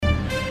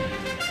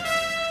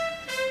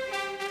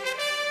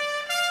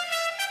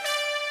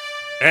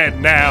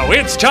And now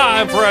it's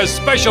time for a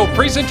special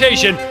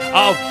presentation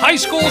of high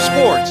school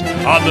sports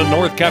on the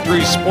North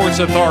Country Sports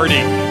Authority,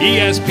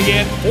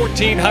 ESPN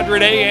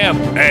 1400 AM.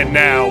 And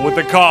now with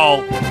the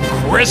call,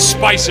 Chris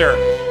Spicer.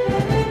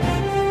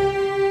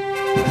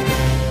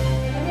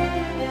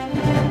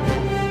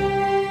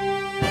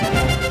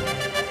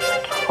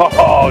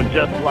 Oh,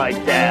 just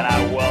like that,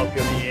 I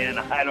welcome you in.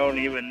 I don't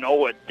even know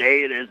what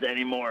day it is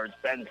anymore. It's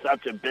been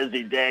such a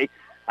busy day.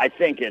 I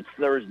think it's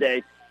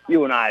Thursday.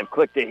 You and I have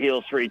clicked the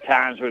heels 3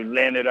 times. We've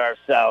landed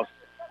ourselves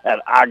at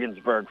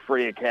Ogdensburg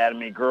Free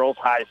Academy, girls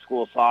high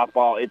school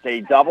softball. It's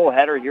a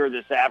doubleheader here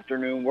this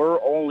afternoon.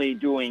 We're only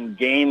doing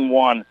game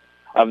 1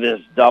 of this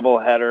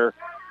doubleheader.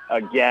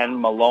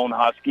 Again, Malone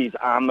Huskies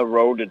on the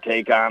road to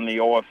take on the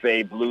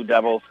OFA Blue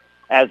Devils.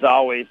 As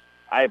always,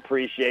 I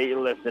appreciate you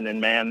listening,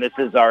 man. This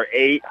is our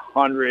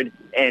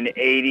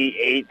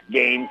 888th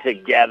game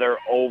together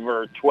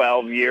over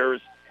 12 years,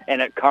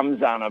 and it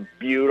comes on a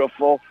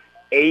beautiful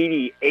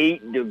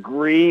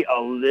 88-degree,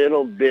 a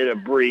little bit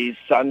of breeze,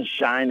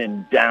 sunshine,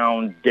 and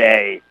down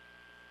day.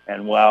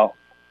 And, well,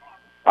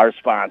 our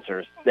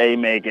sponsors, they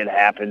make it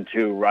happen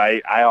too,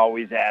 right? I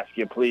always ask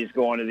you, please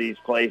go into these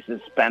places,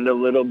 spend a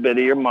little bit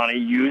of your money,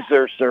 use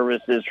their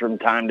services from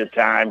time to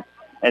time,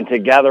 and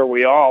together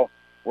we all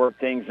work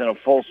things in a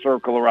full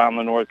circle around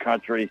the North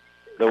Country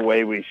the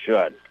way we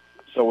should.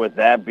 So with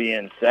that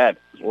being said,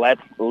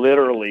 let's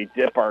literally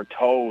dip our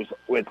toes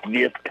with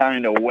this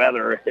kind of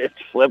weather. It's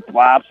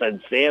flip-flops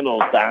and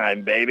sandals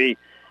time, baby.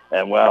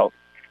 And, well,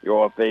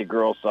 your OFA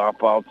girls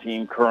softball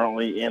team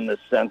currently in the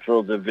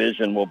Central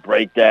Division. We'll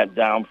break that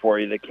down for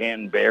you. The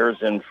Canton Bears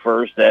in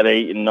first at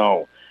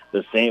 8-0.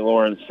 The St.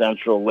 Lawrence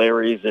Central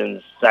Larrys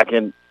in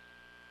second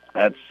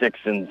at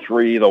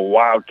 6-3. The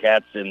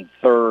Wildcats in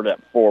third at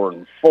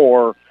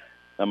 4-4.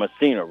 The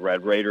Messina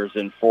Red Raiders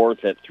in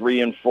fourth at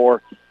 3-4.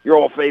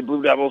 Your OFA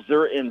Blue Devils,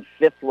 they're in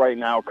fifth right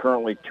now,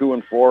 currently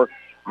 2-4.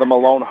 The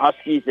Malone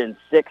Huskies in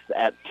sixth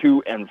at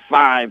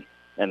 2-5.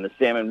 And the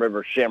Salmon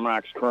River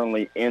Shamrocks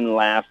currently in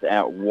last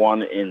at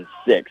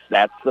 1-6.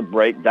 That's the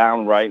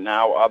breakdown right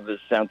now of the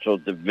Central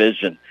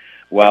Division.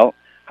 Well,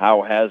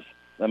 how has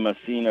the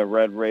Messina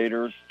Red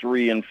Raiders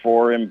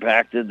 3-4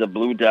 impacted the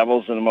Blue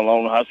Devils and the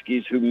Malone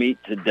Huskies who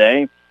meet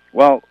today?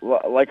 Well,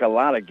 like a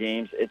lot of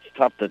games, it's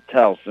tough to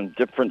tell. Some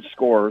different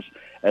scores,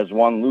 as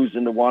one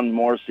losing to one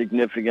more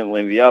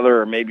significantly than the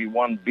other, or maybe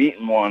one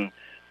beating one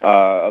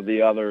of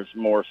the others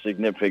more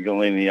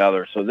significantly than the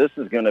other. So this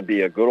is going to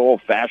be a good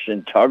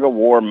old-fashioned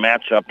tug-of-war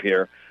matchup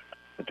here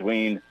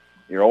between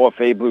your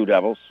OFA Blue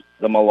Devils,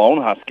 the Malone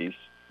Huskies,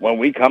 when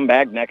we come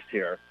back next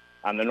here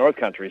on the North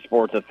Country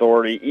Sports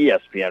Authority,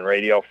 ESPN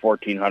Radio,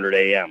 1400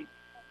 AM.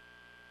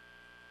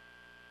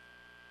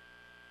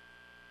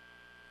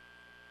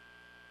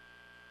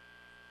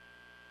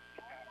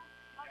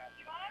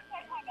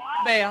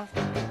 You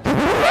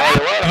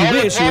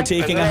wish you were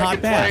taking a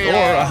hot bath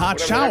or a hot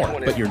shower,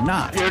 but you're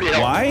not.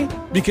 Why?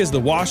 Because the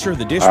washer,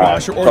 the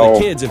dishwasher, or the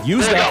kids have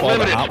used up all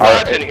the hot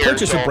water.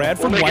 Purchase a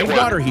Bradford White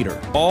water heater.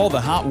 All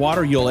the hot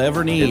water you'll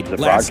ever need.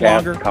 Lasts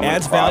longer,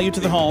 adds value to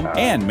the home,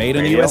 and made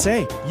in the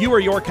USA. You or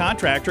your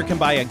contractor can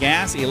buy a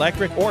gas,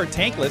 electric, or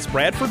tankless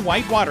Bradford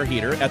White water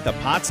heater at the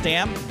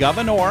Potsdam,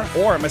 Governor,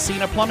 or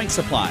Messina Plumbing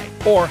Supply,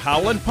 or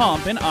Howland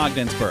Pump in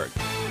Ogdensburg.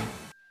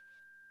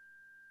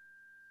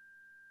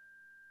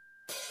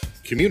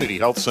 Community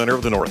Health Center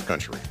of the North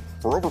Country.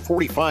 For over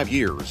 45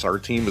 years, our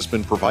team has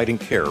been providing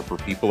care for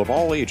people of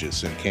all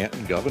ages in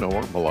Canton,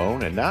 Governor,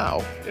 Malone, and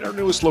now in our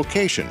newest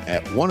location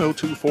at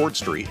 102 Ford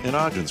Street in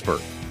Ogdensburg.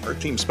 Our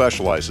team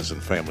specializes in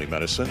family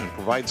medicine and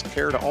provides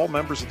care to all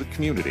members of the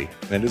community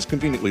and is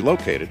conveniently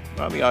located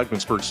on the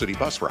Ogdensburg City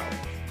bus route.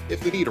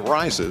 If the need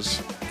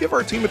arises, give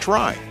our team a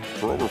try.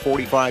 For over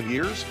 45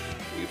 years,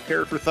 we've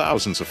cared for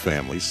thousands of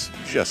families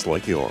just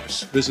like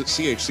yours. Visit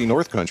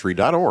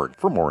chcnorthcountry.org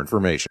for more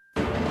information.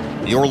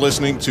 You're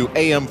listening to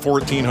AM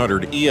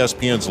 1400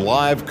 ESPN's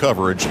live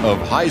coverage of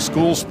high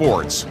school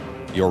sports.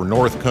 Your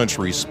North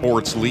Country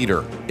sports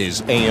leader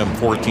is AM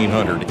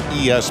 1400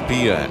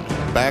 ESPN.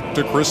 Back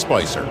to Chris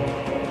Spicer.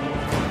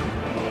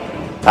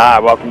 Hi,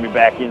 welcome you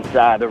back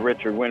inside the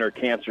Richard Winter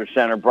Cancer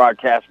Center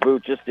broadcast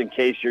booth. Just in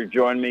case you're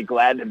joining me,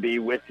 glad to be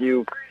with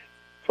you.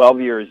 12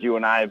 years you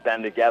and I have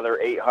been together,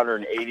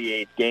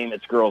 888th game.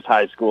 It's girls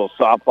high school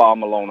softball.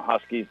 Malone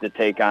Huskies to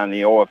take on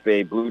the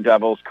OFA Blue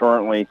Devils.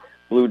 Currently,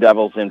 Blue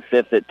Devils in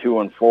fifth at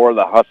 2-4.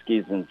 The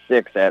Huskies in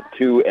sixth at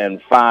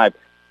 2-5.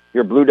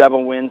 Your Blue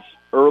Devil wins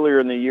earlier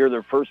in the year,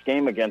 their first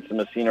game against the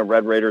Messina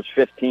Red Raiders,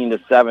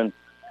 15-7,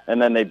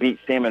 and then they beat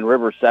Salmon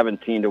River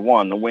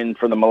 17-1. The win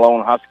for the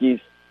Malone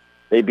Huskies,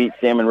 they beat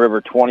Salmon River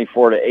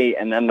 24-8,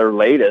 and then their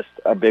latest,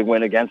 a big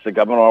win against the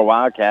Governor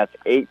Wildcats,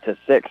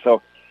 8-6.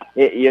 So,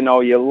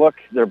 you look,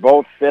 they're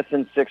both fifth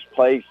and sixth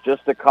place,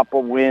 just a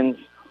couple wins.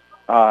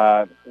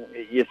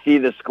 You see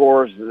the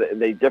scores,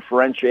 they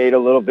differentiate a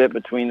little bit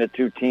between the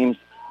two teams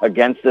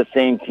against the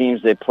same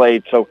teams they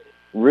played. So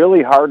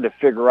really hard to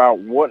figure out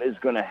what is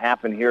going to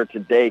happen here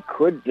today.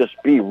 Could just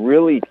be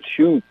really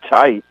too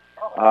tight.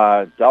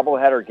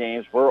 Doubleheader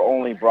games. We're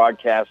only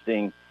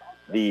broadcasting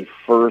the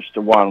first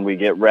one. We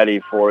get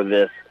ready for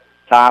this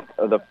top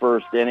of the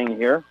first inning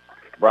here,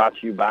 brought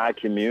to you by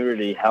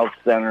Community Health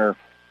Center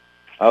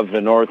of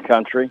the North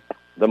Country.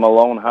 The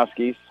Malone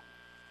Huskies,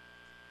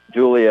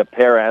 Julia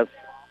Perez,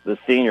 the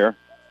senior,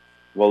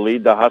 will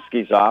lead the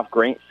Huskies off.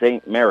 Grant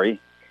St. Mary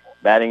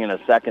batting in the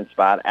second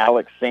spot.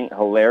 Alex St.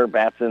 Hilaire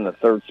bats in the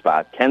third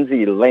spot.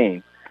 Kenzie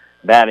Lane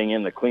batting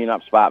in the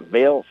cleanup spot.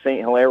 Vale St.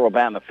 Hilaire will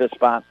bat in the fifth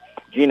spot.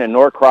 Gina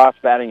Norcross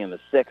batting in the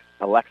sixth.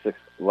 Alexis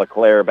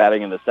LeClaire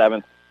batting in the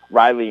seventh.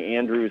 Riley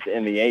Andrews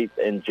in the eighth.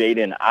 And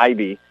Jaden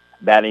Ivey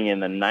batting in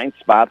the ninth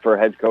spot for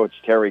head coach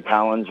Terry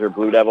Collins. Your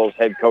Blue Devils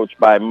head coach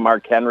by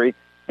Mark Henry.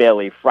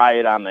 Bailey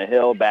Fried on the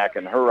hill,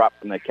 backing her up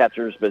from the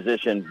catcher's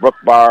position. Brooke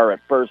Barr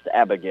at first.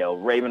 Abigail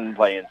Raven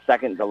playing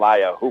second.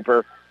 Delia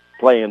Hooper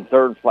playing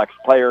third. Flex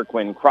player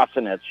Quinn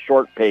Crossan at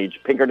short.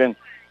 Paige Pinkerton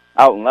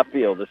out in left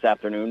field this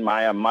afternoon.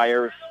 Maya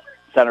Myers,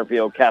 center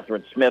field.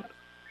 Catherine Smith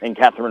and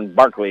Catherine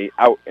Barkley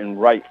out in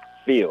right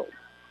field.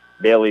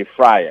 Bailey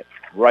Fried,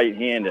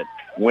 right-handed.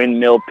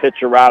 Windmill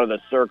pitcher out of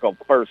the circle.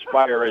 First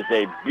fire is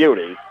a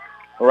beauty.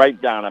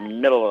 Right down the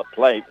middle of the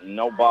plate.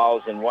 No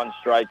balls and one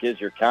strike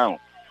is your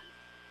count.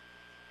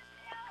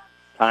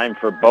 Time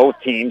for both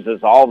teams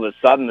as all of a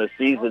sudden the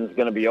season's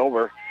going to be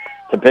over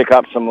to pick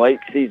up some late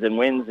season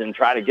wins and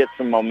try to get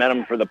some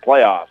momentum for the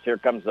playoffs. Here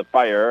comes the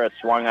fire. It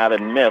swung out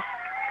and missed.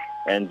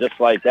 And just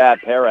like that,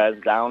 Perez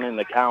down in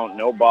the count.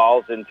 No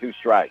balls and two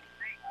strikes.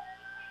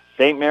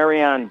 St.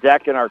 Mary on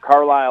deck in our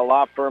Carlisle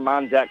Law Firm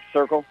on deck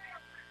circle.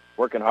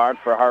 Working hard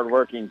for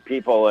hardworking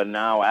people. And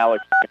now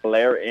Alex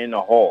Hilaire in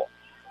the hole.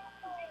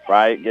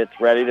 Right, gets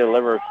ready to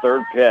deliver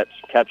third pitch.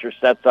 Catcher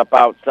sets up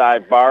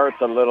outside bar. It's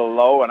a little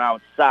low and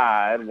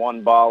outside.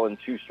 1 ball and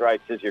 2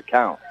 strikes is your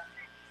count.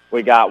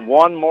 We got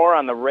one more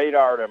on the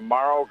radar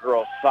tomorrow.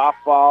 Girls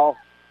softball.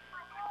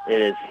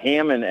 It is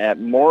Hammond at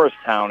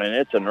Morristown, and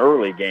it's an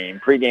early game.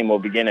 Pregame will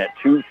begin at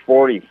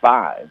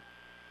 2:45.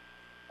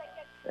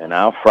 And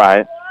now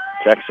Fry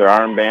checks her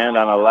armband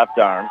on the left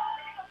arm.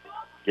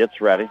 Gets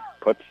ready.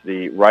 Puts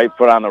the right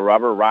foot on the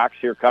rubber. Rocks.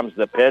 Here comes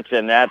the pitch,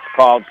 and that's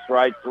called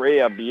strike 3,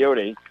 a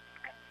beauty.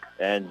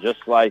 And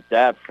just like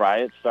that,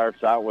 Fry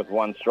starts out with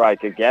 1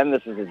 strike. Again,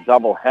 this is a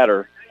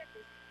doubleheader,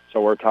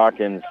 so we're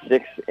talking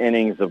 6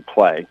 innings of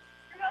play.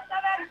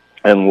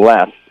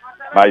 Unless,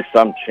 by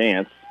some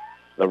chance,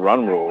 the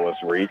run rule is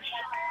reached.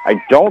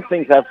 I don't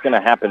think that's going to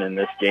happen in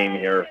this game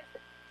here,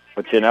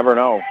 but you never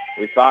know.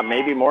 We thought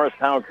maybe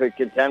Morristown could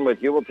contend with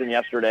Hewelton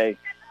yesterday.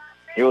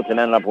 Hewelton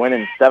ended up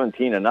winning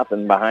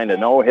 17-0 behind a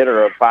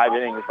no-hitter of 5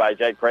 innings by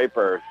Jed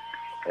Crayford.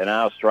 And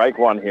now strike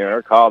 1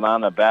 here, called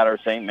on the batter,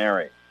 St.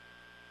 Mary.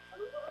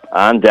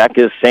 On deck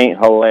is St.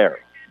 Hilaire.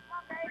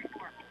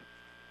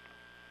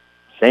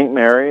 St.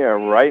 Mary, a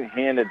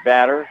right-handed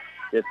batter,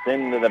 gets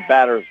into the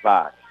batter's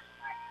box.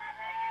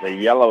 The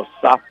yellow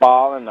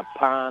softball in the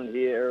pond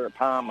here,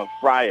 palm of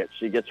Friat.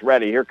 She gets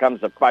ready. Here comes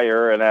the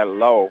fire, and that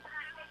low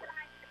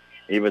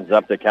evens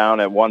up the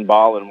count at 1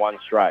 ball and 1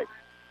 strike.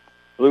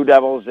 Blue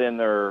Devils in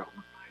their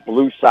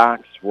blue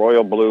socks,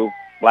 royal blue,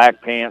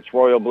 black pants,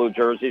 royal blue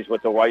jerseys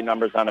with the white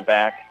numbers on the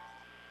back.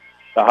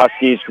 The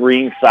Huskies,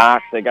 green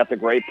socks. They got the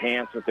gray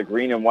pants with the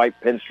green and white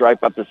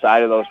pinstripe up the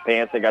side of those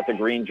pants. They got the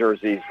green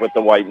jerseys with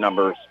the white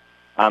numbers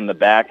on the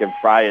back. And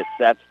Fry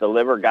sets,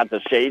 deliver, got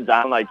the shades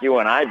on like you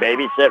and I,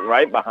 baby, sitting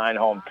right behind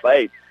home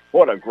plate.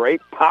 What a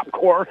great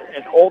popcorn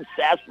and old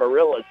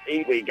sarsaparilla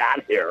seat we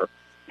got here.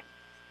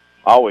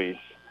 Always.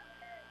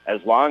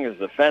 As long as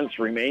the fence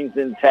remains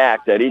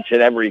intact at each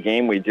and every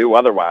game we do.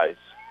 Otherwise,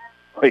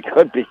 we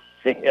could be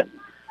seeing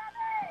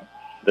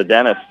the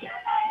dentist.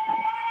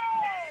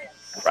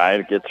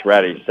 Right, gets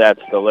ready,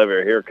 sets,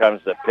 deliver. Here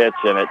comes the pitch,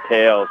 and it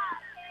tails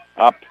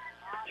up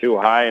too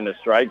high in the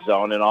strike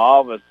zone. And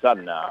all of a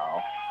sudden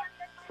now,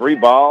 3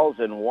 balls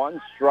and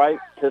 1 strike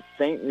to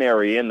St.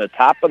 Mary in the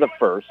top of the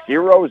first.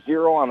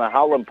 0-0 on the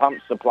Howland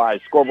Pump Supply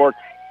scoreboard.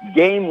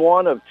 Game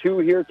 1 of 2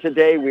 here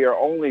today. We are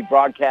only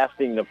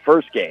broadcasting the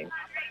first game.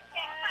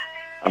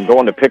 I'm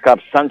going to pick up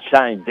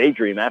Sunshine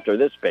Daydream after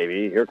this,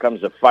 baby. Here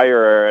comes the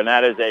fire, and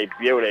that is a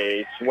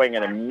beauty.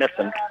 Swinging and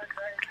missing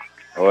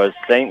was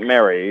St.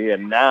 Mary.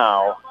 And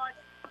now,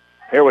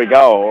 here we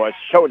go, a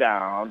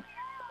showdown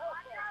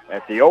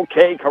at the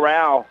OK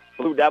Corral.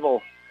 Blue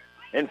Devil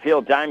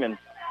infield diamond.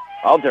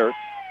 All dirt.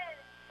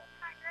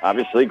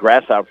 Obviously,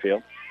 grass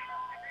outfield.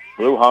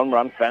 Blue home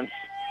run fence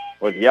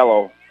with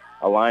yellow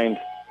aligned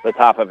the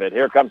top of it.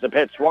 Here comes the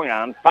pitch. Swung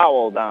on.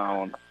 Foul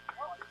down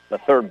the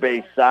third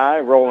base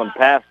side. Rolling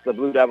past the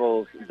Blue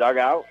Devils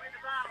dugout.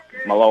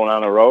 Malone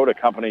on the road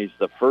accompanies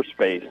the first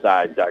base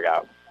side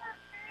dugout.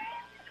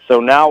 So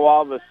now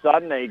all of a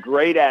sudden a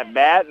great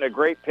at-bat and a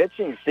great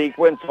pitching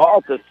sequence all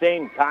at the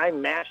same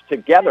time mashed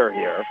together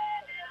here.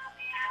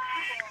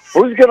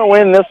 Who's going to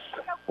win this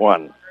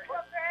one?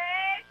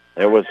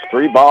 It was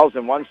 3 balls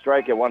and 1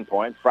 strike at one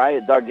point. Fry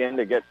had dug in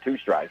to get 2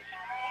 strikes.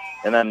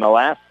 And then the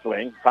last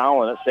swing,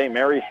 fouling it, St.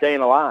 Mary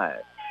staying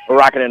alive.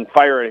 Rocket and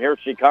fire, and here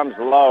she comes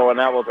low, and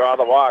that will draw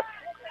the walk.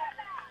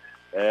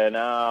 And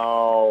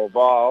now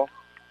ball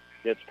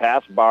gets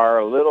past Barr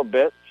a little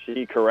bit.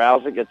 She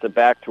corrals it, gets it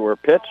back to her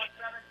pitch.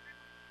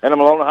 And the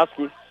Malone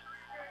Huskies,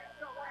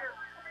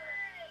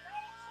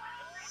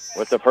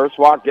 with the first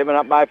walk given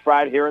up by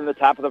Fried here in the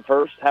top of the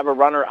first, have a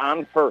runner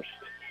on first.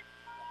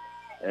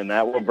 And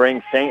that will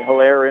bring St.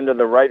 Hilaire into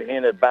the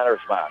right-handed batter's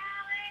box.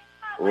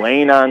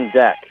 Lane on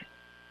deck.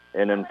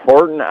 An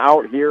important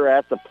out here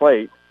at the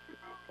plate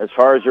as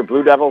far as your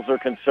Blue Devils are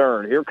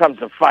concerned. Here comes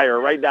the fire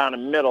right down the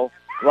middle.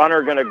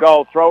 Runner going to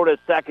go. Throw to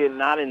second,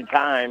 not in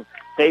time.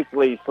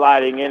 Safely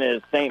sliding in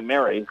is St.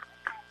 Mary.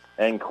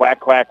 And quack,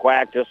 quack,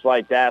 quack, just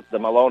like that, the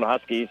Malone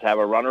Huskies have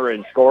a runner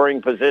in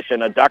scoring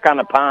position, a duck on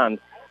the pond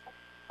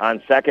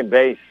on second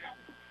base.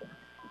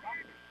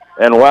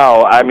 And,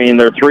 well, I mean,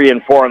 they're 3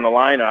 and 4 in the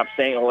lineup.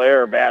 St.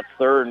 Hilaire bats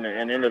third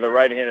and into the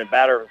right-handed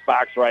batter's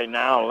box right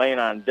now. Lane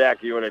on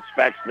deck. You would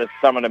expect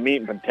some of the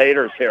meat and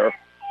potatoes here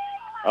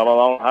of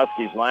Malone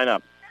Huskies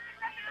lineup.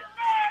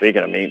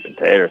 Speaking of meat and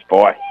potatoes,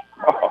 boy,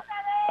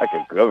 I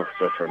could go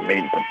for meat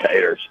and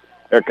potatoes.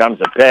 Here comes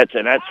the pitch,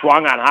 and that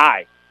swung on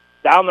high.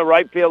 Down the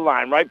right field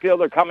line. Right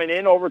fielder coming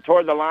in over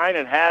toward the line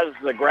and has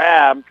the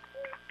grab.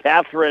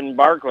 Catherine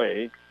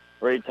Barkley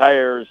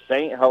retires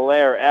St.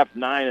 Hilaire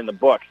F9 in the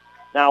books.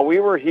 Now, we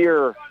were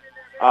here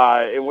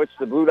in which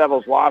the Blue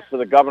Devils lost to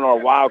the Governor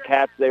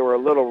Wildcats. They were a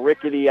little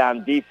rickety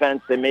on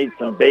defense. They made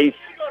some base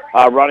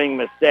running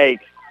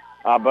mistakes.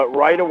 But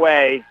right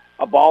away,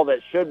 a ball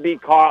that should be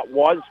caught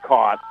was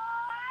caught.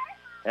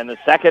 And the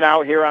second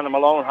out here on the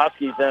Malone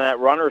Huskies, and that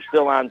runner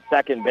still on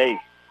second base.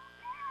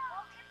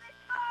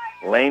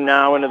 Lane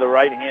now into the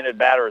right-handed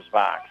batter's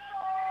box.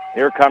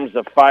 Here comes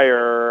the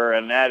fire,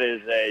 and that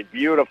is a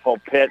beautiful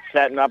pitch.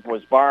 Setting up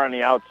was Barr on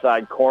the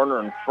outside corner,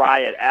 and Fry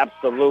it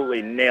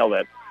absolutely nailed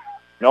it.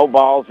 No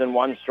balls and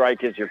 1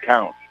 strike is your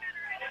count.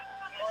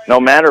 No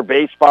matter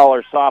baseball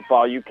or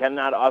softball, you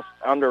cannot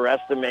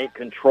underestimate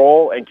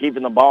control and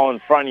keeping the ball in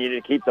front of you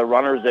to keep the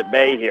runners at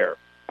bay here.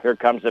 Here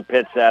comes the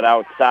pitch that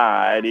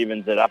outside,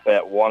 evens it up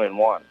at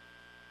 1-1.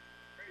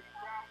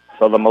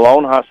 So the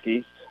Malone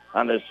Huskies,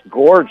 on this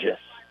gorgeous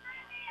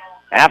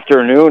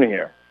afternoon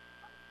here,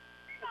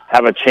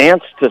 have a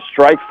chance to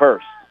strike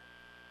first.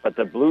 But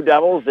the Blue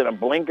Devils, in a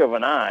blink of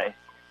an eye,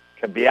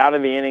 could be out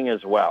of the inning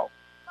as well.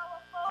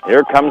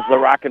 Here comes the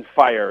rocket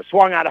fire.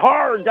 Swung out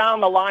hard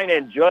down the line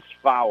and just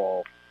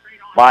foul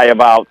by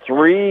about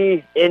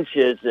 3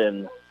 inches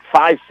and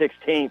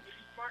 5/16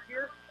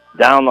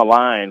 down the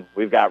line.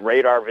 We've got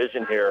radar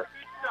vision here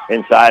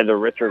inside the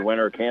Richard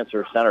Winter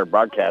Cancer Center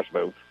broadcast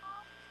booth.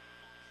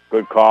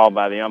 Good call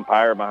by the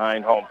umpire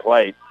behind home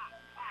plate.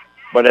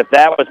 But if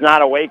that was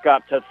not a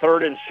wake-up to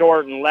third and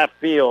short and left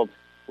field,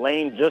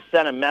 Lane just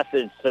sent a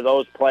message to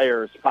those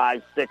players,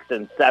 5, 6,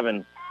 and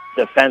 7,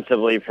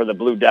 defensively for the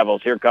Blue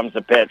Devils. Here comes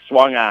the pitch.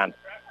 Swung on.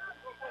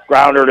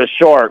 Grounder to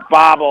short.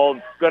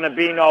 Bobbled. Going to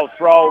be no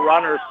throw.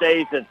 Runner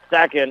stays at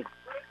second.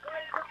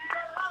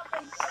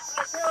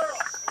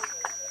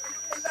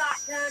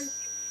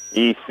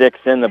 E6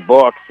 in the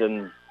books.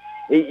 And,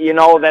 you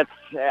know, that's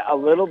a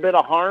little bit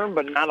of harm,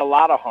 but not a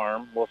lot of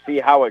harm. We'll see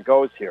how it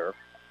goes here.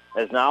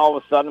 As now all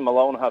of a sudden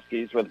Malone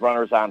Huskies with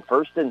runners on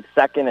first and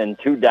second and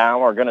 2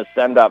 down are going to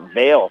send up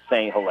Vale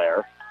St.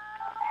 Hilaire.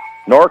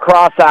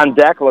 Norcross on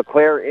deck,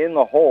 LeClaire in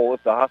the hole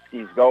if the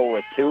Huskies go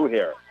with 2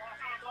 here.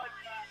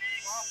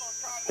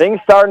 Things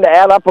starting to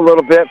add up a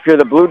little bit for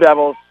the Blue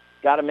Devils.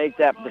 Got to make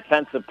that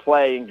defensive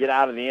play and get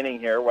out of the inning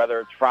here,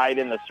 whether it's Fried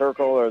in the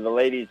circle or the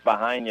ladies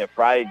behind you.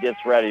 Fried gets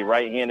ready.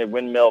 Right-handed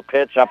windmill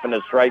pitch up in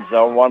the strike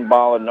zone. 1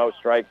 ball and no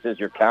strikes is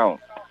your count.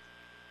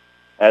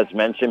 As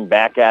mentioned,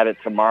 back at it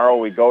tomorrow.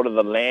 We go to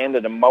the land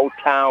of the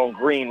Motown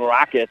Green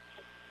Rockets,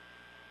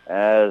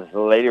 as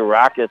the Lady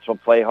Rockets will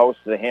play host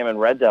to the Hammond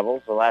Red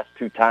Devils. The last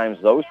 2 times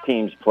those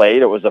teams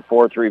played, it was a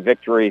 4-3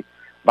 victory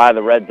by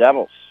the Red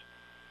Devils.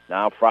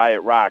 Now Fry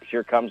it rocks.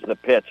 Here comes the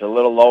pitch. A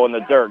little low in the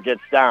dirt.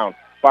 Gets down.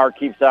 Barr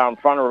keeps out in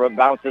front of her,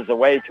 bounces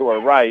away to her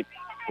right.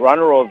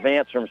 Runner will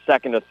advance from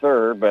second to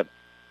third, but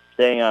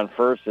staying on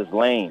first is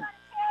Lane.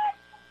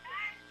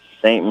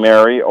 St.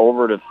 Mary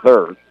over to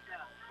third.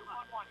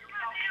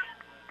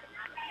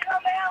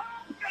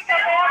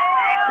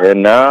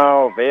 And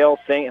now Vale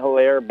St.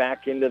 Hilaire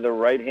back into the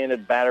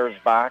right-handed batter's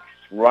box.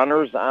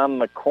 Runners on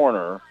the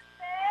corner.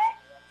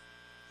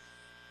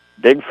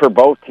 Big for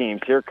both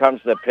teams. Here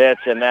comes the pitch,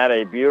 and that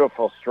a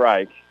beautiful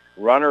strike.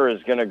 Runner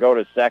is going to go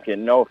to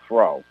second, no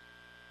throw.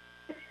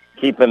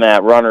 Keeping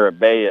that runner at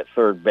bay at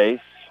third base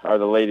are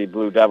the Lady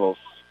Blue Devils.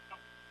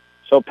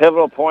 So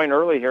pivotal point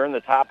early here in the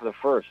top of the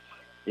first.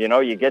 You know,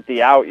 you get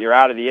the out, you're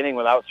out of the inning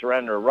without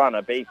surrender run.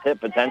 A base hit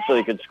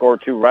potentially could score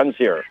 2 runs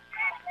here.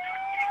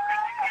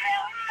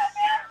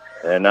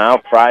 And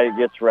now Fry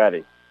gets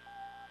ready.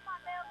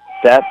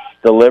 Sets,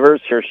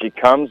 delivers. Here she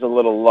comes, a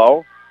little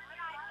low.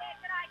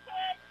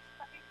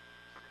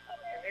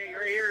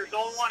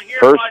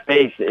 First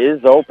base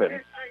is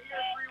open.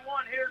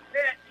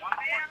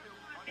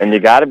 And you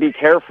got to be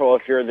careful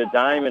if you're the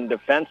diamond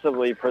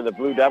defensively for the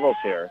Blue Devils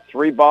here.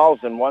 3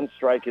 balls and 1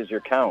 strike is your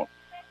count.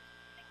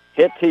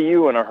 Hit to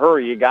you in a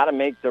hurry. You got to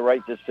make the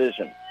right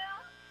decision.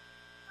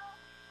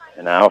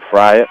 And now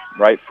Fry it,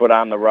 right foot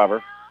on the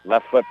rubber.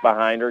 Left foot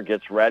behind her,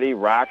 gets ready,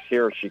 rocks.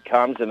 Here she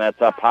comes, and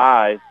that's up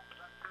high.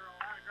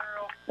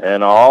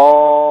 And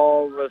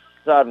all of a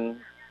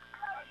sudden,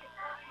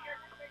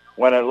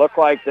 when it looked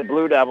like the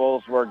Blue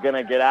Devils were going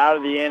to get out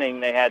of the inning,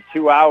 they had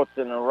 2 outs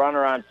and a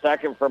runner on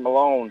second for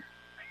Malone.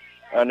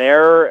 An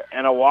error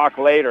and a walk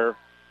later,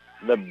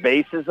 the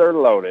bases are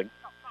loaded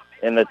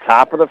in the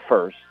top of the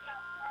first,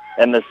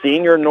 and the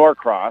senior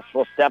Norcross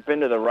will step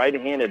into the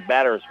right-handed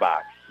batter's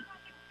box.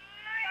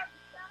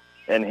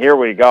 And here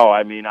we go.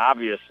 I mean,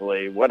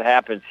 obviously, what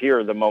happens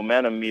here, the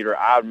momentum meter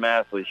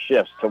automatically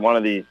shifts to one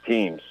of these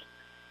teams.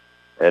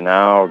 And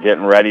now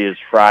getting ready is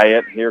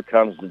Fryatt. Here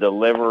comes the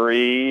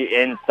delivery.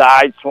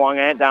 Inside, swung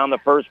at down the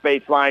first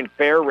baseline.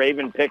 Fair.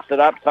 Raven picks it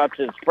up,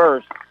 touches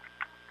first.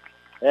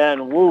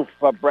 And woof,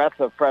 a breath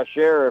of fresh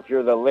air if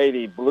you're the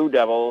Lady Blue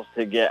Devils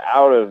to get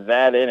out of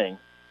that inning.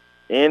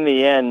 In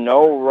the end,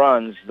 no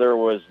runs. There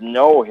was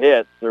no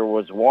hits. There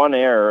was 1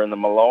 error, and the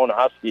Malone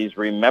Huskies,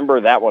 remember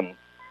that one,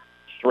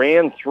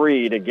 strand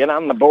 3 to get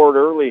on the board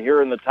early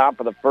here in the top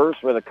of the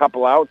first with a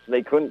couple outs.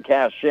 They couldn't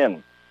cash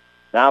in.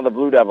 Now the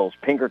Blue Devils,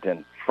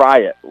 Pinkerton,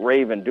 Fryatt,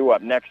 Raven do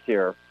up next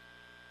here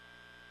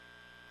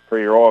for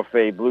your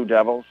OFA Blue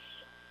Devils.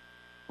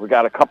 We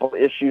got a couple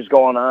issues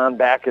going on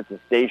back at the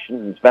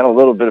station. It's been a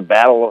little bit of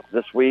battle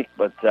this week,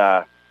 but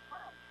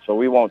so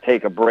we won't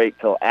take a break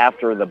till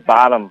after the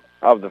bottom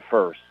of the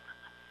first.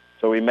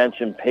 So we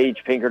mentioned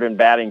Paige Pinkerton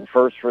batting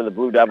first for the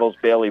Blue Devils,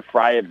 Bailey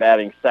Fryatt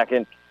batting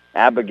second,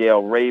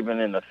 Abigail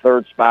Raven in the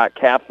third spot,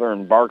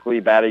 Catherine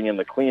Barkley batting in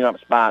the cleanup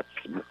spot,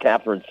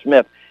 Catherine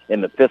Smith in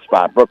the 5th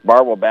spot, Brooke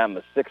Barr will bat in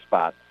the 6th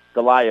spot,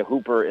 Delia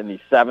Hooper in the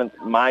 7th,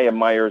 Maya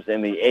Myers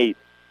in the 8th,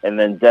 and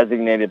then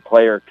designated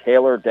player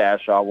Taylor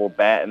Dashaw will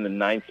bat in the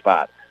 9th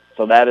spot.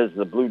 So that is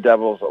the Blue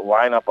Devils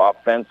lineup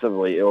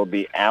offensively. It will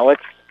be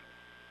Alex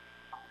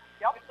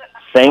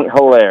St.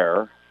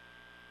 Hilaire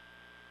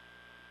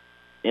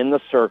in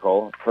the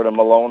circle for the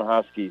Malone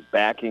Huskies.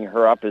 Backing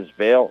her up is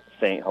Vale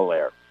St.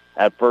 Hilaire.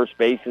 At first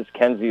base is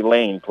Kenzie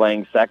Lane.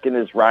 Playing second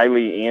is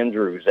Riley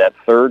Andrews. At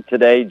third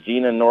today,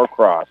 Gina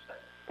Norcross.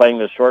 Playing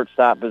the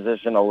shortstop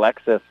position,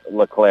 Alexis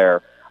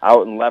LeClaire.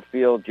 Out in left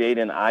field,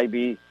 Jaden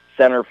Ivey.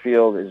 Center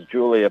field is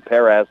Julia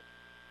Perez.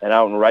 And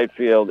out in right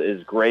field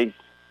is Grace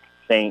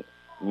St.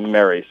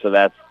 Mary. So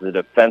that's the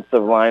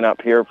defensive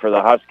lineup here for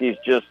the Huskies.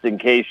 Just in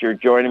case you're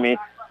joining me,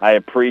 I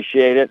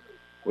appreciate it.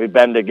 We've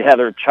been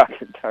together,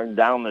 chucking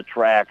down the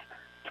track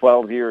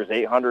 12 years,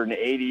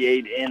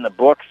 888 in the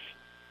books.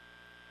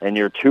 And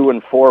your 2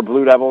 and 4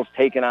 Blue Devils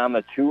taking on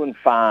the 2 and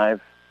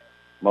 5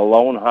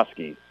 Malone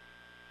Huskies.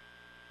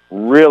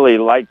 Really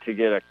like to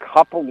get a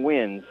couple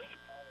wins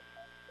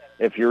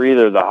if you're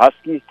either the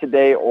Huskies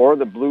today or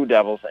the Blue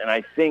Devils, and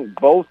I think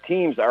both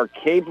teams are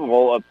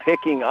capable of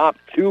picking up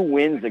 2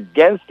 wins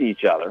against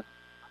each other.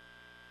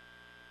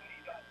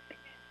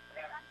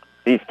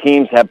 These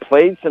teams have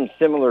played some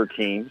similar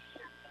teams,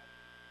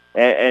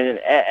 and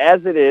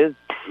as it is,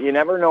 you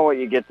never know what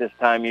you get this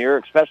time of year,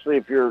 especially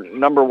if your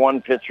number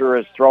 1 pitcher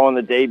is throwing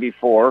the day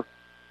before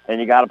and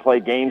you got to play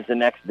games the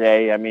next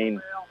day. I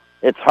mean,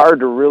 it's hard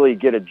to really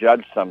get a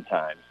judge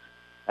sometimes,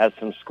 as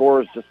some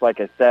scores, just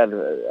like I said,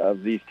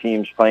 of these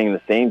teams playing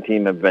the same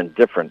team have been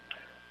different.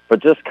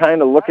 But just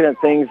kind of looking at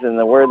things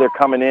and where they're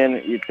coming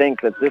in, you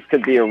think that this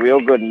could be a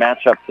real good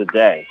matchup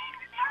today.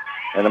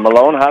 And the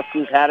Malone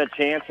Huskies had a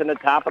chance in the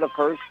top of the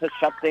first to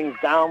shut things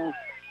down,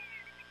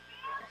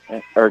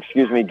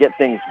 get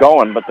things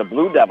going, but the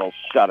Blue Devils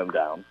shut them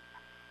down.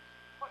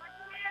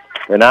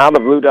 And now the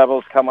Blue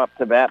Devils come up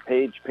to bat.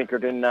 Paige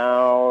Pinkerton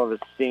now, the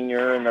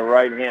senior in the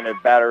right-handed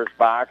batter's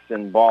box,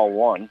 and ball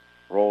 1.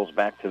 Rolls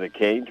back to the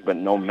cage, but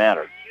no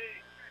matter.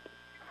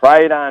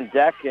 Fryatt on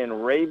deck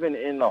and Raven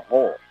in the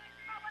hole.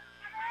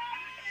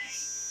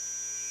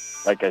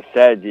 Like I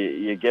said,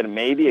 you get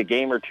maybe a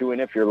game or 2 in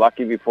if you're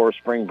lucky before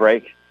spring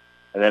break.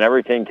 And then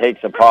everything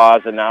takes a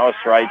pause, and now a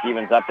strike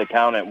evens up the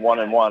count at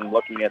 1-1.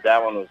 Looking at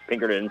that one was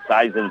Pinkerton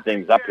sizing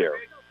things up here.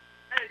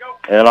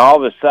 And then all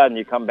of a sudden,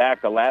 you come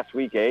back to last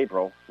week of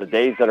April, the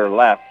days that are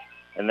left,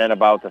 and then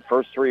about the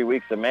first 3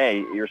 weeks of May,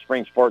 your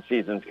spring sports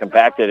season's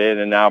compacted in,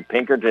 and now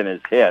Pinkerton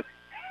is hit.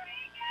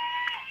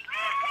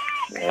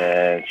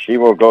 And she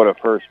will go to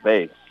first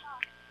base.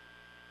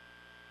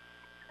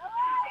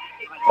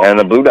 And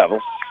the Blue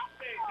Devils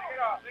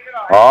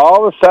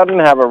all of a sudden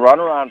have a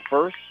runner on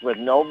first with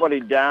nobody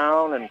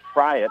down, and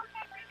Fryatt,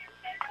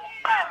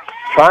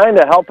 trying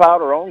to help out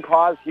her own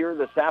cause here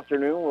this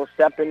afternoon, will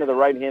step into the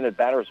right-handed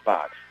batter's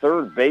box.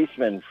 Third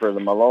baseman for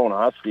the Malone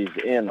Huskies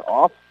in,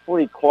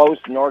 awfully close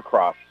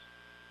Norcross.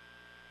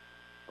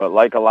 But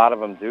like a lot of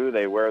them do,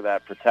 they wear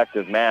that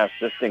protective mask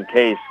just in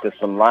case, because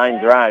some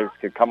line drives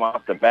could come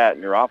off the bat,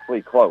 and you're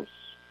awfully close.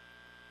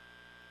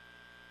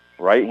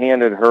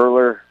 Right-handed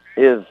hurler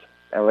is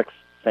Alex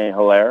St.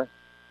 Hilaire.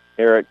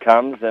 Here it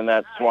comes, and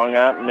that swung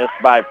out, missed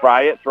by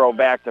Fryatt. Throw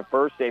back to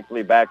first,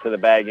 safely back to the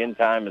bag in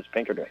time is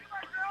Pinkerton.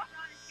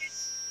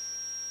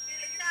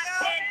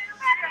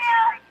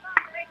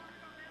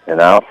 And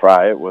now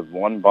Fryatt with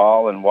 1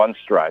 ball and 1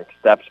 strike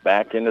steps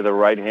back into the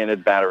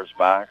right-handed batter's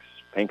box.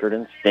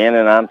 Pinkerton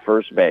standing on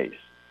first base.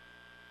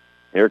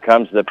 Here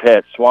comes the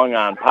pitch. Swung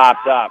on,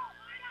 popped up.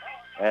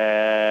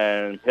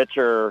 And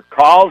pitcher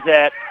calls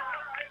it,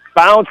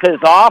 bounces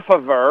off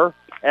of her,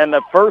 and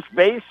the first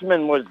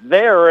baseman was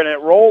there, and it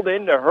rolled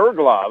into her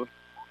glove.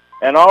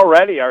 And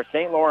already our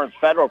St. Lawrence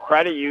Federal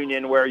Credit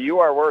Union, where you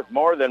are worth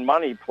more than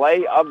money,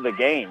 play of the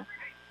game,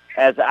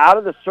 as out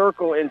of the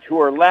circle and to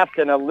her left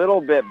and a little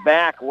bit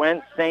back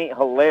went St.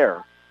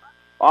 Hilaire.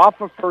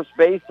 Off of first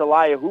base,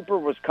 Elia Hooper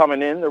was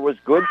coming in. There was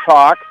good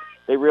talk.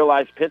 They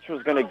realized pitch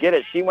was going to get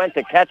it. She went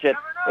to catch it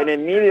and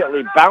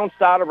immediately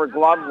bounced out of her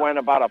glove, went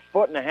about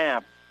 1.5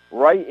 feet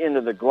right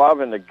into the glove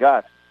and the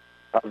gut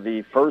of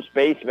the first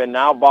baseman.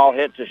 Now ball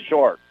hit to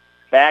short.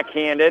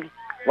 Backhanded.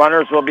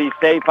 Runners will be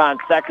safe on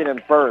second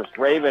and first.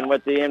 Raven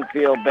with the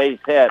infield base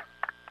hit.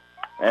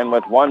 And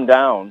with one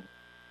down.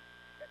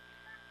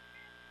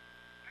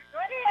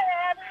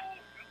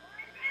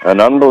 An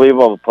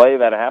unbelievable play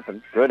that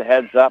happened. Good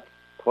heads-up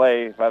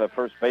play by the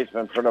first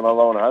baseman for the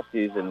Malone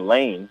Huskies in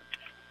Lane.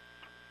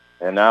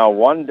 And now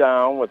one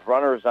down with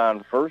runners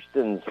on first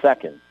and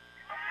second.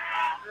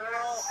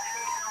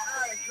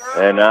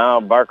 And now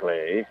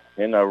Barkley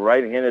in the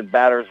right-handed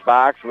batter's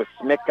box with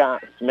Smith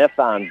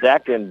on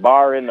deck and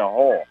Barr in the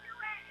hole.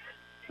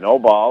 No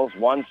balls.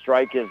 1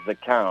 strike is the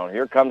count.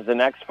 Here comes the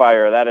next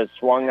fire. That is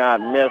swung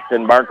on, missed,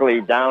 and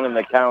Barkley down in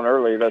the count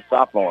early, the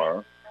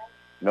sophomore.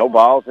 No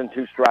balls and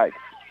 2 strikes.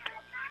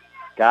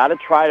 Got to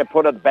try to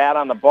put a bat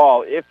on the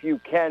ball. If you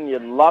can,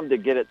 you'd love to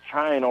get it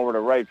tying over to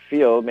right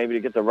field, maybe to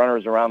get the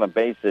runners around the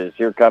bases.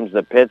 Here comes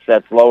the pitch.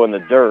 That's low in the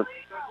dirt.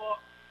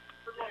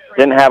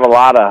 Didn't have a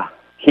lot of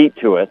heat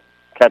to it.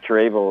 Catcher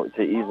able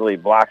to easily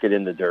block it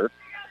in the dirt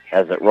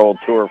as it rolled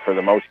to her for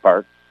the most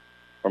part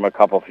from a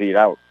couple feet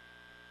out.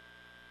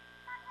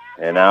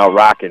 And now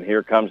rocking.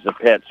 Here comes the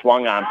pitch.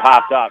 Swung on,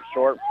 popped up.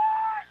 Short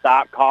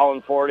stop,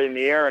 calling for it in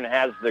the air and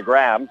has the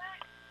grab.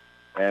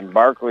 And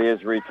Barkley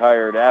is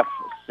retired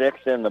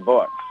F6 in the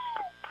books.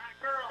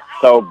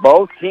 So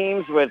both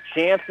teams with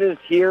chances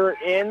here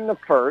in the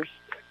first.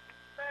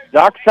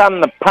 Ducks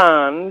on the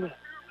pond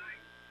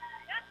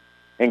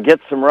and get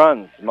some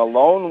runs.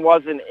 Malone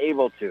wasn't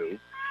able to.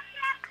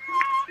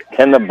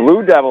 Can the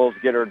Blue Devils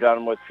get her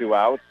done with 2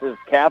 outs? Is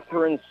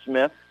Catherine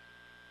Smith,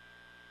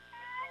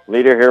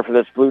 leader here for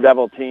this Blue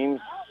Devil team,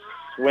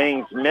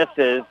 swings,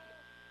 misses.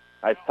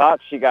 I thought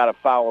she got a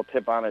foul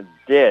tip on it,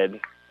 did,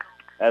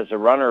 as the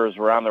runners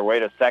were on their way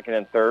to second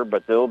and third,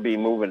 but they'll be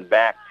moving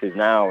back to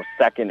now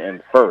second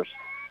and first.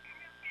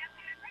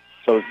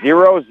 So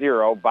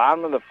 0-0,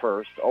 bottom of the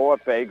first,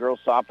 OFA girls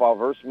softball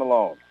versus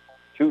Malone.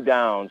 2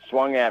 down,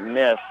 swung at,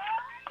 missed.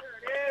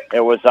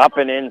 It was up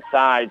and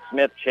inside.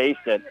 Smith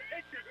chased it.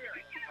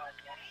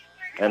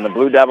 And the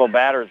Blue Devil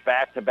batters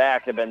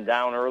back-to-back have been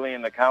down early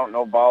in the count,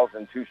 no balls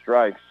and 2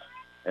 strikes.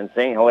 And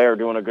St. Hilaire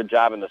doing a good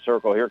job in the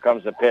circle. Here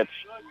comes the pitch,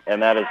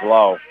 and that is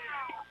low.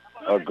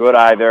 A good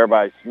eye there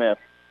by Smith.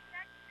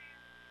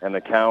 And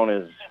the count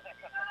is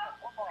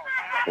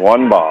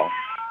 1 ball,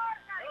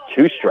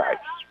 2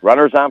 strikes.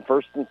 Runners on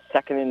first and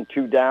second and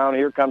 2 down.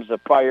 Here comes the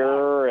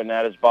fire, and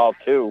that is ball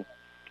 2.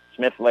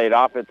 Smith laid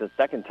off it the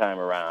second time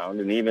around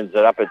and evens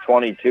it up at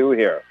 22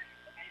 here.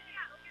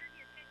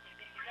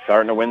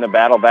 Starting to win the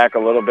battle back a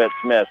little bit,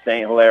 Smith.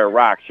 St. Hilaire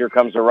rocks. Here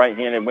comes the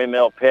right-handed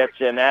windmill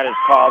pitch, and that is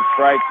called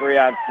strike 3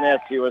 on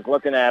Smith. He was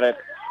looking at it.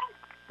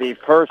 The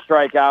first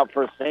strikeout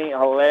for St.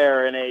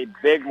 Hilaire in a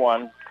big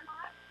one.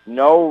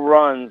 No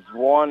runs,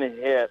 1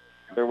 hit.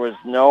 There was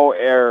no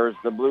errors.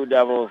 The Blue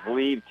Devils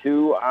leave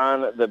 2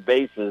 on the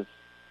bases.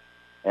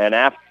 And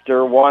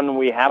after 1,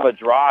 we have a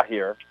draw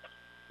here.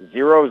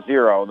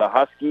 0-0. The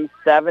Huskies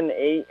 7,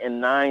 8, and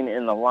 9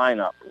 in the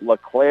lineup.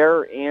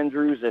 LeClaire,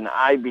 Andrews, and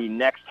Ivy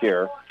next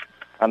here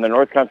on the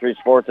North Country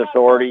Sports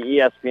Authority,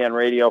 ESPN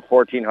Radio,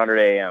 1400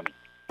 AM.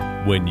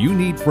 When you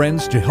need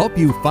friends to help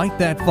you fight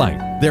that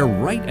fight, they're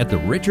right at the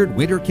Richard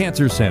Winter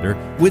Cancer Center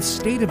with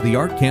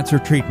state-of-the-art cancer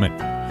treatment.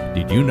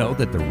 Did you know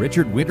that the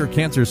Richard Winter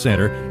Cancer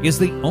Center is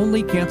the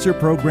only cancer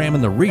program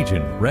in the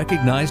region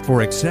recognized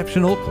for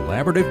exceptional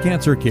collaborative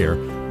cancer care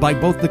by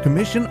both the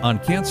Commission on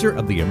Cancer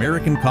of the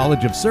American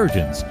College of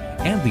Surgeons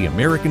and the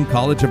American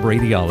College of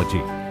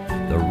Radiology?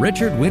 The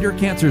Richard Winter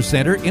Cancer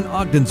Center in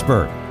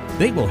Ogdensburg.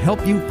 They will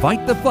help you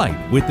fight the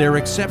fight with their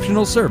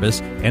exceptional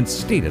service and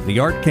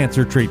state-of-the-art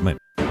cancer treatment.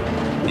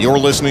 You're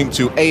listening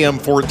to AM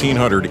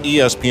 1400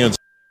 ESPN.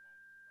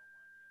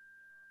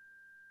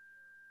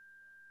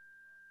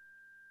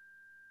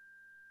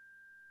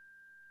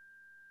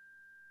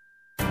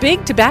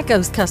 Big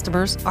Tobacco's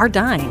customers are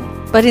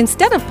dying, but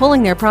instead of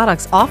pulling their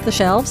products off the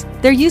shelves,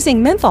 they're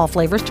using menthol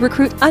flavors to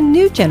recruit a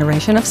new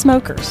generation of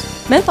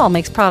smokers. Menthol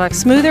makes products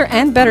smoother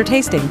and better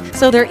tasting,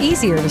 so they're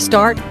easier to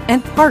start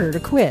and harder to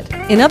quit.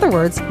 In other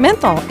words,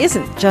 menthol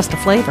isn't just a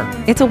flavor.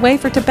 It's a way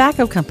for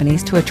tobacco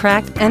companies to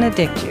attract and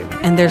addict you,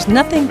 and there's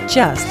nothing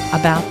just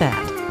about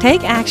that.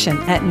 Take action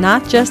at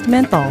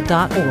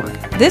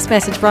notjustmenthol.org. This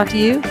message brought to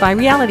you by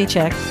Reality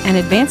Check and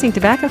Advancing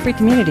Tobacco-Free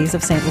Communities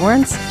of St.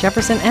 Lawrence,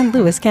 Jefferson, and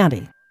Lewis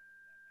County.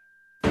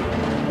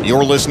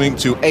 You're listening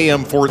to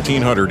AM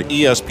 1400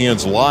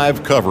 ESPN's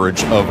live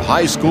coverage of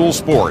high school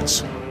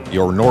sports.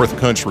 Your North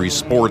Country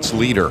sports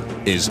leader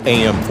is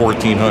AM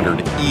 1400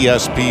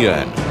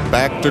 ESPN.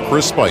 back to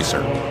Chris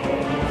Spicer.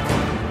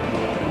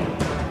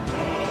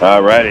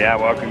 All righty, I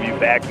welcome you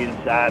back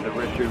inside the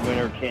Richard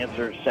Winter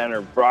Cancer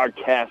Center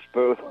broadcast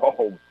booth.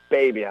 Oh,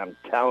 baby, I'm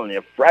telling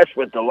you, fresh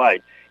with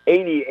delight.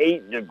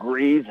 88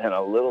 degrees and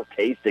a little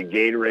taste of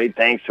Gatorade,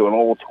 thanks to an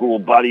old-school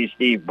buddy,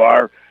 Steve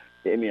Barr.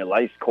 Gave me a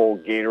ice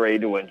cold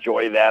Gatorade to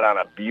enjoy that on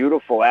a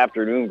beautiful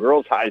afternoon.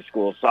 Girls High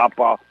School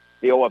softball.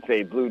 The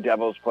OFA Blue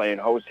Devils playing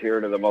host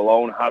here to the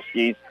Malone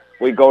Huskies.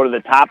 We go to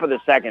the top of the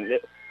second.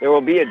 There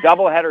will be a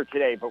doubleheader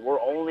today, but we're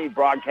only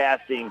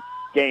broadcasting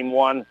game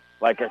one.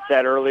 Like I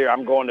said earlier,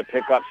 I'm going to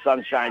pick up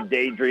Sunshine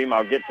Daydream.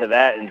 I'll get to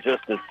that in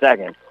just a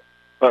second.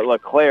 But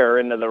LeClaire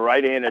into the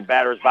right-handed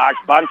batter's box,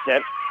 bunts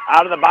it.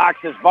 Out of the box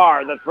is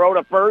Barr. The throw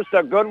to first,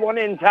 a good one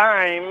in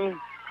time.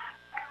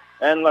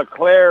 And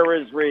LeClaire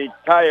is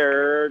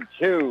retired.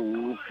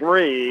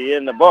 2-3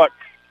 in the book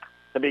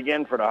to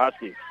begin for the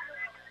Huskies.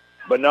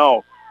 But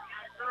no,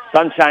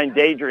 Sunshine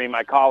Daydream,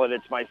 I call it.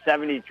 It's my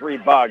 73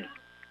 bug.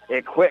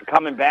 It quit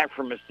coming back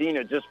from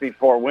Messina just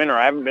before winter.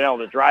 I haven't been able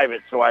to drive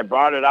it, so I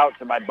brought it out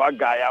to my bug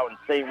guy out in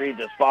St.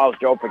 Regis Falls,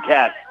 Joe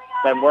Paquette.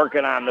 Been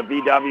working on the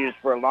VWs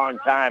for a long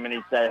time, and he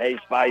said, hey,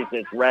 Spice,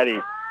 it's ready.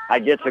 I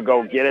get to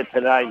go get it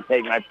tonight and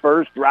take my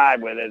first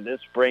drive with it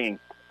this spring.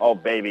 Oh,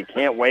 baby,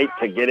 can't wait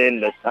to get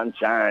into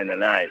sunshine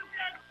tonight.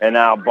 And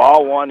now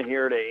ball one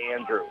here to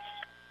Andrews.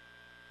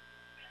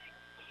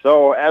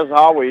 So, as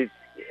always,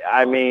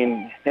 I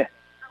mean,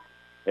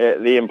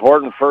 the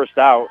important first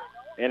out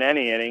in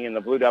any inning, and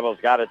the Blue Devils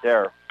got it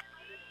there.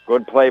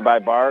 Good play by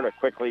Barr to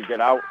quickly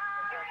get out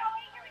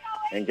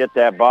and get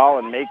that ball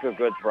and make a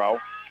good throw.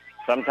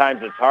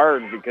 Sometimes it's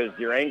hard because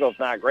your angle's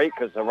not great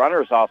because the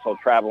runner's also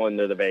traveling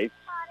to the base.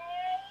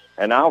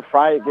 And now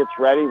Fry gets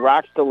ready,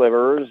 Rocks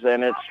delivers,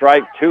 and it's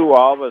strike two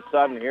all of a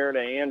sudden here to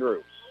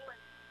Andrews.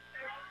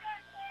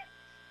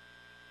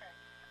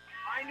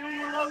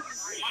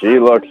 She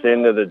looks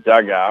into the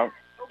dugout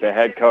to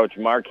head coach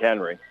Mark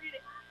Henry.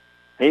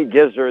 He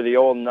gives her the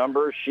old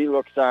number. She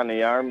looks on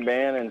the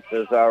armband and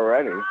says,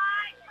 alrighty,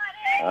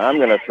 I'm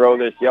going to throw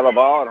this yellow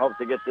ball and hope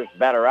to get this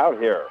batter out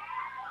here.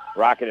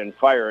 Rocket and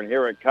fire, and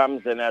here it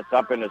comes, and that's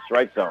up in the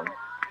strike zone.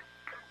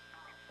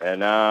 And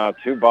now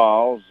 2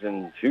 balls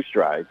and 2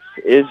 strikes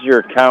is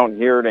your count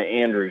here to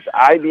Andrews.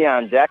 Ivy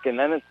on deck, and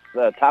then it's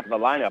the top of the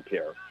lineup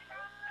here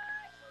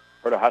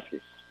for the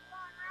Huskies.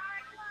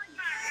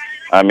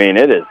 I mean,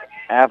 it is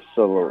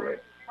absolutely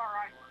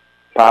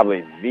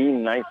probably the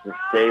nicest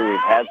day we've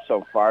had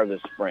so far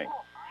this spring.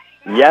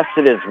 Yes,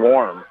 it is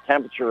warm.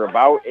 Temperature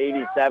about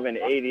 87,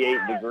 88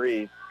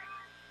 degrees.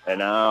 And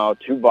now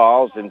 2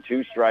 balls and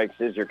 2 strikes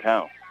is your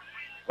count.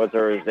 But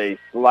there is a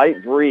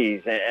slight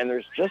breeze, and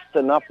there's just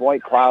enough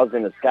white clouds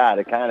in the sky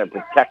to kind of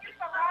protect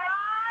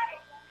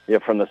you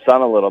from the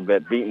sun a little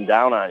bit, beating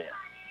down on you.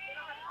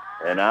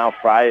 And now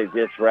Fry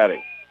gets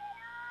ready.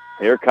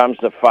 Here comes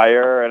the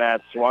fire, and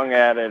that's swung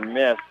at and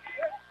missed.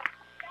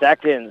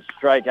 Second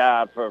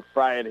strikeout for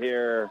Fry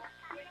here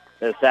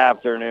this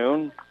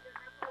afternoon.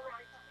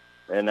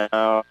 And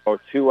now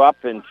 2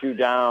 up and 2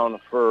 down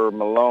for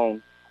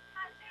Malone.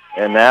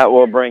 And that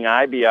will bring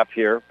Ivy up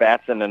here.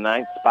 Bats in the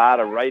 9th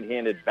spot, a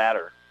right-handed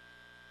batter.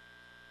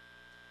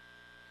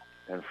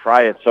 And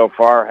Fry so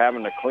far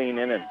having a clean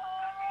inning.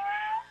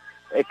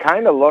 It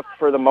kind of looked,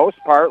 for the most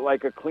part,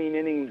 like a clean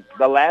inning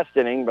the last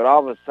inning, but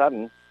all of a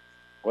sudden,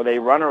 with a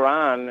runner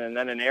on and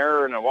then an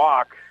error and a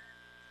walk,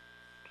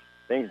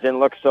 things didn't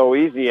look so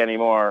easy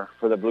anymore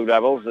for the Blue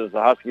Devils as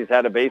the Huskies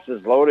had the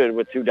bases loaded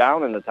with 2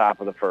 down in the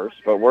top of the first,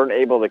 but weren't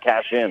able to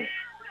cash in.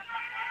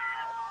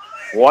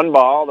 1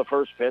 ball, the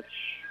first pitch.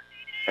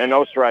 And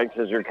no strikes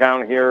is your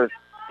count here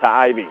to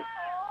Ivy.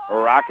 A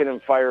rocket and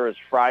fire is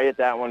Fry at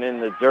that one in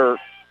the dirt.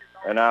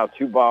 And now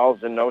 2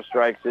 balls and no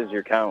strikes is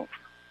your count.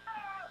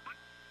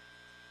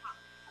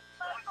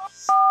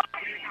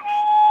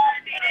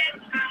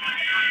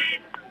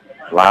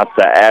 Lots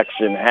of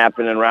action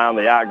happening around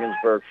the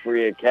Ogdensburg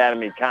Free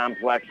Academy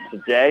complex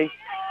today.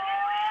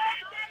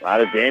 A lot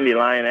of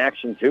dandelion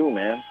action too,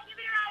 man.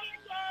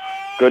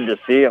 Good to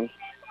see them.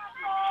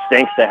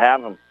 Stinks to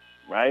have them,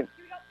 right?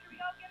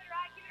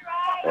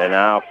 And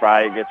now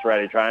Fry gets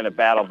ready, trying to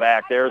battle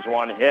back. There's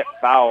one hit,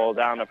 foul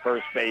down the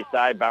first base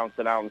side,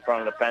 bouncing out in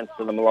front of the fence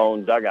to the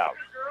Malone dugout.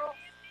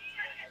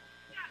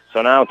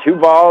 So now 2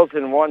 balls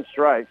and 1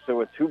 strike. So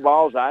with 2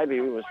 balls,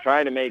 Ivy was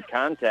trying to make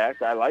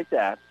contact. I like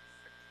that.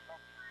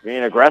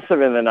 Being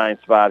aggressive in the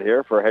 9th spot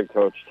here for head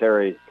coach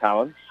Terry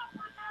Collins.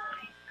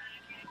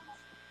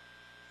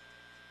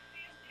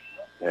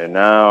 And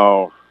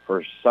now,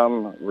 for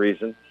some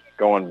reason,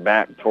 going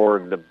back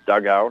toward the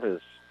dugout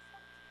is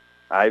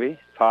Ivy.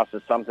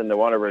 Tosses something to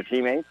one of her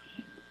teammates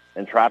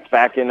and trots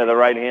back into the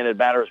right-handed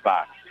batter's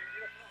box.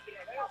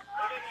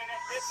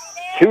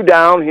 2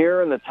 down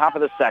here in the top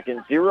of the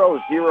second.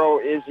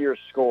 0-0 is your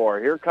score.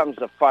 Here comes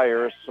the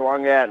fire,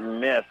 swung at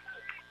and missed.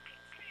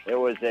 It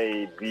was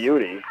a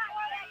beauty.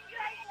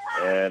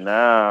 And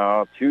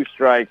now 2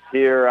 strikes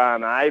here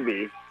on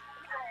Ivy.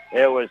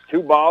 It was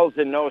 2 balls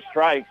and no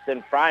strikes,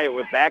 and Fry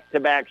with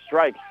back-to-back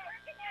strikes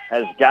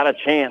has got a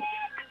chance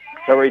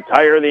to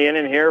retire the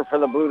inning here for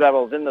the Blue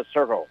Devils in the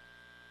circle.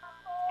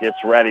 gets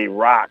ready,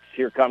 rocks.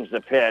 Here comes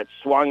the pitch.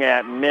 Swung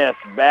at, missed.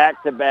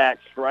 Back-to-back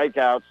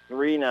strikeouts,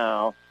 3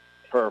 now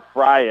for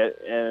Fryatt.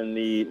 And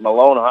the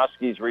Malone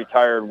Huskies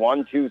retired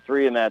 1, 2,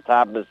 3 in that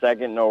top of the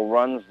second. No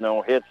runs,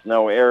 no hits,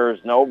 no errors.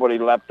 Nobody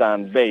left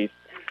on base.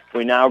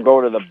 We now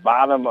go to the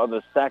bottom of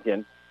the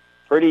second.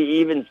 Pretty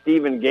even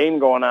Steven game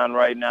going on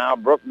right now.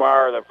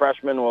 Brookbar, the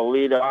freshman, will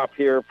lead off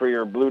here for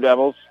your Blue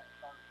Devils.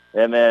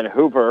 And then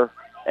Hooper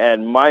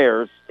and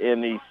Myers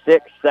in the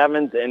 6th,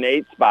 7th, and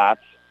 8th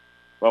spots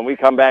when we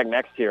come back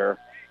next year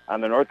on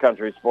the North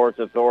Country Sports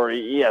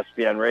Authority,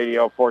 ESPN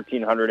Radio,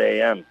 1400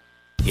 AM.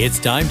 It's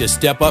time to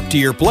step up to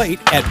your plate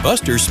at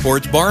Buster's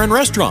Sports Bar and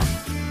Restaurant.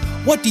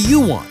 What do you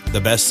want? The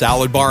best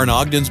salad bar in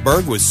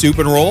Ogdensburg with soup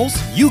and rolls?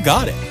 You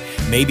got it.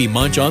 Maybe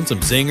munch on some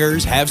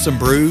zingers, have some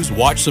brews,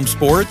 watch some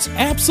sports?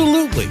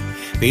 Absolutely.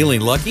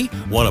 Feeling lucky?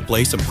 Want to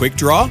play some quick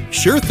draw?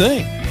 Sure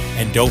thing.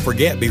 And don't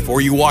forget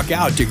before you walk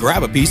out to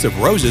grab a piece of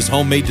Rose's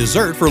homemade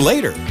dessert for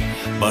later.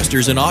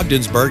 Buster's in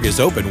Ogdensburg is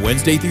open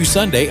Wednesday through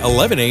Sunday,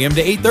 11 a.m.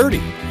 to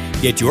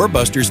 8:30. Get your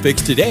Buster's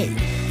fix today.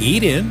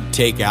 Eat in,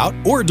 take out,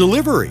 or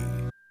delivery.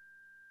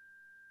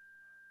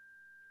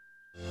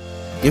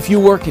 If you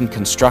work in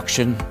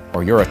construction,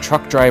 or you're a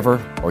truck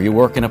driver, or you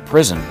work in a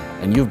prison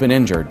and you've been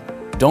injured,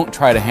 don't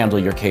try to handle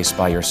your case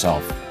by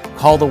yourself.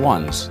 Call the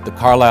Ones, the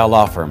Carlisle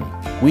Law Firm.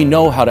 We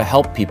know how to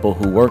help people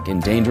who work in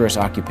dangerous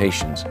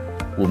occupations.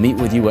 We'll meet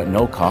with you at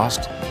no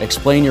cost,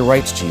 explain your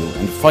rights to you,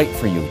 and fight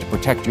for you to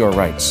protect your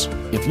rights.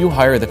 If you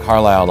hire the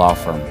Carlisle Law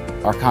Firm,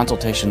 our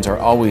consultations are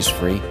always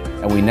free,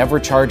 and we never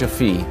charge a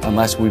fee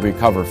unless we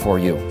recover for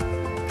you.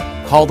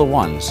 Call the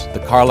Ones, the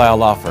Carlisle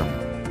Law Firm.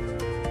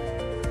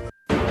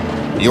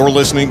 You're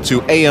listening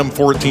to AM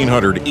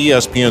 1400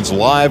 ESPN's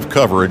live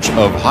coverage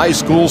of high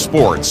school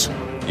sports.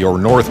 Your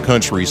North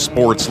Country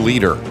sports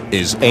leader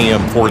is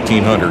AM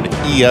 1400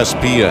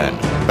 ESPN.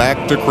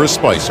 Back to Chris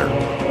Spicer.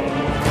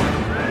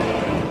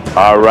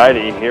 All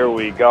righty, here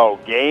we go.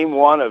 Game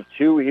 1 of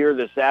 2 here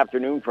this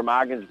afternoon from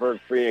Ogdensburg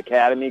Free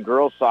Academy.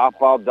 Girls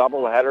softball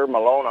doubleheader.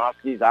 Malone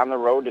Huskies on the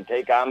road to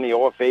take on the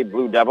OFA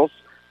Blue Devils.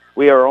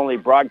 We are only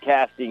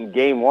broadcasting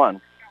Game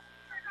 1.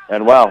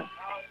 And, well,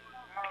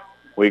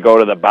 we go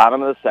to the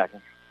bottom of the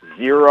second.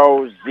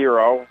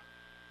 0-0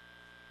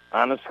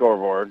 on the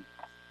scoreboard.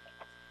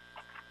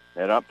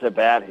 And up to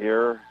bat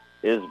here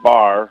is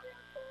Barr.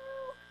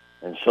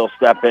 And she'll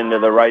step into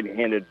the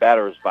right-handed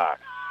batter's box.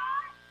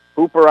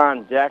 Hooper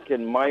on deck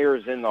and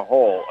Myers in the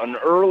hole. An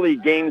early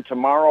game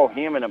tomorrow,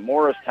 Hammond at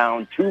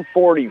Morristown,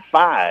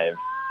 2:45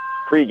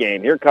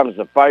 pregame. Here comes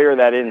the fire,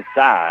 that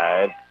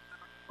inside.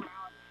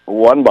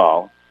 1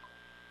 ball,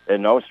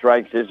 and no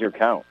strikes is your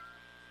count.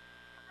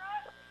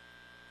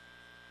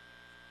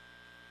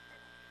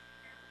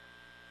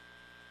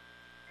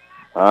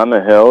 On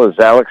the hill is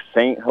Alex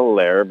St.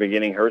 Hilaire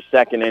beginning her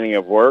second inning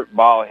of work.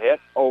 Ball hit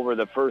over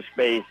the first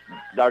base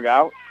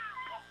dugout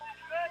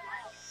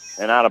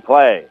and out of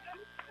play.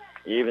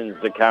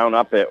 Evens the count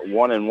up at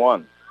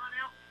 1-1.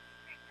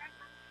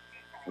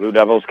 Blue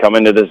Devils come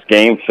into this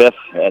game 5th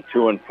at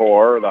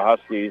 2-4. The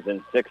Huskies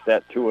in 6th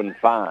at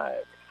 2-5.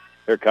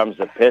 Here comes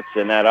the pitch,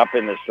 and that up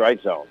in the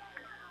strike zone.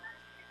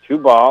 2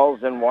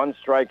 balls and 1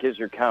 strike is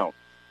your count.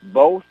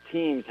 Both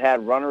teams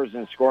had runners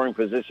in scoring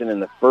position in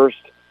the first.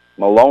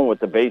 Malone with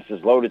the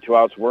bases loaded, 2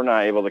 outs, were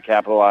not able to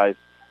capitalize.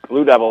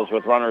 Blue Devils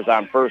with runners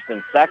on first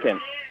and second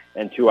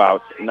and 2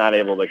 outs, not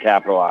able to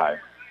capitalize.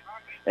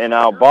 And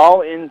now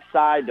ball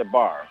inside the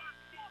bar.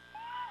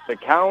 The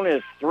count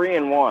is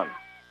 3-1.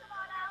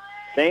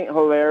 St.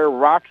 Hilaire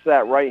rocks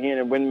that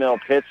right-handed windmill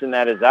pitch, and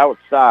that is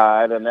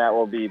outside, and that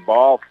will be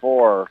ball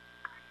 4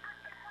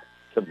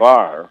 to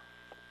Barr.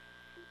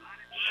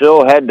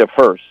 She'll head to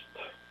first.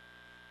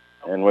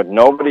 And with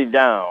nobody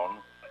down,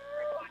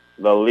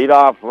 the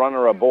leadoff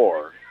runner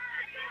aboard.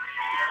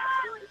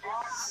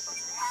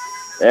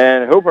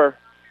 And Hooper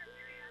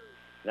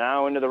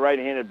now into the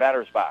right-handed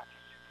batter's box.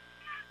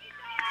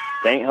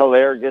 St.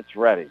 Hilaire gets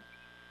ready.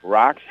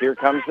 Rocks, here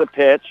comes the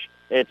pitch.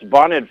 It's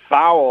bunted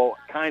foul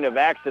kind of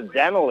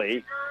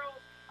accidentally.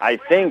 I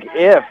think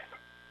if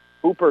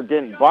Hooper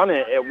didn't bunt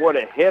it, it would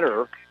have hit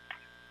her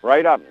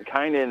right up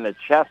kind of in the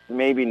chest,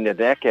 maybe in the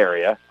neck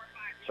area.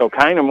 So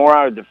kind of more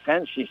out of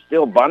defense, she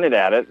still bunted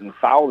at it and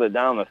fouled it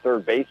down the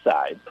third base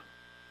side.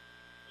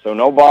 So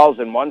no balls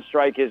and 1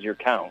 strike is your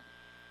count.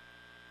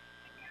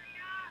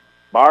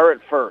 Barr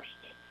at first.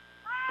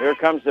 Here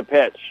comes the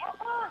pitch.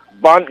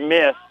 Bunt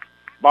missed.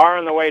 Barr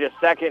on the way to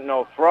second,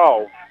 no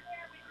throw.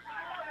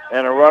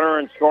 And a runner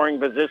in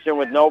scoring position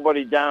with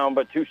nobody down,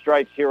 but 2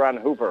 strikes here on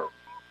Hooper.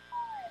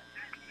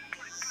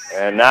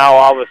 And now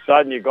all of a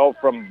sudden you go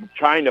from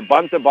trying to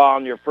bunt the ball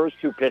on your first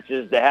 2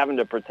 pitches to having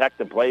to protect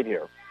the plate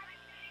here.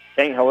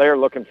 St. Hilaire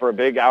looking for a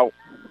big out.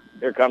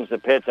 Here comes the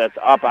pitch. That's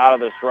up out of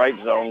the strike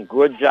zone.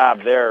 Good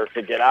job there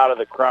to get out of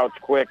the crouch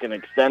quick and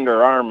extend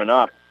her arm and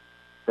up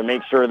to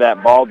make sure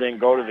that ball didn't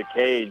go to the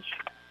cage.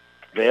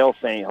 Vail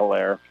St.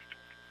 Hilaire.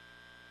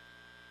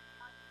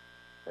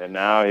 And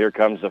now here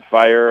comes the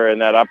fire, and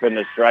that up in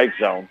the strike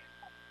zone.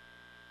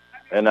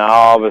 And now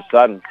all of a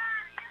sudden,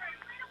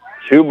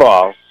 2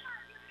 balls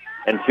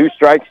and 2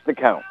 strikes to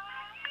count.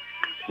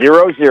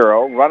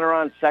 0-0. Runner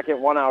on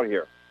second, one out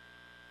here.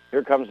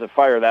 Here comes the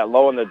fire, that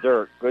low in the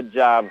dirt. Good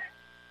job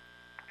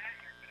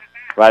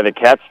by the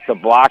catch to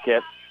block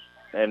it.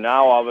 And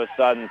now all of a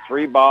sudden,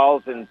 3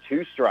 balls and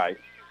 2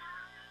 strikes.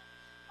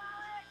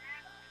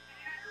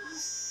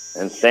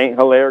 And St.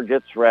 Hilaire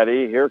gets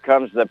ready. Here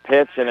comes the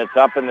pitch, and it's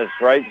up in the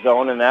strike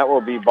zone, and that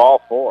will be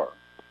ball 4.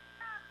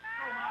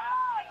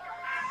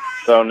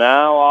 So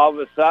now all of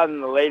a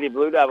sudden, the Lady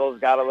Blue Devils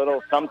got a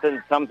little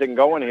something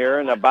going here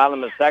in the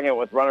bottom of the second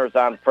with runners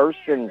on first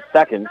and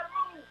second.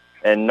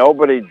 And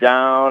nobody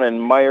down,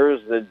 and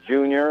Myers, the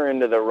junior,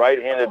 into the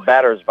right-handed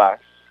batter's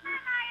box.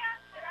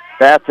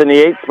 That's in the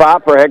 8th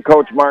spot for head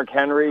coach Mark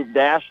Henry.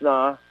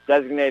 Dashnaw,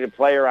 designated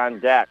player on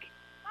deck.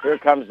 Here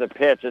comes the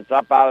pitch. It's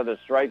up out of the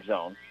strike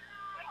zone.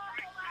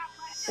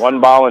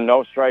 1 ball and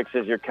no strikes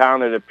is your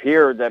count. It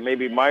appeared that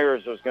maybe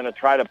Myers was going to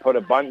try to put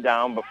a bunt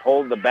down, but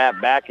pulled the bat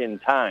back in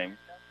time.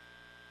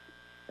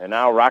 And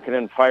now rocking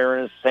and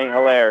firing is St.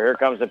 Hilaire. Here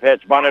comes the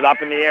pitch. Bunted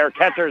up in the air.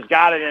 Catcher's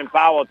got it in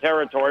foul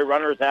territory.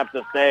 Runners have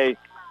to stay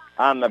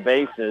on the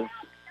bases.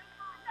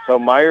 So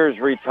Myers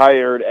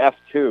retired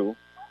F2.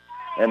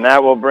 And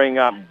that will bring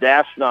up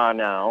Dashnaw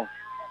now.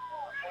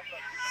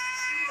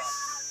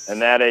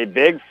 And that a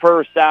big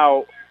first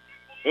out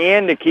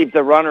and to keep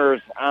the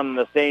runners on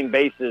the same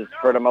bases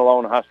for the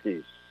Malone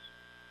Huskies.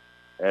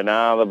 And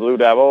now the Blue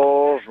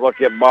Devils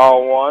look at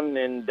ball 1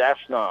 in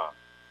Dashnaw.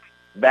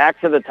 Back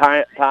to the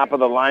top of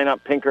the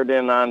lineup,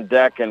 Pinkerton on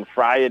deck, and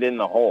Fry it in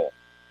the hole.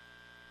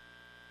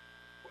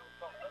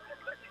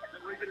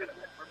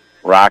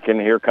 Rocking,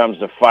 here comes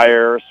the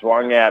fire,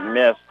 swung at,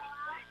 missed.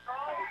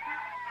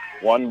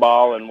 1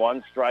 ball and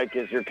 1 strike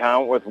is your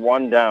count with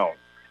 1 down.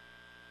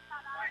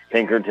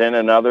 Pinkerton,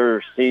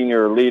 another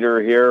senior leader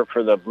here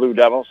for the Blue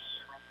Devils,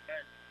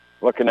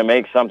 looking to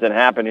make something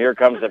happen. Here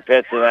comes the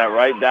pitch, and that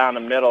right down the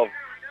middle.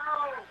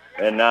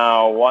 And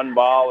now 1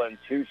 ball and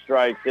 2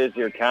 strikes is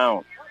your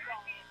count.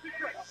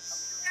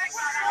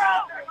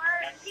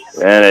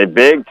 And a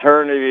big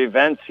turn of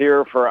events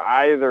here for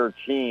either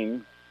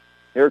team.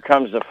 Here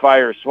comes the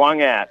fire,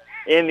 swung at,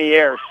 in the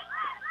air.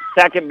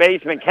 Second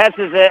baseman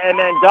catches it and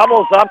then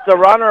doubles up the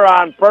runner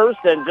on first,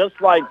 and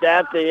just like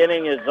that, the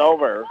inning is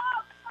over.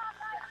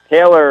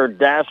 Taylor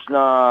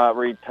Dashnaw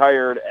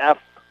retired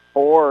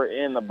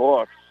F4 in the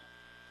books,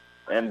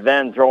 and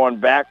then throwing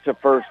back to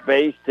first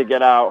base to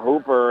get out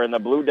Hooper, and the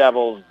Blue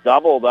Devils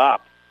doubled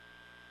up.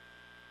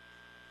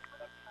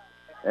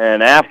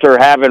 And after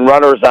having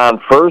runners on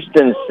first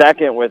and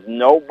second with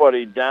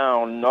nobody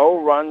down,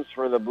 no runs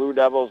for the Blue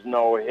Devils,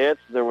 no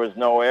hits, there was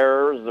no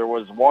errors, there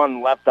was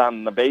 1 left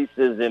on the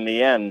bases in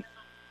the end.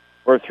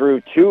 We're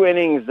through 2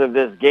 innings of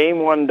this Game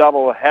 1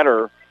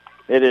 doubleheader.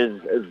 It is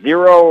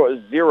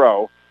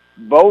 0-0.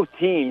 Both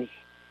teams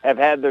have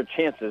had their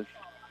chances.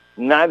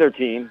 Neither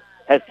team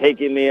has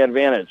taken the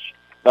advantage.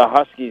 The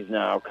Huskies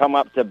now come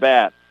up to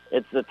bat.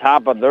 It's the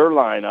top of their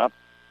lineup.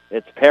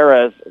 It's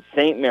Perez,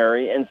 St.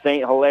 Mary, and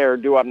St. Hilaire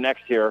due up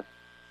next here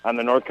on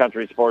the North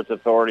Country Sports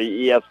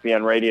Authority,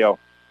 ESPN Radio,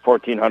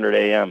 1400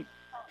 AM.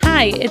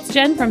 Hi, it's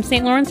Jen from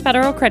St. Lawrence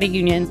Federal Credit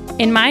Union.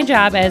 In my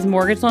job as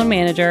mortgage loan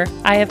manager,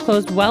 I have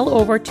closed well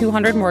over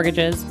 200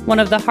 mortgages. One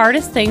of the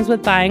hardest things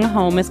with buying a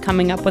home is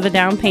coming up with a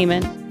down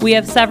payment. We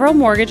have several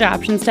mortgage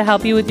options to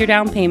help you with your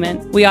down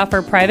payment. We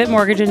offer private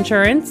mortgage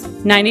insurance,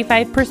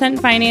 95%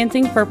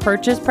 financing for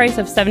purchase price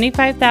of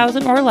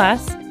 $75,000 or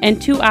less,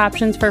 and 2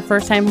 options for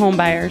first-time home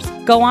buyers.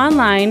 Go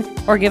online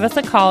or give us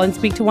a call and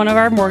speak to one of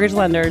our mortgage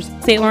lenders.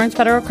 St. Lawrence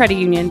Federal Credit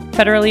Union,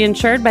 federally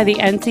insured by the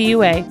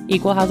NCUA,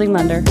 Equal Housing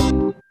Lender.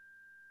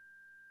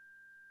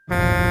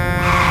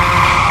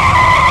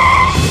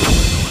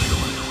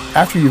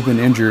 After you've been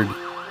injured,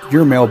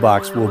 your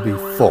mailbox will be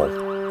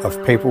full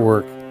of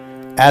paperwork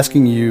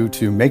asking you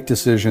to make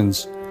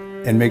decisions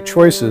and make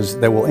choices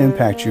that will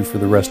impact you for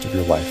the rest of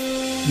your life.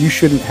 You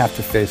shouldn't have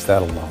to face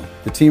that alone.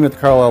 The team at the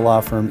Carlisle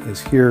Law Firm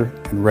is here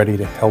and ready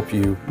to help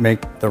you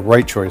make the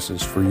right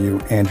choices for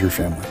you and your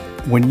family.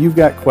 When you've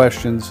got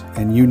questions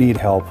and you need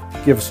help,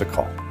 give us a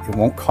call. It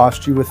won't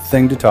cost you a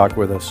thing to talk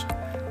with us,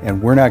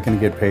 and we're not going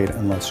to get paid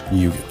unless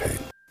you get paid.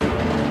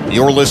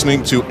 You're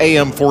listening to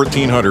AM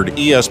 1400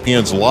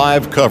 ESPN's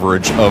live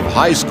coverage of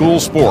high school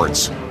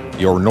sports.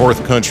 Your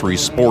North Country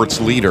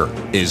sports leader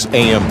is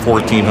AM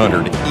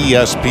 1400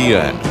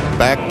 ESPN.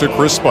 Back to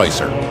Chris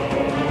Spicer.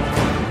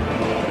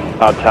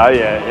 I'll tell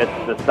you,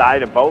 it's the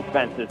side of both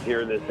fences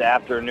here this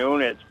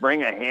afternoon. It's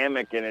bring a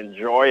hammock and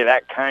enjoy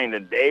that kind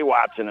of day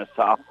watching a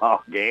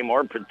softball game,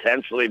 or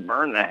potentially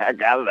burn the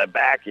heck out of the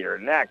back of your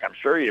neck. I'm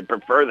sure you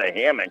prefer the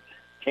hammock.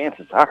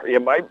 Chances are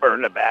you might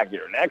burn the back of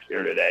your neck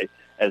here today,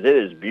 as it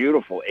is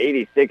beautiful.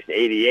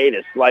 86-88,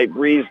 a slight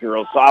breeze.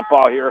 Girls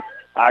softball here,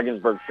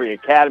 Ogdensburg Free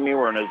Academy.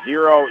 We're in a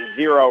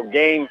 0-0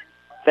 game.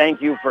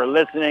 Thank you for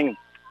listening.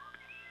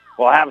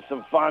 We'll have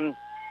some fun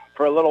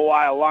for a little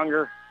while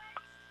longer.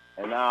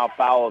 And now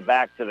foul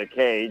back to the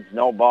cage.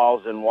 No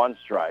balls and 1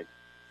 strike.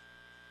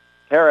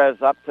 Perez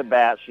up to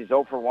bat. She's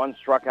 0 for 1,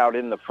 struck out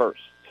in the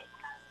first.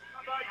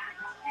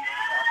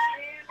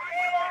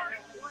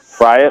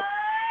 Fry it.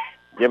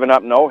 Giving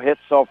up no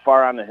hits so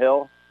far on the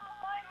hill.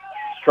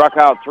 Struck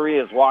out 3,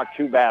 has walked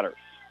 2 batters.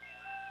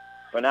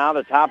 But now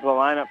the top of the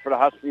lineup for the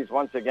Huskies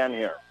once again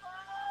here.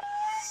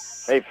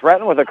 They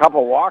threatened with a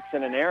couple walks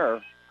and an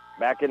error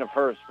back into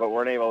first, but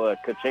weren't able to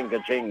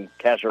ka-ching,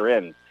 cash her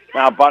in.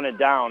 Now bunted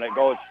down. It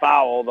goes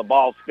foul. The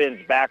ball spins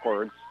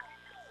backwards.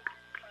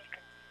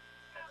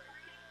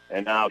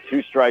 And now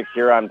 2 strikes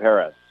here on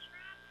Perez.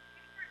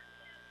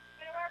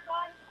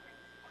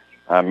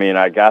 I mean,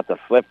 I got the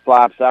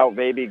flip-flops out,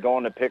 baby,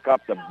 going to pick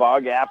up the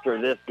bug after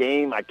this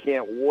game. I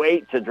can't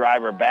wait to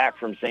drive her back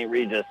from St.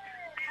 Regis.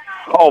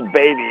 Oh,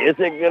 baby, is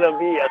it going to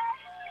be a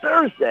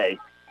Thursday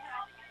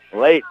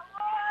late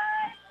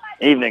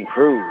evening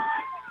cruise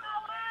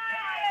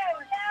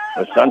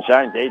with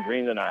sunshine,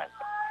 daydream tonight.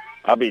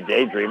 I'll be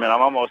daydreaming.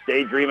 I'm almost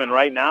daydreaming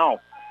right now.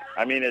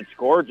 I mean, it's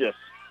gorgeous.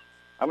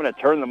 I'm going to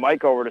turn the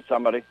mic over to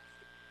somebody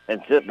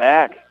and sit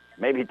back,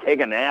 maybe take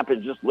a nap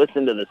and just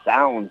listen to the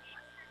sounds,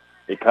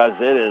 because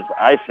it is,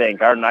 I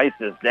think, our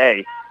nicest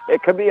day.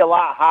 It could be a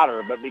lot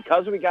hotter, but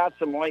because we got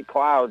some white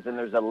clouds and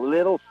there's a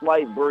little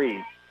slight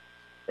breeze,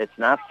 it's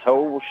not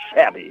so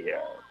shabby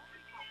here.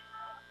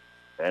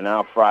 And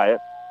now Fry it.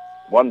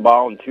 1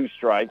 ball and 2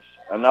 strikes.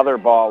 Another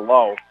ball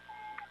low.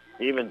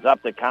 Evens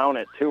up the count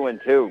at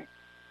 2-2.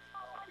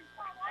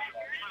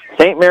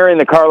 St. Mary and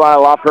the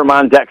Carlisle Law Firm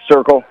on deck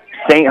circle.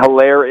 St.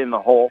 Hilaire in the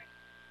hole.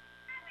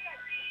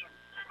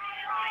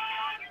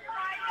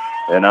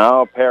 And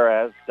now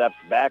Perez steps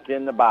back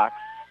in the box.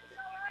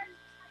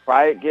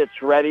 Fry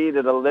gets ready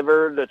to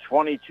deliver the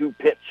 22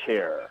 pitch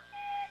here.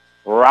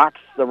 Rocks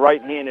the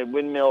right-handed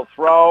windmill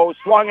throw.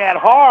 Swung at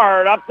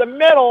hard up the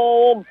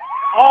middle.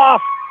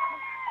 Off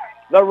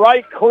the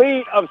right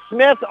cleat of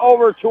Smith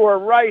over to her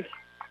right.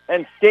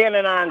 And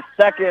standing on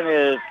second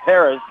is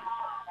Perez.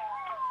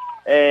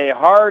 A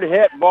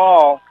hard-hit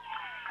ball.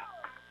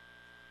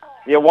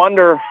 You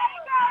wonder,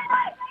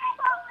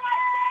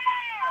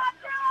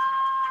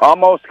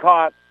 almost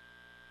caught,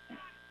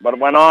 but it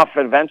went off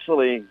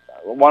eventually,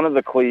 one of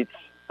the cleats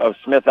of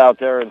Smith out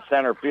there in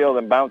center field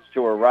and bounced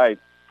to her right.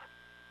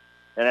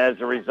 And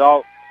as a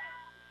result,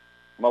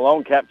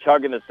 Malone kept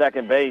chugging to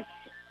second base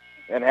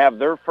and have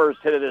their first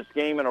hit of this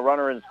game and a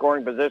runner in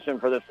scoring position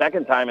for the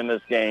second time in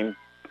this game.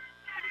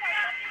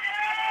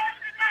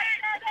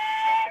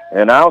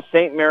 And now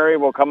St. Mary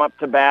will come up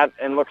to bat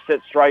and looks at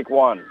strike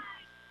 1.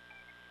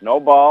 No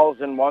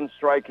balls and 1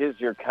 strike is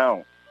your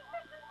count.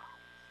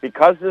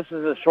 Because this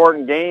is a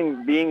shortened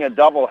game, being a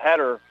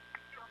doubleheader,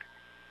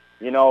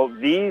 you know,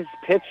 these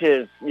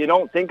pitches, you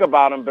don't think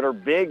about them, but are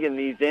big in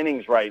these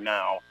innings right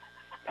now.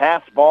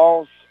 Pass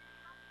balls,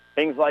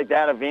 things like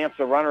that advance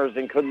the runners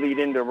and could lead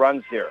into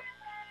runs here,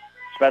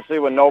 especially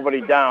with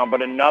nobody down.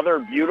 But another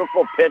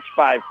beautiful pitch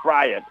by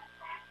Fryett.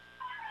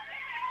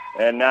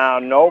 And now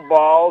no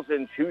balls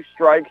and 2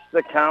 strikes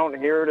the count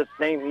here to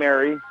St.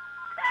 Mary.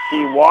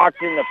 She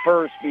walked in the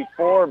first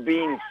before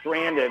being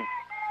stranded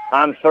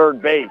on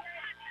third base.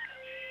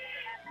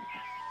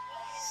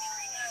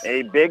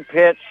 A big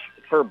pitch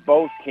for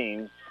both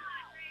teams.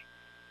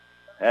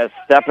 As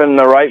stepping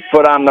the right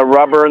foot on the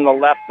rubber and the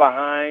left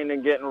behind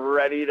and getting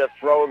ready to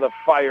throw the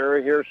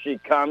fire. Here she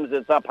comes.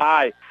 It's up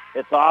high.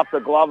 It's off the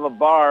glove of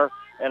Barr,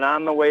 and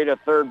on the way to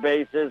third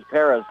base is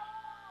Perez.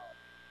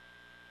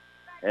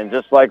 And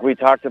just like we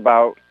talked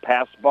about,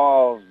 pass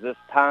balls this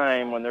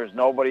time when there's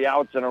nobody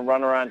outs and a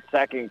runner on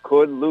second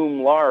could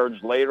loom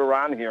large later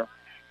on here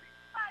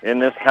in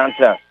this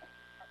contest.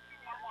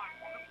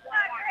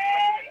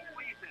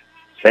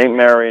 St.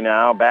 Mary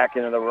now back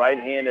into the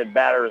right-handed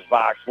batter's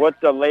box.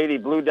 What the Lady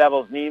Blue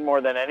Devils need more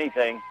than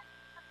anything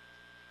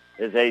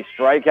is a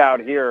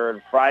strikeout here,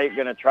 and Fry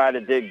going to try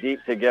to dig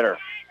deep to get her.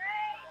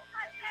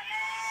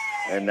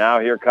 And now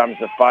here comes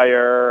the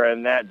fire,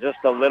 and that just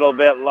a little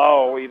bit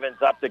low.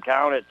 Evens up the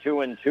count at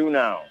 2-2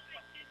 now.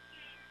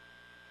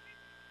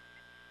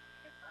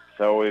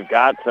 So we've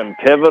got some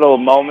pivotal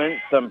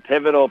moments, some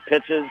pivotal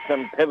pitches,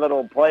 some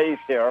pivotal plays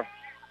here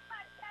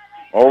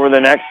over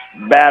the next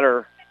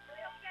batter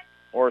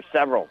or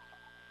several.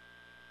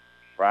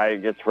 Fry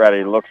gets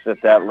ready, looks at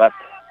that left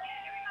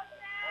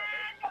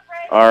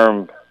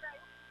arm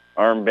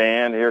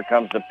band. Here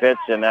comes the pitch,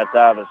 and that's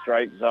out of the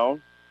strike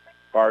zone.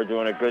 Barr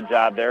doing a good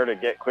job there to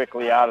get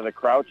quickly out of the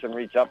crouch and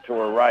reach up to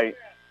her right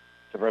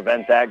to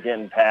prevent that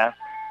getting past,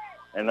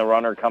 and the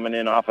runner coming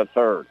in off of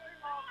third.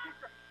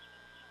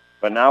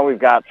 But now we've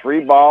got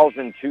 3 balls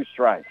and 2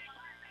 strikes.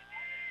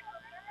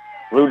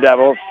 Blue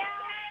Devils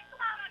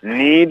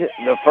need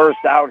the first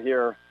out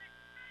here.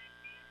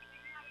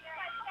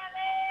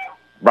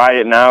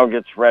 Bryant now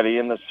gets ready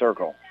in the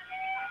circle.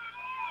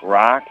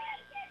 Rocks,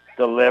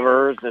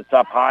 delivers. It's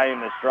up high in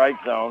the strike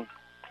zone.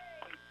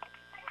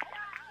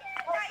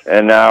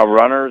 And now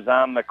runners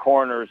on the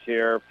corners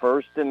here,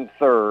 first and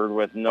third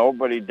with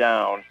nobody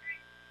down.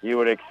 You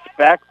would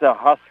expect the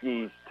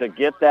Huskies to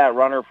get that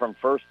runner from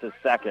first to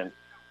second.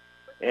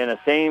 In a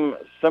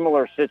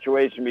similar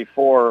situation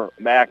before,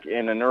 back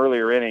in an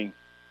earlier inning,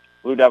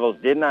 Blue Devils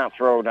did not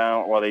throw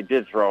down. Well, they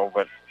did throw,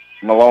 but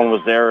Malone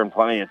was there in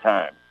plenty of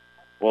time.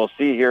 We'll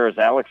see here is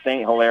Alex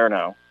St. Hilaire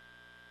now.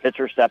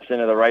 Pitcher steps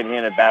into the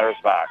right-handed batter's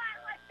box.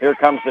 Here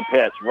comes the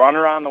pitch.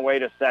 Runner on the way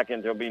to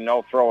second. There'll be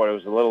no throw. It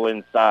was a little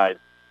inside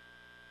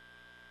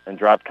and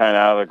dropped kind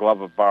of out of the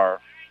glove of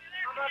Barr.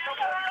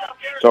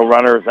 So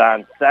runners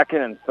on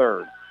second and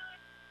third.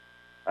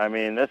 I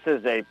mean, this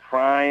is a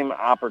prime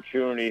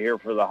opportunity here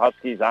for the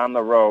Huskies on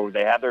the road.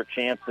 They had their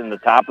chance in the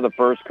top of the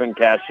first, couldn't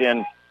cash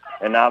in,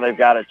 and now they've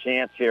got a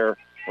chance here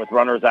with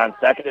runners on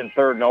second and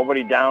third.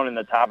 Nobody down in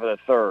the top of the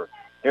third.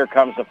 Here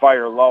comes the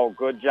fire low.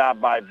 Good job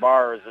by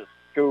Barr as it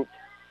scooped,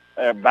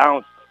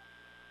 bounced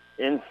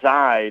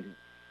inside,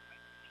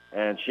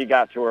 and she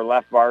got to her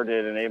left, Barr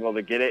did, and able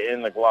to get it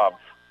in the glove.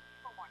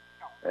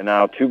 And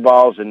now 2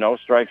 balls and no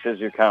strikes as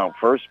you count.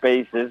 First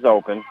base is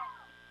open.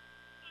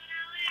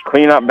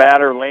 Cleanup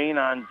batter Lane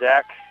on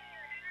deck.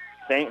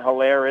 St.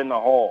 Hilaire in the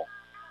hole.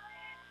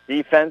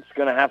 Defense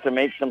going to have to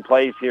make some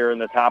plays here in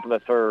the top of the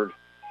third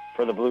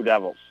for the Blue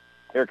Devils.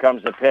 Here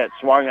comes the pitch.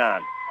 Swung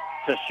on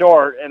to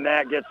short, and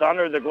that gets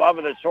under the glove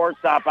of the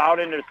shortstop out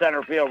into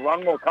center field.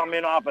 Run will come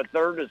in off at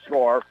third to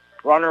score.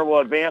 Runner will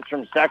advance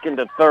from second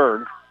to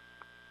third.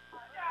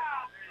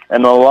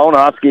 And the Malone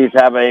Huskies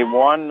have a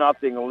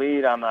 1-0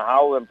 lead on the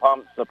Howland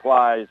Pump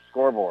Supplies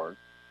scoreboard.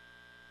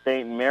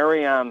 St.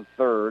 Mary on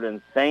third,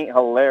 and St.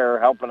 Hilaire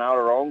helping out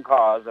her own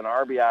cause, an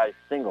RBI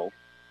single.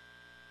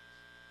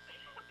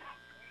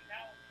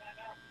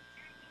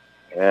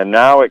 And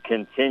now it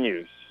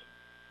continues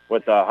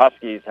with the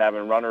Huskies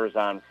having runners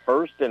on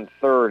first and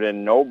third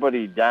and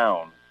nobody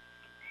down.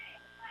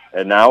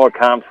 And now a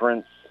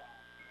conference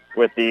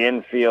with the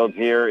infield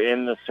here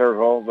in the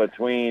circle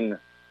between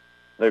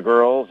the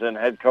girls and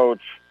head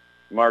coach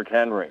Mark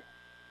Henry.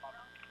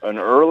 An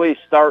early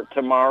start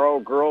tomorrow.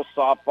 Girls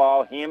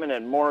softball, Hammond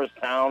and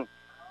Morristown.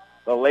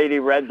 The Lady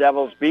Red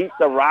Devils beat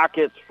the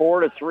Rockets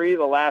 4-3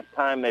 the last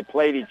time they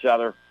played each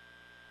other.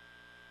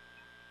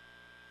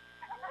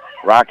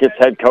 Rockets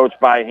head coach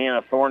by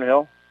Hannah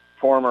Thornhill,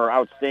 former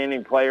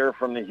outstanding player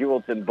from the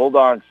Hewelton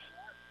Bulldogs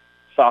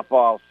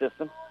softball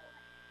system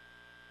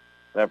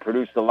that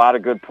produced a lot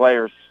of good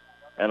players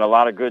and a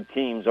lot of good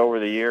teams over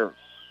the years.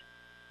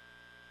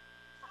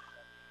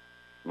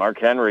 Mark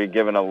Henry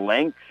giving a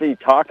lengthy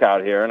talk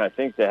out here, and I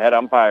think the head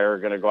umpire are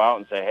going to go out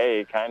and say,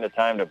 hey, kind of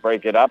time to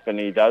break it up, and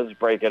he does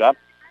break it up.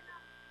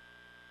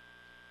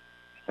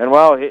 And,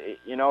 well,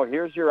 you know,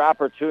 here's your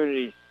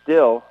opportunity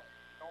still,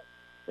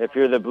 if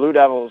you're the Blue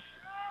Devils,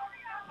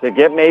 to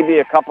get maybe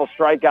a couple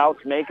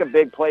strikeouts, make a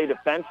big play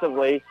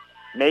defensively,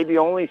 maybe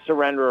only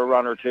surrender a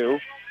run or two,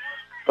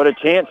 but a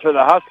chance for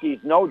the Huskies,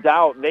 no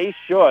doubt they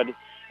should,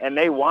 and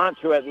they want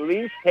to at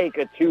least take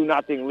a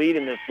 2-0 lead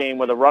in this game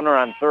with a runner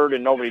on third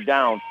and nobody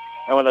down,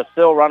 and with a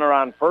still runner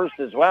on first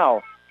as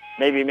well,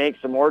 maybe make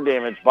some more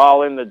damage.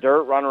 Ball in the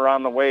dirt, runner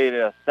on the way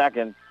to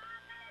second.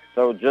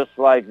 So just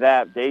like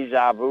that,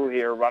 deja vu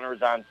here,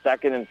 runners on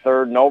second and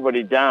third,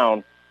 nobody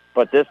down,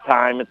 but this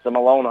time it's the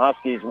Malone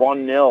Huskies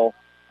 1-0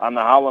 on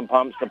the Howland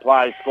Pump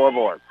Supply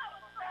scoreboard.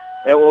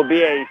 It will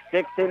be a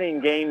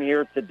 6-inning game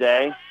here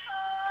today.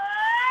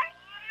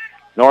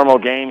 Normal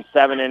game,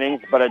 7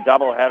 innings, but a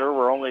doubleheader.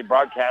 We're only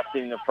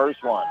broadcasting the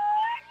first one.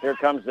 Here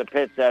comes the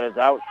pitch that is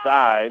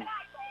outside.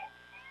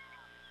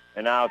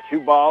 And now 2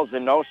 balls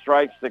and no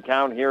strikes to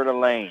count here to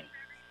Lane.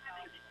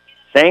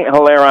 St.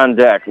 Hilaire on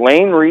deck.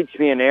 Lane reached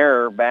me an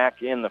error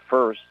back in the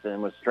first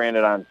and was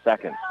stranded on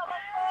second.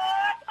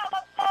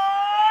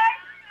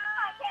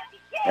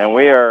 And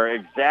we are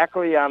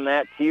exactly on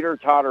that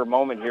teeter-totter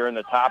moment here in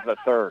the top of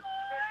the third.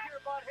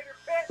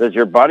 Does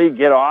your buddy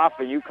get off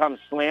and you come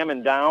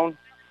slamming down?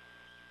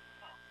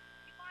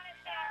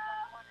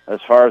 As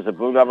far as the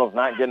Blue Devils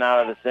not getting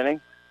out of this inning?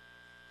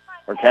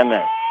 Or can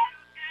they?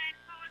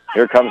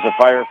 Here comes the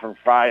fire from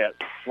Friat.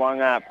 Swung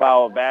that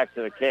foul back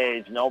to the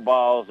cage. No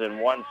balls and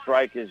 1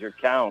 strike is your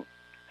count.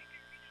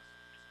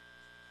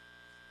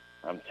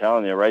 I'm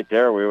telling you, right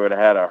there, we would have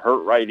had a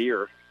hurt right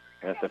ear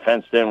if the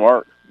fence didn't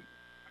work.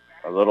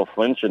 A little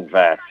flinch, in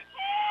fact.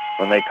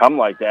 When they come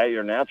like that,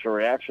 your natural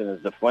reaction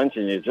is to flinch,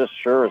 and you just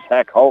sure as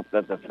heck hope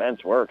that the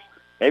fence works.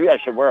 Maybe I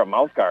should wear a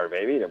mouth guard,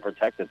 maybe, to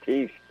protect the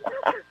teeth.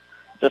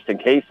 Just in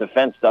case the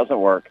fence doesn't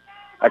work.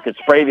 I could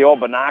spray the old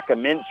Banaka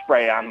mint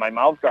spray on my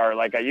mouth guard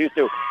like I used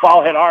to.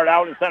 Ball hit hard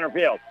out in center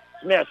field.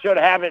 Smith should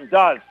have it,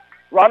 does.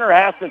 Runner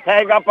has to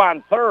tag up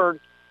on third.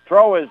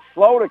 Throw is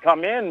slow to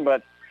come in,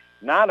 but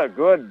not a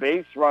good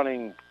base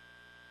running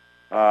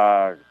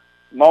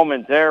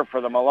moment there for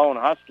the Malone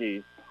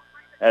Huskies,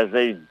 as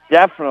they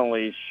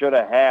definitely should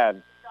have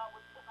had.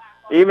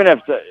 Even if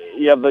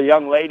the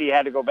young lady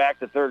had to go back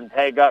to third and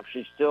tag up,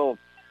 she still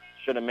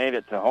should have made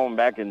it to home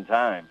back in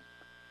time.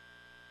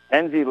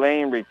 Kenzie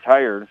Lane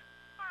retired,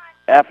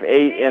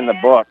 F8 in the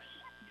books,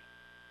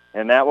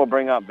 and that will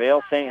bring up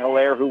Vale St.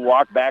 Hilaire, who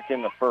walked back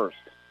in the first.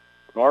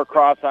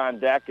 Norcross on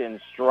deck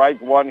and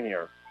strike 1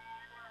 here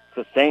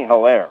to St.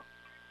 Hilaire.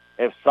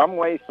 If some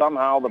way,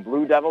 somehow, the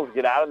Blue Devils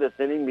get out of this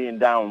inning being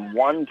down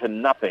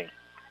 1-0,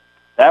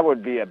 that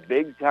would be a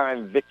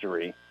big-time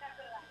victory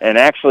and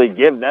actually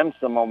give them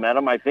some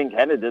momentum, I think,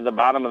 headed to the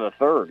bottom of the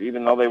third,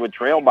 even though they would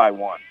trail by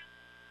 1.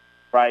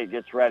 Fright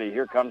gets ready.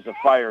 Here comes the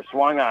fire.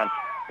 Swung on.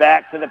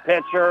 Back to the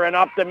pitcher and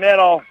up the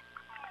middle.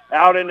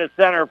 out into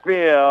center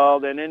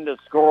field, and in to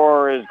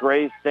score is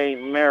Grace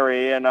St.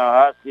 Mary, and the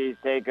Huskies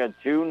take a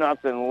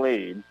 2-0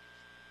 lead.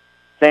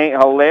 St.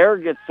 Hilaire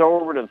gets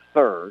over to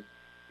third.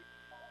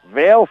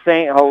 Vale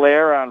St.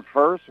 Hilaire on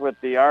first with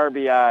the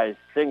RBI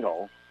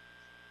single.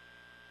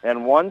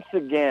 And once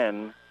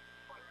again,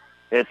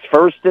 it's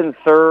first and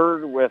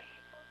third with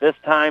this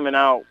time and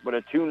out, but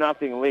a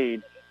 2-0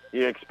 lead.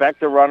 You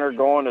expect a runner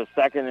going to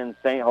second in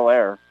St.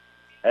 Hilaire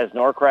as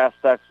Norcross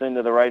steps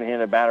into the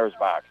right-handed batter's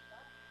box.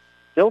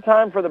 Still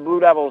time for the Blue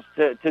Devils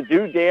to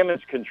do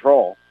damage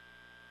control.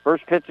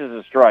 First pitch is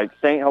a strike.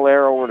 St.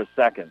 Hilaire over to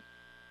second.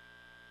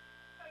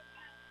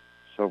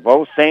 So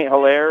both St.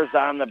 Hilaire's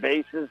on the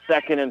bases,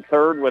 second and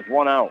third with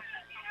one out.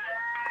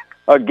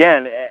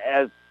 Again,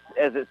 as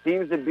it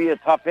seems to be a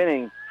tough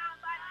inning,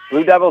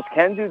 Blue Devils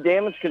can do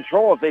damage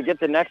control if they get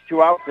the next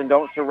two outs and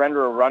don't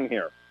surrender a run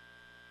here.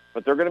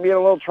 But they're going to be in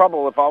a little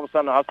trouble if all of a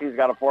sudden the Huskies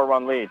got a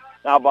 4-run lead.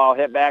 Now ball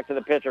hit back to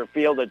the pitcher,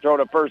 fielded, throw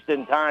to first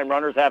in time.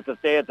 Runners have to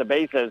stay at the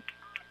bases.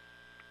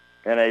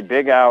 And a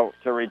big out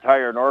to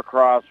retire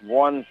Norcross,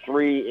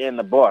 1-3 in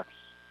the books.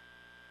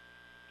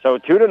 So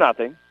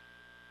 2-0.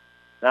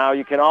 Now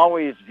you can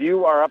always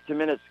view our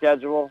up-to-minute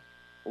schedule,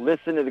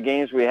 listen to the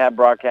games we have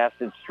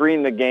broadcasted,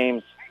 stream the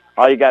games.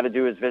 All you got to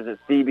do is visit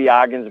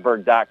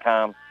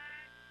cbogginsburg.com.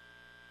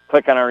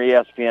 Click on our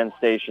ESPN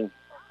station.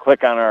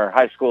 Click on our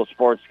high school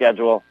sports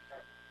schedule.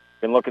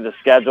 You can look at the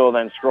schedule,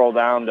 then scroll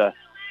down to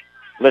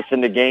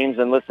listen to games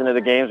and listen to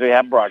the games we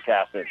have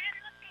broadcasted,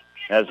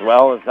 as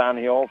well as on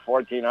the old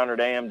 1400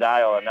 AM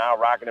dial. And now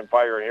rocket and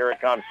fire. Here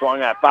it comes.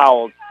 Swung at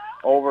fouled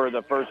over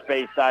the first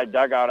base side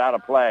dugout, out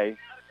of play.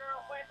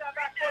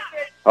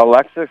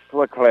 Alexis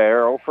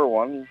LeClaire 0 for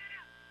 1.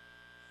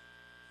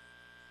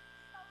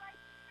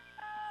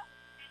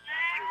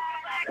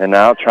 And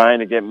now trying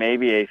to get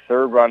maybe a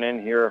third run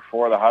in here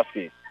for the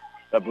Huskies.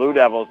 The Blue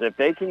Devils, if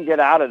they can get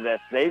out of this,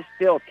 they've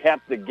still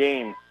kept the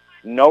game,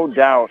 no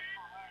doubt,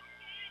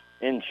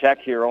 in check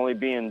here, only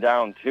being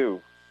down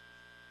 2.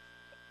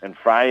 And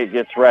Frye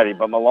gets ready.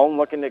 But Malone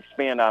looking to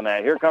expand on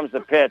that. Here comes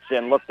the pitch,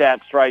 and looked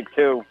at strike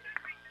 2.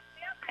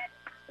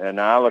 And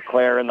now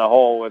LeClaire in the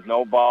hole with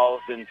no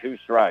balls and 2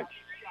 strikes.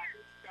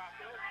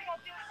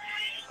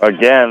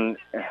 Again,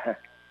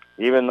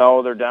 even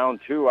though they're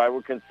down 2, I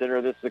would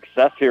consider this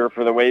success here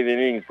for the way the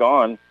inning's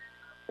gone.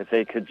 If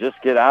they could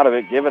just get out of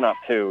it, giving up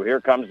 2.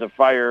 Here comes the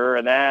fire,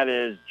 and that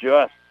is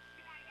just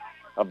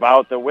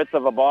about the width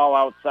of a ball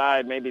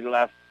outside, maybe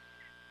left.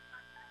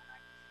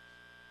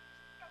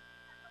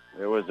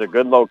 It was a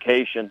good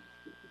location.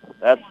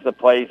 That's the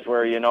place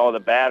where, you know,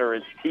 the batter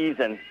is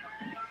teasing,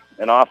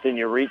 and often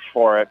you reach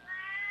for it.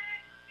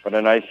 But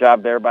a nice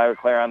job there by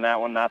LeClaire on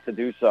that one not to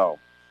do so.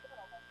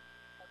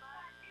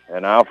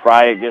 And now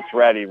Frye gets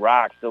ready.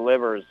 Rocks,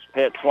 delivers,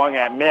 pitch, swung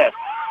at, miss.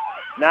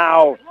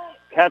 Now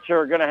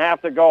catcher going to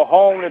have to go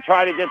home to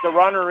try to get the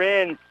runner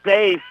in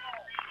safe.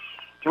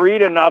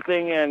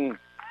 3-0, and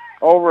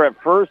over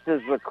at first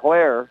is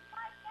LeClaire.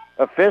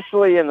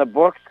 Officially in the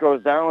books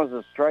goes down as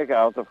a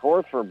strikeout. The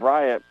 4th for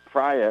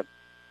Frye.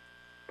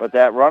 But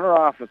that runner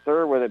off the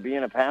third, with it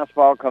being a pass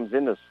ball, comes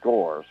in to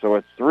score. So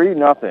it's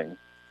 3-0.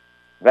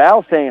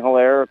 Val St.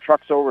 Hilaire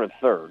trucks over to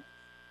third.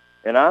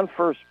 And on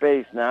first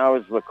base now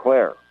is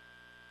LeClaire.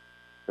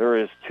 There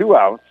is 2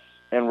 outs,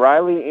 and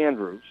Riley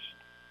Andrews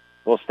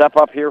will step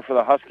up here for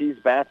the Huskies.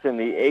 Bats in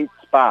the 8th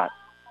spot.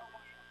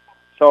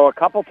 So a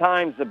couple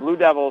times the Blue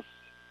Devils,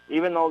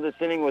 even though this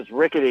inning was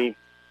rickety,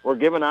 were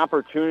given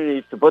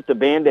opportunities to put the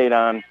Band-Aid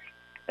on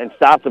and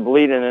stop the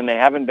bleeding, and they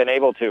haven't been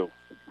able to.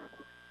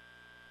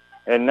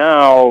 And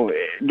now,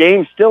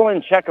 game's still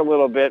in check a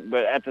little bit,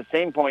 but at the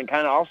same point,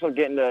 kind of also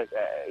getting to,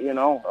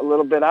 a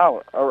little bit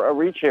out, a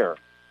reach here.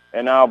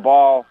 And now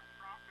ball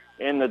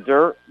in the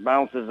dirt,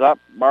 bounces up.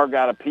 Barr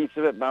got a piece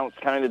of it, bounced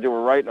kind of to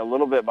her right and a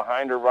little bit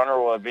behind her. Runner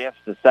will advance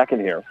to second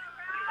here.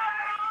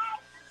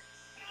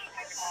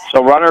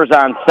 So runners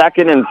on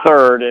second and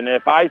third, and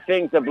if I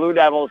think the Blue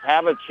Devils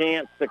have a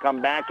chance to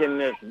come back in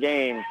this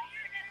game,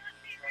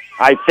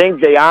 I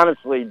think they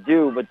honestly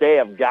do, but they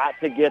have got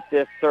to get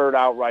this third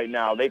out right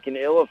now. They can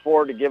ill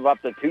afford to give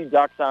up the 2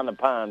 ducks on the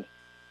pond.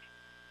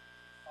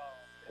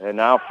 And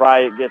now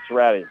Frye gets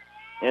ready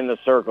in the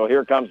circle.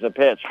 Here comes the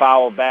pitch,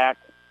 foul back.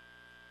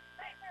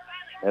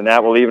 And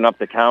that will even up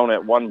the count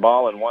at 1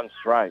 ball and 1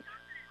 strike.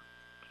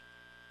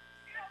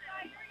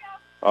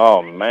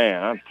 Oh,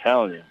 man, I'm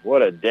telling you,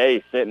 what a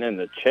day sitting in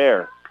the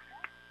chair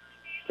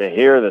to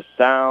hear the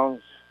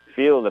sounds,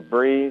 feel the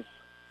breeze,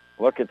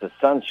 look at the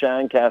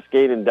sunshine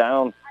cascading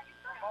down.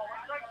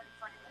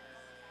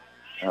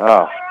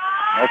 Oh,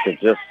 I could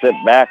just sit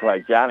back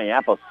like Johnny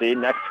Appleseed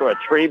next to a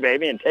tree,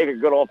 baby, and take a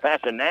good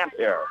old-fashioned nap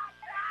here.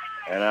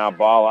 And now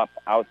ball up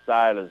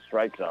outside of the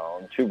strike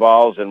zone. 2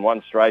 balls and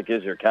 1 strike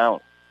is your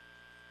count.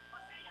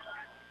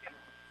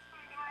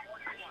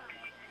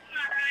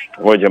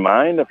 Would you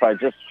mind if I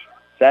just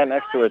sat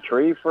next to a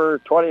tree for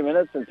 20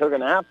 minutes and took a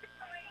nap?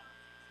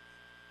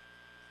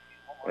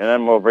 And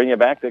then we'll bring you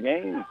back the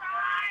game.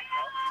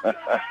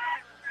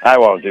 I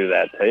won't do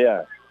that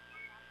to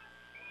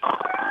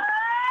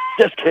you.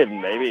 Just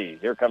kidding, baby.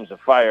 Here comes a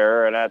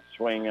fire, and that's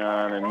swing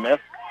on and miss.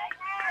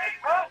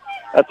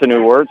 That's a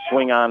new word,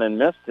 swing on and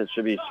missed. It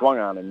should be swung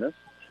on and missed.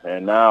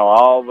 And now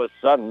all of a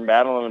sudden,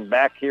 battling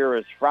back here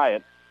is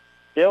Friett.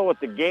 Still with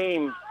the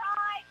game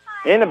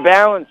in a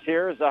balance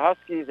here as the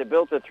Huskies have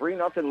built a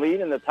 3-0 lead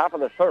in the top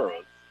of the third.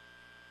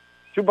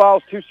 2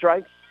 balls, 2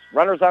 strikes.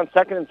 Runners on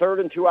second and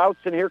third and 2 outs.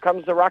 And here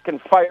comes the rockin'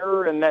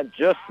 fire, and that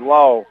just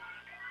low.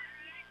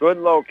 Good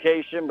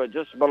location, but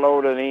just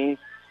below the knee.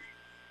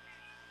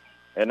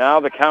 And now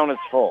the count is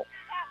full.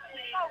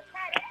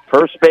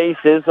 First base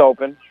is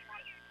open.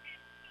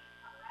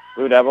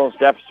 Blue Devils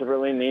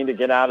desperately need to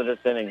get out of this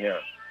inning here.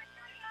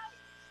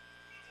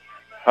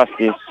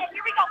 Huskies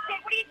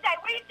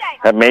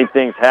have made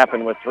things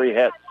happen with 3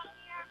 hits.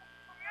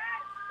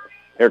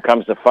 Here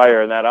comes the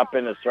fire, and that up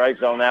in the strike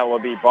zone. That will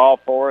be ball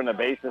 4, and the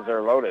bases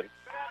are loaded.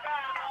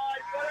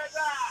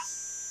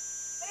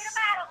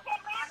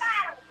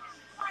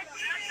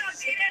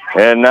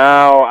 And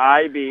now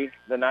Ivy,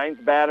 the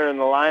 9th batter in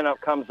the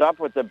lineup, comes up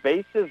with the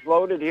bases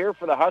loaded here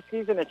for the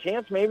Huskies and a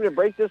chance maybe to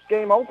break this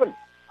game open.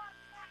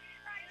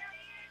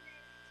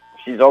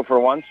 She's 0 for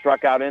 1,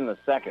 struck out in the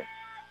second.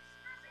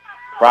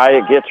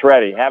 Friett gets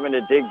ready, having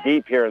to dig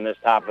deep here in this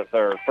top of the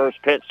third. First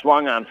pitch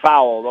swung on,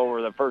 fouled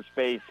over the first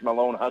base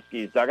Malone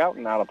Huskies dugout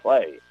and out of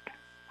play.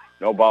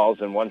 No balls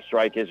and 1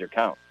 strike is your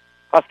count.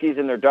 Huskies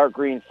in their dark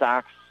green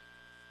socks,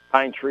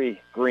 pine tree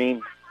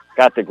green,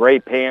 got the gray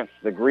pants,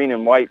 the green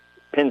and white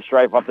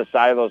pinstripe up the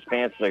side of those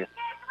pants, the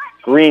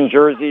green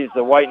jerseys,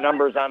 the white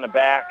numbers on the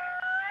back.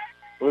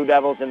 Blue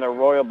Devils in their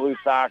royal blue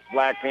socks,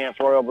 black pants,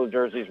 royal blue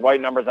jerseys, white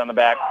numbers on the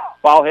back.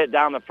 Ball hit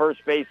down the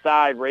first base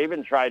side.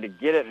 Raven tried to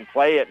get it and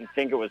play it and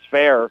think it was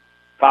fair.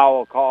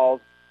 Foul called.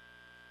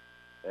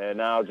 And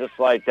now just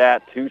like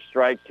that, 2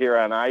 strikes here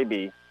on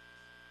IB.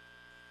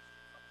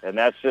 And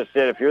that's just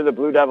it. If you're the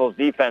Blue Devils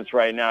defense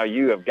right now,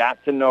 you have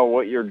got to know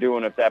what you're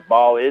doing if that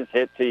ball is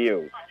hit to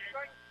you.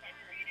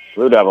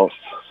 Blue Devils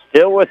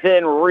still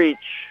within reach.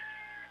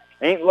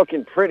 Ain't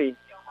looking pretty,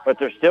 but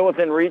they're still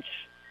within reach.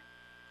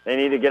 They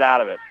need to get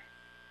out of it.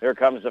 Here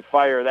comes the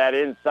fire. That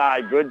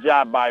inside. Good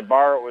job by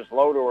Barr. It was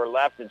low to her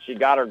left, and she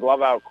got her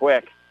glove out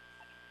quick.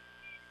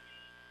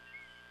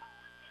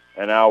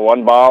 And now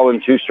 1 ball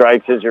and 2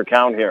 strikes is your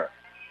count here.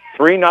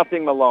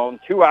 3-0 Malone.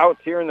 2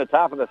 outs here in the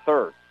top of the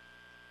third.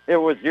 It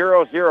was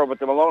 0-0, but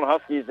the Malone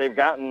Huskies, they've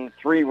gotten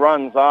 3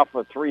 runs off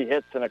of 3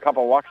 hits and a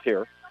couple walks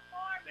here.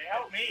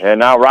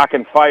 And now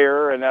rockin'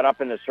 fire, and that up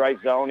in the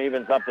strike zone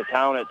evens up the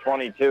count at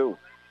 22.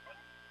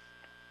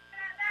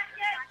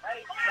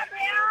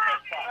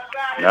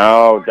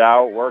 No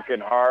doubt working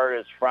hard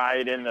is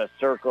Friett in the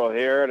circle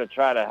here to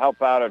try to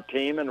help out a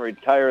team and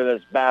retire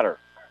this batter.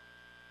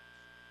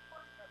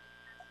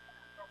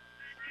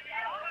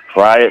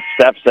 Friett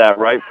steps that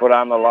right foot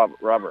on the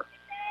rubber.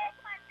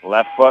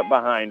 Left foot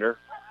behind her.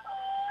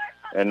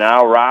 And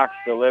now Rocks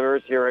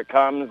delivers. Here it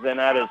comes, and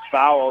that is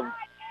fouled.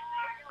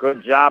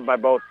 Good job by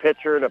both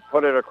pitcher to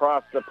put it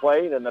across the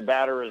plate and the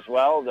batter as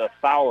well to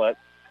foul it.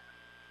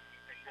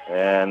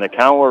 And the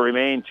count will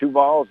remain 2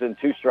 balls and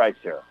 2 strikes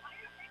here.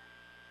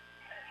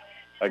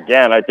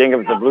 Again, I think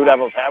if the Blue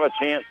Devils have a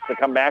chance to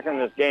come back in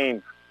this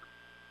game,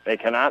 they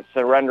cannot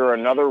surrender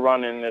another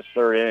run in this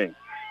third inning.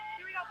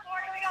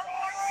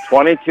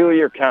 22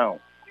 your count.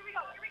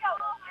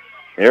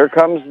 Here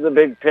comes the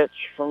big pitch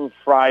from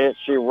Friett.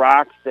 She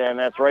rocks, and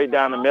that's right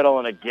down the middle,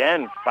 and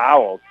again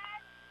fouled.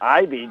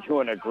 Ivy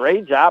doing a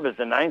great job as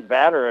the 9th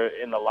batter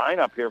in the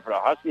lineup here for the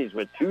Huskies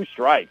with 2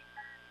 strikes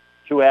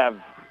to have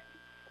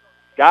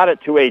got it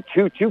to a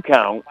 2-2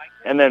 count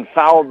and then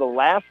fouled the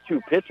last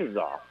 2 pitches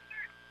off.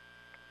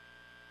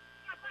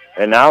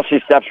 And now she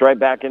steps right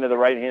back into the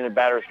right-handed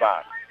batter's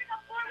box.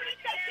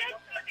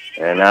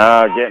 And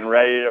now getting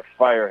ready to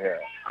fire here.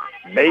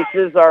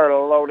 Bases are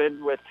loaded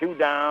with 2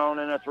 down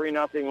and a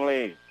 3-0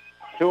 lead.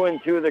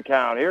 2-2 the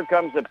count. Here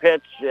comes the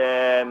pitch,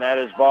 and that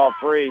is ball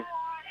 3.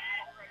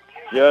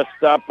 Just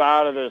up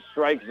out of the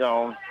strike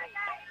zone.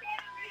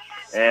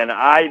 And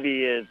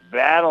Ivy is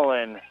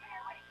battling.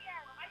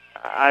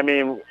 I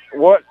mean,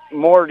 what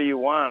more do you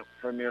want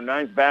from your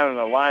 9th batter in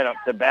the lineup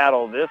to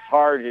battle this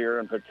hard here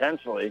and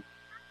potentially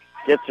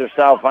gets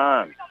herself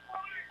on?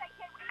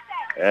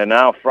 And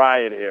now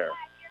Friett here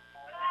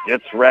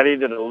gets ready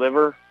to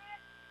deliver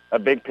a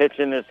big pitch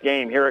in this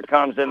game. Here it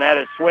comes, and that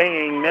is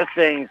swinging,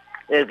 missing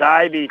is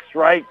Ivy,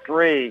 strike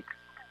 3.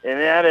 And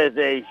that is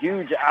a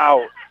huge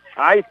out.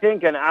 I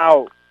think an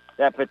out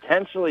that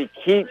potentially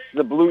keeps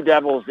the Blue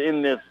Devils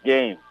in this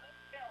game.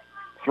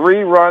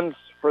 3 runs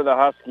for the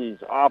Huskies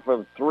off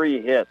of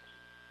 3 hits.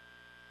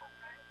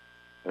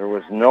 There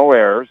was no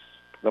errors.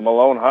 The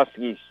Malone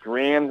Huskies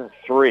strand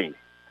 3.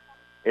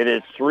 It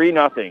is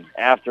 3-0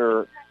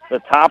 after the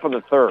top of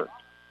the third.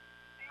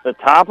 The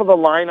top of the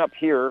lineup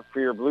here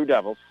for your Blue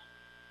Devils,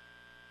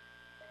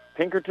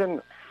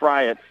 Pinkerton,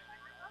 Friett,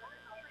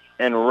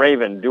 and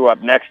Raven due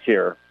up next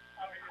here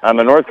on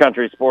the North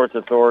Country Sports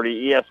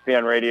Authority,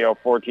 ESPN Radio,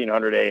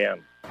 1400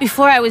 AM.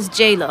 Before I was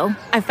J-Lo,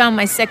 I found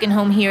my second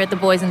home here at the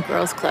Boys and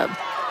Girls Club.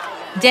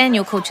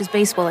 Daniel coaches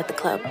baseball at the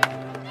club.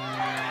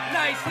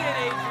 Nice hit,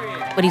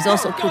 Adrian. but he's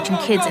also coaching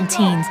kids and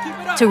teens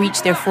to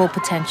reach their full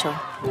potential.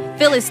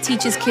 Phyllis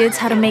teaches kids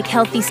how to make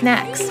healthy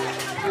snacks,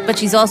 but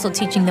she's also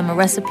teaching them a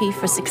recipe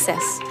for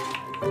success.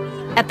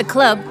 At the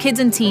club, kids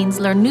and teens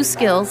learn new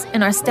skills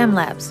in our STEM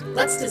labs.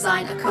 Let's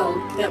design a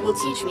code that will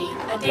teach me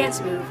a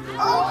dance move.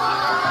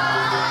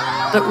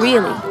 But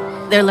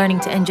really, they're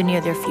learning to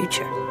engineer their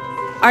future.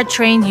 Our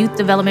trained youth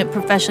development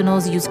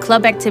professionals use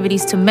club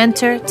activities to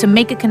mentor, to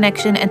make a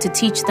connection, and to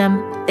teach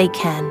them they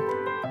can.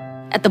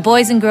 At the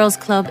Boys and Girls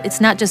Club, it's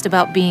not just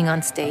about being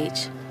on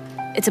stage.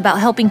 It's about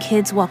helping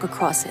kids walk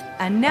across it.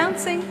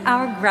 Announcing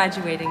our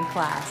graduating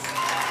class.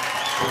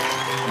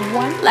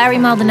 Larry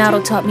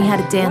Maldonado taught me how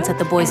to dance at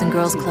the Boys and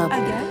Girls Club.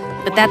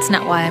 But that's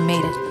not why I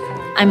made it.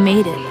 I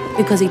made it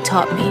because he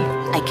taught me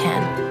I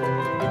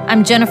can.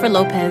 I'm Jennifer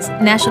Lopez,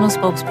 National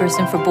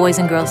Spokesperson for Boys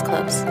and Girls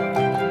Clubs.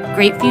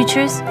 Great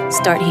futures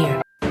start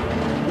here.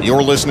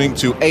 You're listening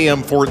to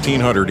AM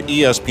 1400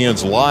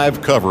 ESPN's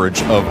live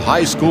coverage of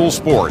high school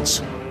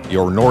sports.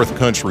 Your North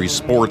Country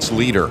sports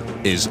leader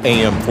is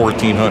AM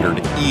 1400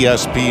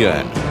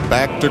 ESPN.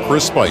 Back to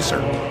Chris Spicer.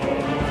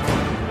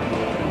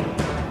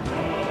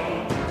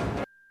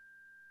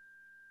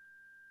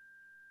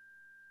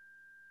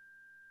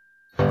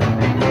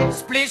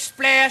 Splish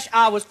splash,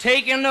 I was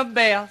taking a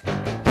bath.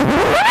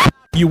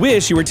 You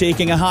wish you were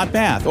taking a hot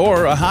bath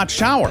or a hot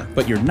shower,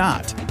 but you're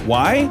not.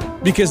 Why?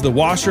 Because the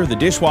washer, the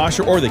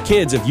dishwasher, or the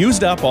kids have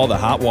used up all the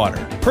hot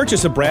water.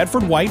 Purchase a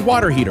Bradford White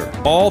water heater.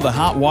 All the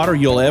hot water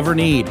you'll ever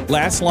need.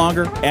 Lasts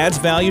longer, adds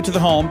value to the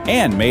home,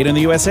 and made in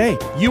the USA.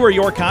 You or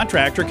your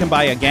contractor can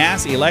buy a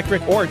gas,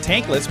 electric, or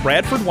tankless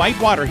Bradford White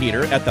water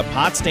heater at the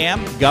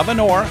Potsdam,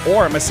 Governor,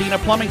 or Messina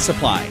Plumbing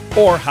Supply,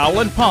 or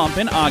Howland Pump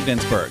in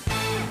Ogdensburg.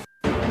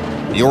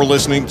 You're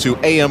listening to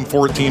AM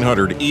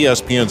 1400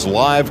 ESPN's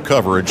live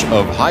coverage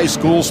of high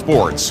school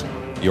sports.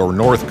 Your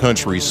North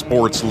Country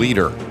sports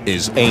leader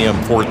is AM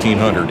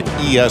 1400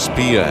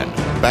 ESPN.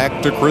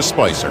 Back to Chris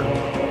Spicer.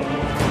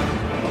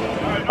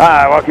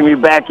 Hi, welcome you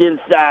back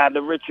inside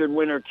the Richard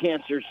Winter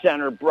Cancer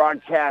Center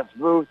broadcast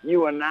booth.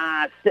 You and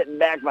I sitting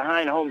back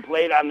behind home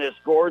plate on this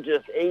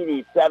gorgeous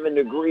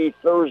 87-degree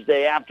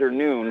Thursday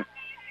afternoon.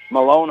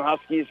 Malone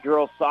Huskies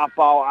girls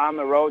softball on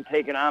the road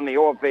taking on the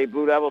OFA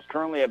Blue Devils.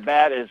 Currently at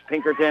bat is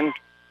Pinkerton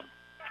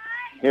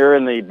here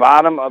in the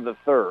bottom of the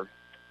third.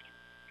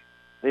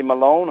 The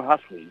Malone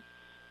Huskies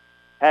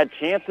had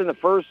chance in the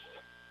first,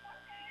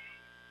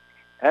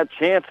 had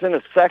chance in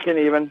the second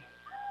even.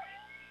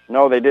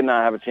 No, they did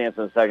not have a chance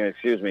in the second,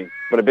 excuse me.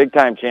 But a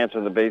big-time chance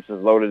with the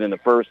bases loaded in the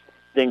first.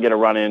 Didn't get a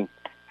run in.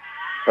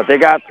 But they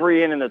got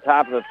three in the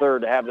top of the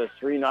third to have this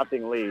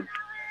 3-0 lead.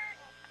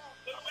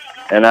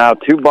 And now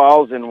 2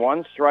 balls and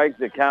 1 strike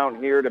to count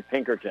here to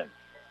Pinkerton.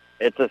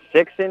 It's a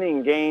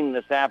 6-inning game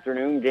this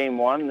afternoon, game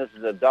 1. This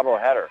is a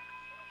doubleheader.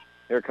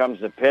 Here comes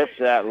the pitch,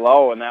 that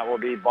low, and that will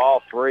be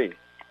ball 3.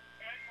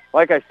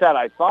 Like I said,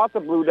 I thought the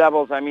Blue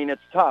Devils, I mean,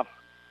 it's tough,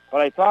 but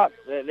I thought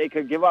that they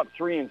could give up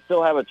 3 and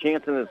still have a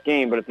chance in this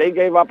game. But if they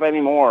gave up any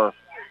more,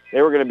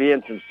 they were going to be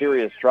in some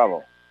serious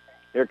trouble.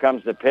 Here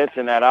comes the pitch,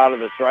 and that out of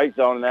the strike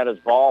zone, and that is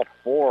ball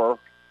 4.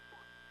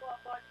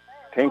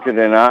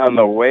 Pinkerton on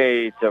the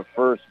way to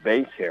first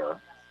base here.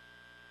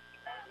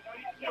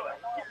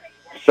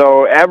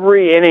 So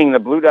every inning, the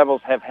Blue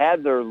Devils have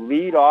had their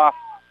leadoff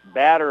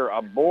batter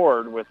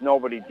aboard with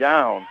nobody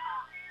down,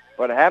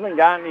 but haven't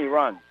gotten any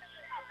runs.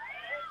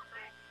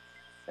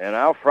 And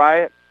I'll fry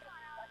it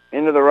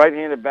into the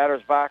right-handed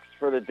batter's box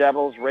for the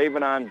Devils.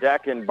 Raven on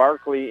deck and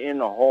Barkley in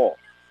the hole.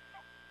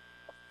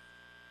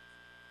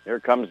 Here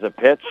comes the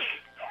pitch.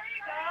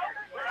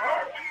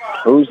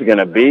 Who's going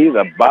to be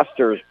the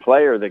Busters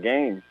player of the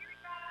game?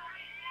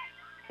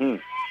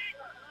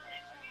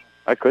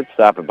 I could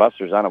stop at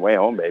Busters on the way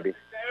home, baby.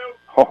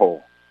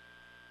 Oh,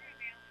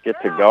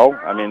 get to go.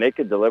 I mean, they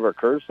could deliver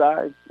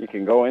curbside. You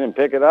can go in and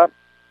pick it up.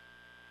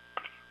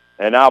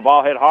 And now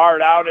ball hit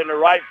hard out into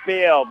right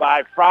field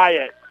by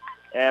Fryatt.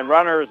 And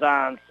runners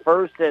on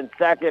first and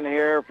second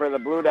here for the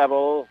Blue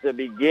Devils to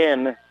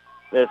begin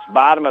this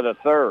bottom of the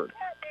third.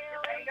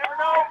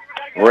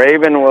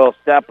 Raven will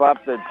step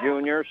up, the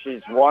junior.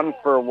 She's 1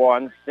 for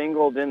 1,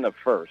 singled in the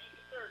first.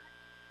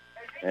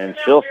 And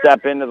she'll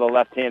step into the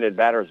left-handed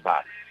batter's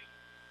box.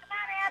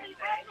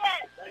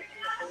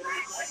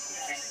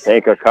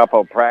 Take a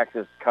couple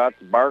practice cuts.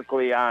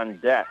 Barkley on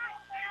deck.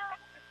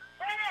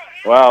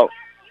 Well,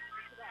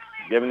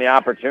 given the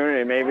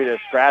opportunity maybe to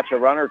scratch a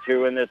run or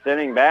two in this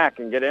inning back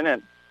and get in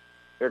it.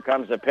 Here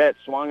comes the pitch.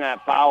 Swung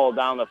that foul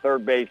down the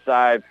third base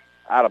side,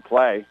 out of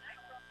play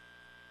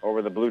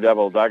over the Blue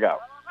Devil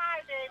dugout.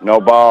 No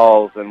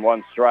balls and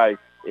 1 strike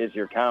is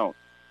your count.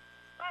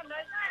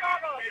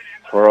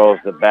 Twirls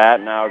the bat,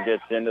 now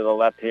gets into the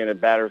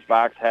left-handed batter's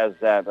box, has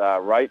that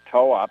right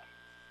toe up.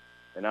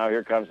 And now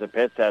here comes the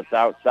pitch that's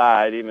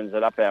outside, evens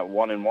it up at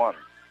 1-1.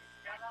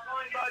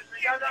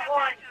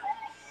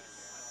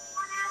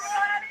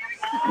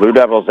 Blue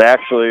Devils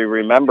actually,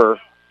 remember,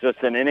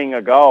 just an inning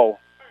ago,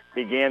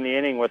 began the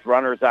inning with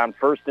runners on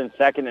first and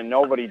second and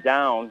nobody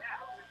down.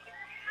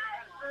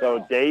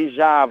 So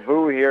deja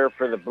vu here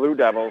for the Blue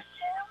Devils.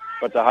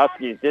 But the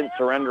Huskies didn't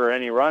surrender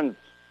any runs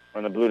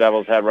when the Blue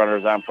Devils had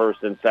runners on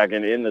first and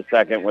second in the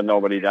second with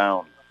nobody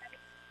down.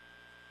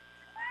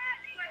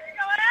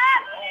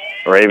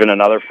 Raven,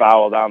 another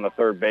foul down the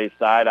third base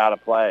side, out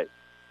of play.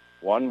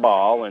 1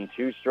 ball and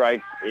 2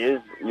 strikes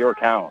is your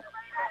count.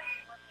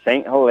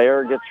 St.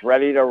 Hilaire gets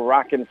ready to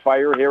rock and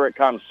fire. Here it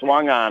comes,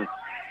 swung on,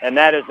 and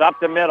that is up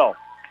the middle.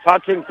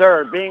 Touching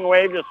third, being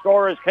waved to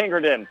score is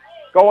Pinkerton.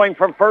 Going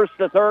from first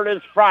to third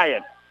is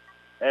Fryatt.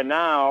 And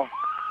now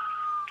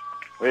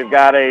we've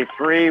got a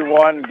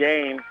 3-1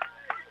 game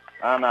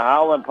on the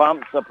Howland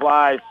Pump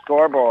Supply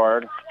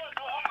scoreboard,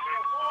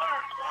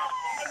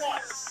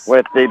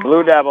 with the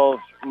Blue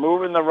Devils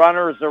moving the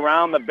runners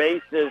around the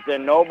bases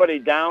and nobody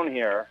down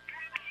here.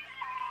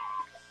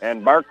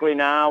 And Barkley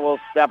now will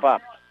step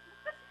up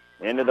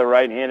into the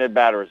right-handed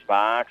batter's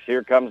box.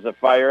 Here comes the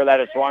fire. That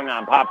is swung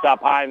on, popped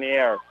up high in the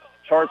air.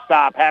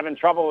 Shortstop having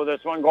trouble with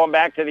this one, going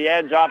back to the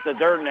edge off the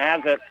dirt and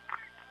has it.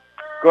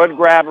 Good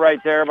grab right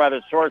there by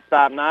the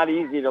shortstop. Not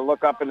easy to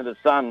look up into the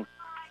sun.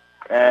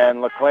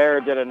 And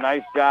LeClaire did a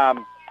nice job.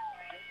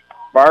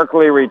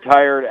 Barkley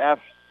retired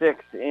F6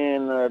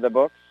 in the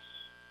books.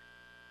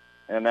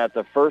 And that's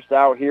the first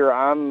out here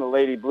on the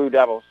Lady Blue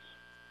Devils.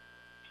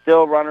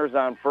 Still runners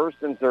on first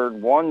and third.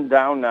 1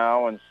 down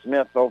now, and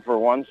Smith, 0 for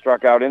 1,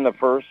 struck out in the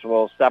first,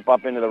 will step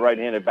up into the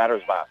right-handed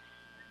batter's box.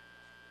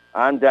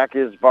 On deck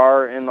is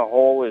Barr. In the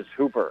hole is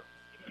Hooper.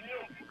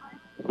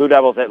 Blue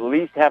Devils at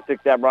least have to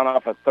get that run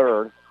off a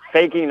third.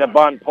 Faking the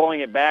bunt,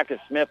 pulling it back is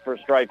Smith for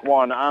strike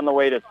 1. On the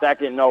way to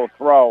second, no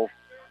throw,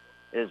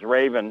 is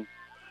Raven.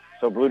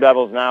 So Blue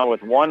Devils now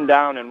with 1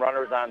 down and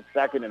runners on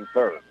second and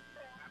third.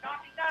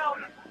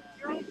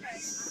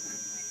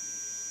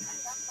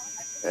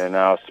 And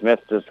now Smith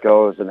just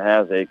goes and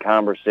has a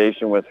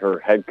conversation with her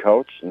head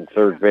coach and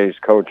third base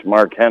coach,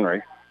 Mark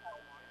Henry.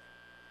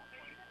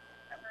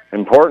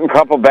 Important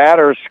couple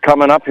batters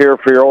coming up here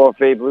for your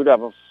OFA Blue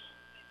Devils.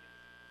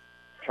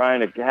 Trying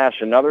to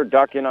cash another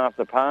duck in off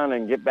the pond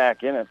and get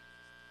back in it.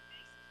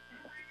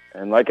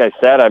 And like I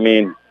said, I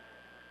mean,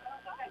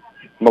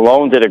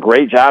 Malone did a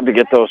great job to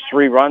get those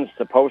 3 runs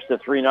to post a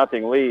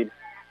 3-0 lead,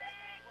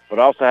 but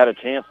also had a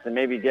chance to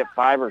maybe get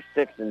 5 or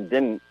 6 and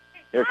didn't.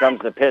 Here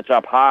comes the pitch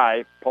up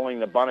high,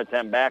 pulling the bunt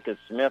attempt back is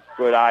Smith.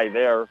 Good eye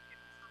there.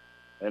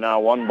 And now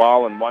 1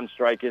 ball and 1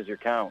 strike is your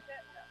count.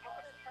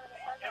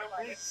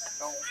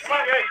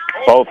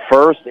 Both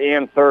first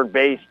and third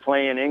base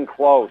playing in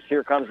close.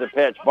 Here comes the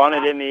pitch.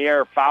 Bunted in the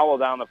air, foul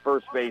down the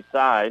first base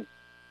side.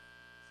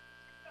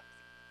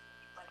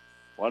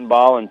 1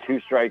 ball and 2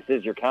 strikes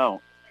is your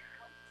count.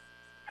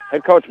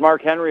 Head coach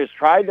Mark Henry has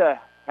tried to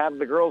have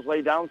the girls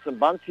lay down some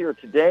bunts here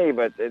today,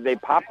 but they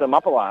popped them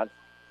up a lot.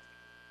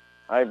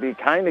 I'd be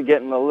kind of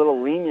getting a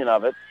little lenient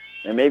of it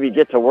and maybe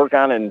get to work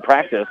on it in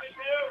practice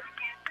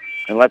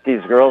and let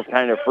these girls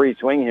kind of free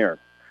swing here.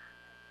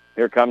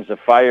 Here comes the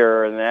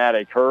fire, and that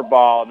a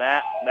curveball, and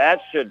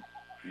that should,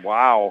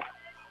 wow.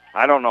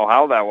 I don't know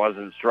how that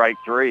wasn't strike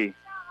 3.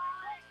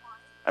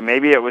 And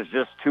maybe it was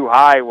just too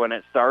high when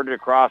it started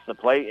across the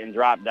plate and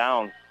dropped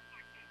down.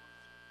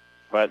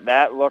 But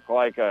that looked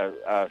like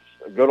a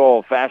good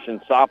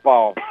old-fashioned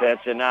softball pitch,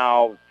 and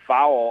now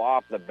foul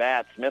off the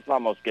bat. Smith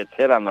almost gets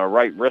hit on the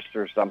right wrist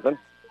or something.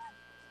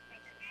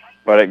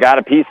 But it got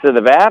a piece of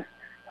the bat.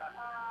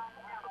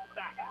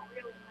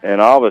 And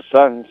all of a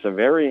sudden, some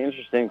very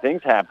interesting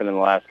things happened in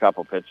the last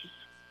couple pitches.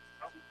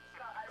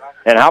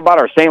 And how about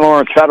our St.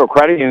 Lawrence Federal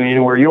Credit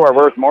Union, where you are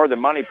worth more than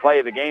money? Play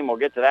of the game. We'll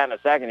get to that in a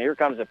second. Here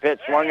comes the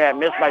pitch. Swung at,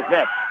 missed by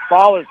Smith.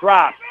 Ball is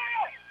dropped.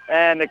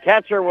 And the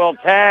catcher will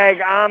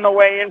tag on the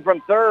way in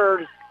from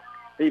third.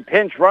 The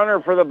pinch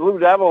runner for the Blue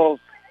Devils.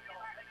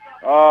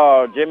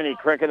 Oh, Jiminy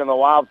Cricket and the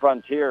Wild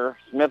Frontier.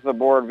 Smith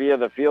aboard via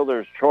the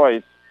fielder's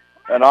choice.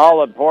 An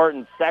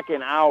all-important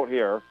second out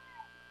here.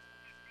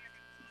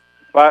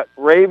 But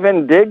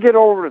Raven did get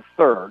over to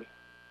third.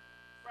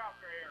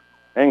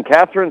 And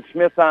Catherine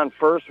Smith on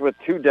first with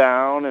 2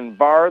 down. And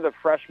Barr, the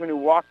freshman who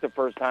walked the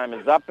first time,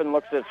 is up and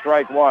looks at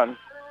strike 1.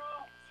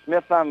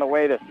 Smith on the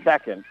way to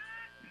second.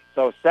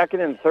 So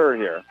second and third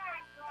here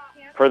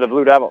for the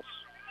Blue Devils.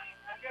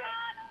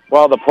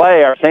 Well, the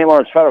play, our St.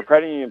 Lawrence Federal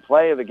Credit Union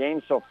play of the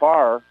game so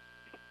far,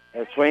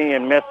 as swinging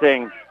and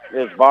missing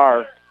is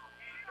Barr,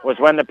 was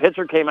when the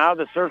pitcher came out of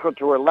the circle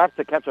to her left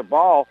to catch a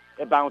ball.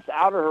 It bounced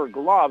out of her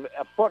glove,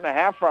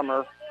 1.5 feet from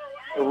her.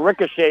 It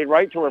ricocheted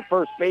right to her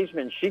first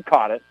baseman. She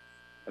caught it,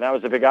 and that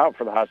was a big out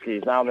for the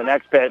Huskies. Now the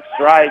next pitch,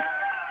 strike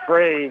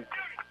 3.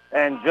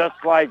 And just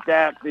like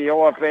that, the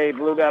OFA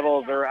Blue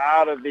Devils are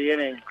out of the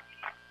inning.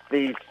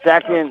 The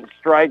second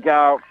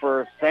strikeout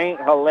for St.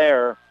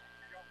 Hilaire.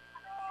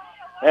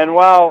 And,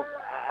 well,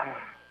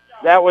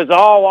 that was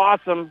all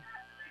awesome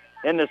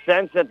in the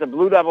sense that the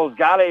Blue Devils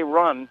got a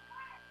run.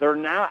 They're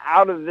now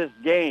out of this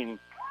game,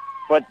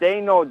 but they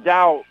no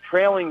doubt,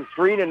 trailing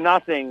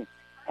 3-0,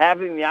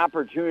 having the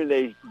opportunity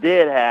they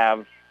did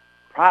have,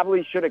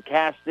 probably should have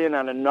cashed in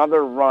on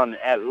another run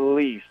at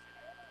least.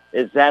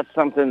 Is that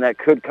something that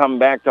could come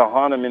back to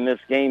haunt them in this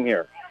game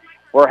here?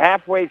 We're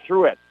halfway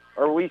through it,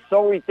 or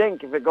so we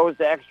think if it goes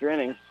to extra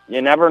innings.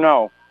 You never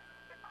know.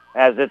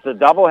 as it's a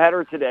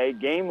doubleheader today.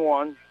 Game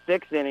 1,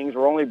 6 innings.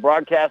 We're only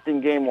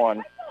broadcasting game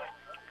 1.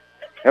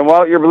 And,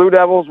 well, your Blue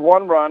Devils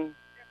 1 run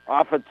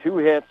off of 2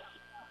 hits.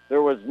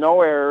 There was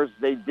no errors.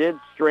 They did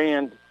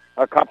strand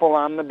a couple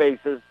on the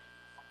bases.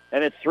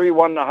 And it's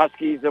 3-1 the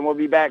Huskies, and we'll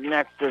be back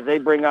next as they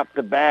bring up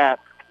the bat.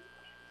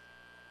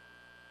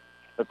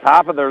 The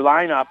top of their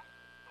lineup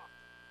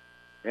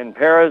in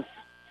Perez,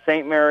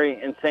 St. Mary,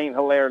 and St.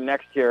 Hilaire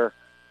next here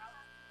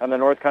on the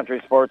North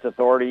Country Sports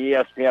Authority,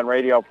 ESPN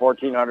Radio,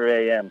 1400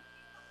 AM.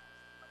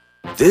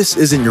 This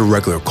isn't your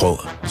regular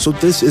cola, so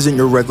this isn't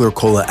your regular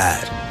cola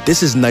ad.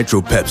 This is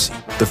Nitro Pepsi,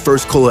 the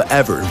first cola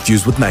ever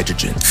infused with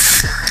nitrogen.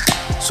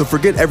 So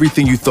forget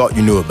everything you thought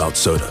you knew about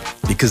soda,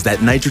 because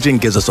that nitrogen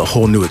gives us a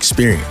whole new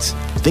experience.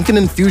 Think an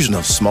infusion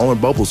of smaller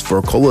bubbles for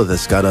a cola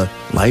that's got a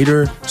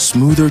lighter,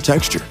 smoother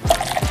texture.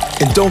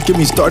 And don't get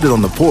me started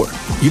on the pour.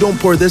 You don't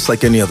pour this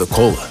like any other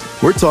cola.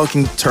 We're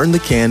talking turn the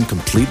can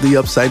completely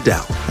upside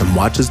down and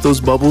watch as those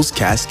bubbles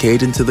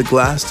cascade into the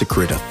glass to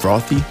create a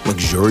frothy,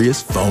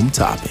 luxurious foam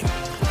topping.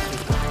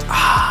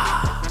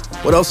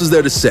 What else is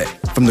there to say?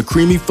 From the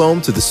creamy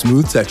foam to the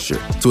smooth texture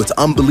to its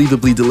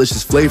unbelievably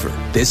delicious flavor,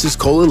 this is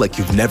cola like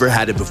you've never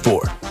had it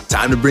before.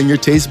 Time to bring your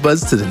taste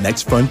buds to the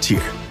next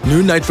frontier.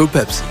 New Nitro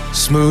Pepsi.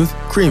 Smooth,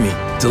 creamy,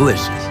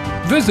 delicious.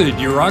 Visit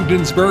your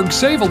Ogdensburg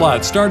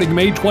Save-A-Lot starting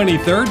May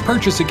 23rd.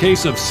 Purchase a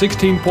case of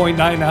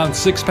 16.9-ounce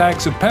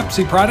six-packs of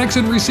Pepsi products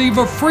and receive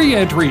a free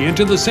entry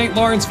into the St.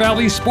 Lawrence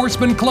Valley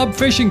Sportsman Club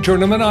Fishing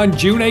Tournament on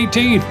June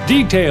 18th.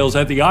 Details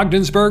at the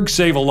Ogdensburg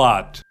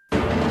Save-A-Lot.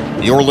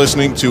 You're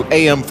listening to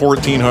AM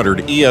 1400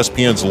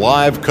 ESPN's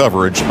live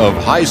coverage of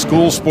high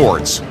school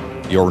sports.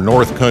 Your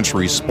North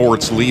Country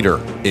sports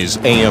leader is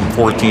AM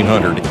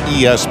 1400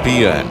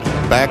 ESPN.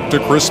 Back to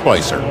Chris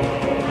Spicer.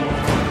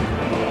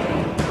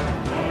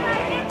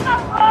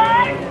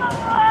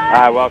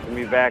 I welcome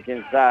you back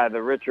inside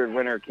the Richard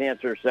Winter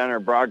Cancer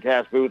Center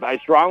broadcast booth. I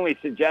strongly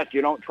suggest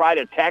you don't try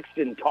to text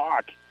and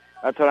talk.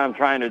 That's what I'm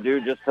trying to do,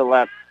 just to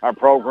let our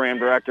program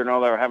director know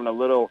they're having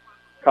a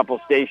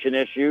couple station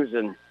issues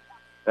and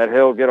that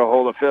he'll get a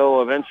hold of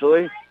Phil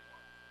eventually.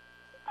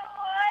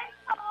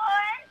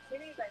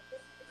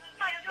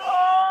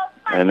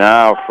 And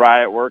now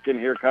Fry at work, and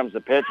here comes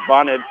the pitch.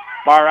 Bunted.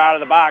 Bar out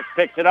of the box.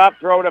 Picks it up.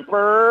 Throw to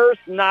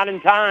first. Not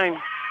in time.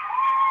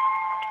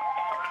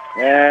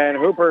 And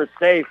Hooper is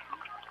safe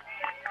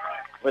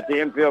with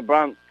the infield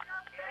bunt.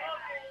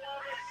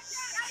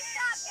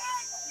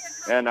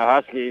 And the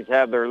Huskies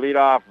have their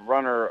leadoff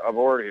runner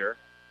aboard here.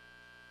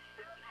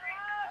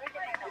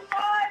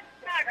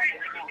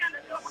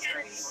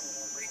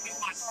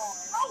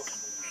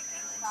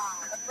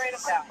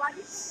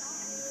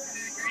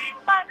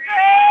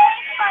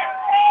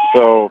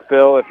 So,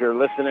 Phil, if you're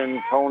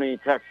listening, Tony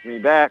texts me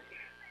back.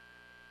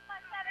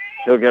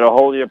 He'll get a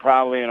hold of you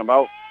probably in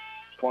about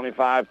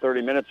 25,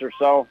 30 minutes or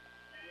so.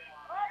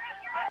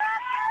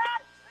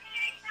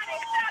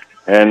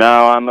 And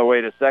now on the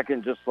way to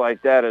second, just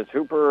like that, is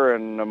Hooper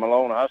and the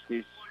Malone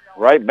Huskies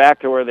right back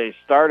to where they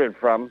started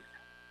from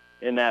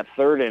in that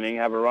third inning,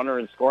 have a runner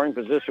in scoring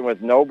position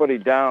with nobody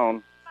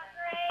down.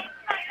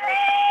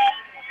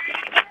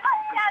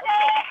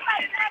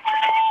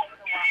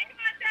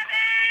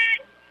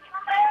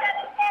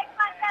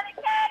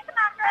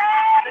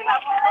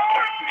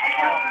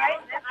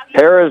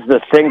 Perez the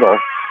single.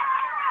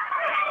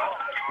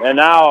 And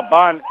now a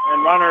bunt,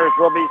 and runners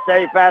will be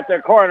safe at the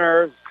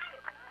corners.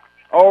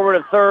 Over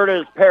to third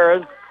is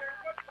Perez.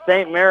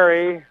 St.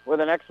 Mary, with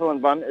an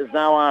excellent bunt, is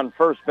now on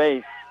first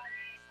base.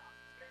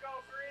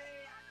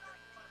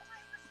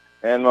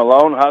 And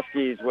Malone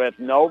Huskies with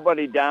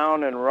nobody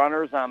down and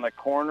runners on the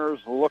corners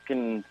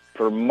looking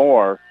for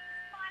more.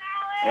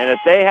 And if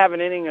they have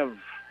an inning of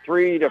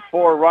 3 to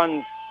 4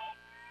 runs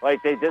like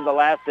they did the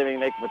last inning,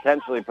 they could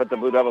potentially put the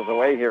Blue Devils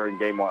away here in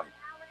game 1.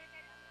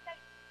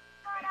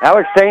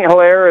 Alex St.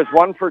 Hilaire is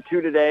 1 for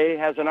 2 today,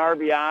 has an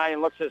RBI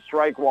and looks at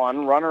strike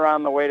 1. Runner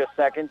on the way to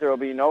second. There will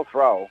be no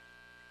throw.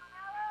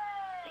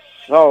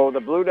 So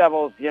the Blue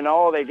Devils,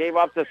 they gave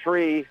up the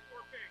 3.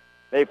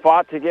 They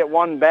fought to get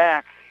 1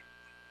 back.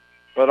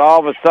 But all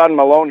of a sudden,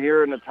 Malone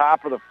here in the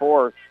top of the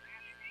 4th.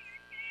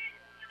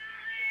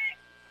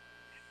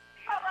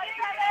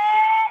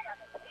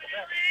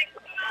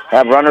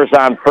 Have runners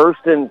on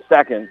first and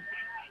second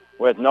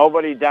with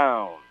nobody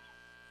down.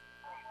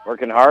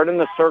 Working hard in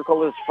the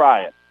circle is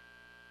Fryatt.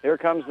 Here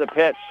comes the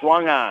pitch,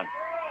 swung on.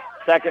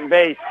 Second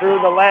base, through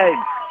the legs,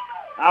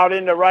 out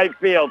into right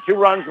field. 2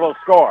 runs will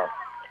score.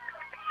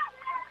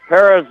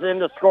 Perez in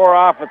to score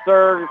off a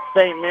third.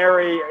 St.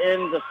 Mary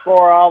in to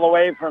score all the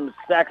way from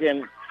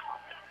second.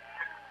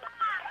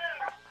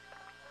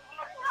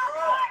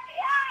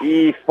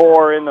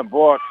 E4 in the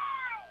books.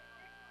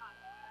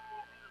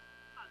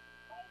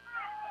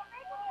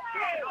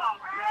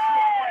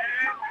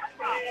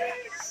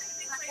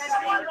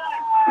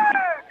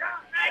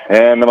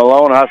 And the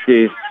Malone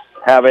Huskies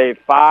have a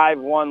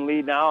 5-1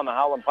 lead now on the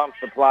Howland Pump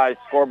Supply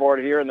scoreboard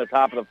here in the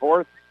top of the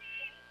 4th.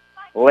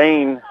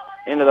 Lane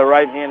into the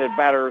right-handed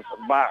batter's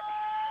box.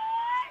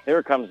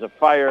 Here comes the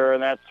fire,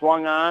 and that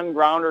swung on.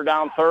 Grounder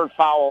down third,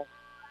 foul.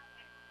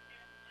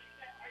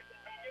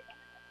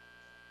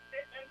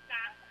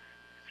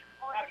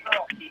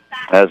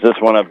 as this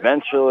one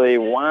eventually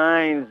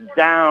winds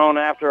down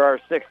after our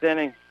 6th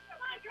inning.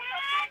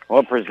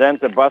 We'll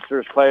present the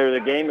Busters player of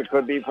the game. It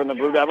could be from the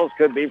Blue Devils,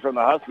 could be from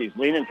the Huskies.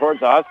 Leaning towards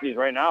the Huskies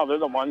right now. They're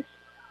the ones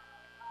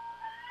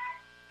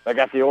that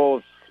got the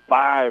old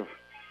 5-1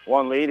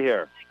 lead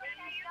here.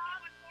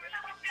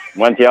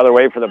 Went the other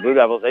way for the Blue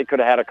Devils. They could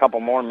have had a couple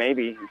more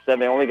maybe. Instead,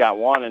 they only got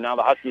one, and now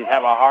the Huskies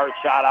have a hard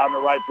shot out in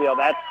the right field.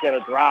 That's going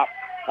to drop.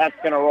 That's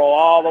going to roll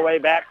all the way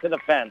back to the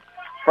fence.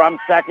 From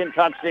second,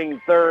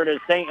 touching third is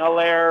St.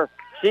 Hilaire.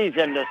 She's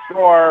in to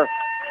score.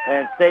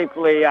 And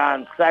safely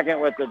on second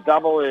with the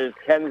double is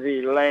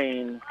Kenzie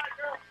Lane.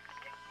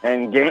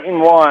 And game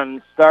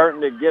one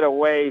starting to get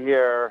away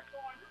here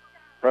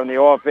from the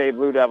OFA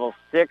Blue Devils,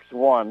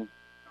 6-1.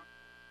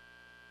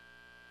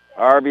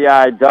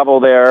 RBI double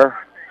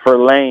there for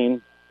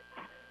Lane.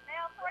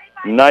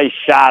 Nice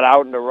shot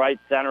out into right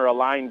center, a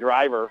line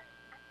driver.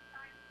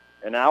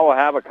 And now we'll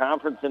have a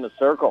conference in the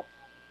circle.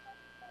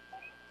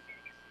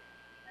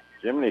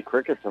 Jiminy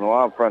Crickets and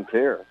Wild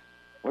Frontier.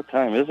 What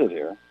time is it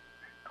here?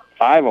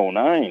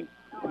 5:09.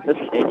 This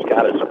game's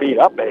got to speed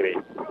up, baby.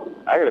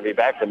 I got to be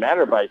back to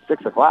Matter by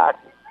 6 o'clock.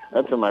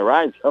 That's when my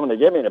ride's coming to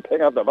get me to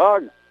pick up the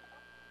Bugs.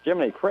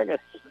 Jiminy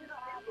Crickets.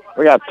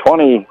 We got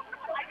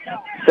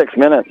 26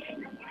 minutes.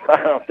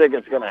 I don't think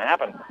it's going to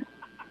happen.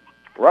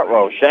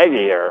 Ruh-roh, Shaggy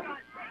here.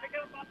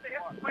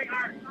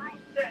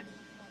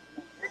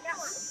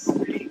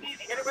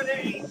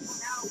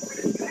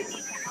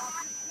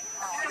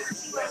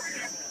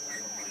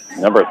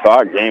 Never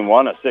thought game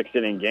one, a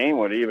 6-inning game,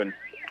 would even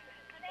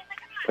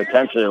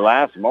potentially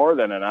last more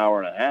than an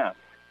hour and a half.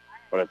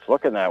 But it's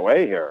looking that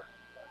way here.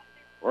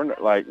 We're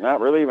like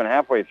not really even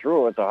halfway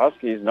through with the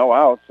Huskies, no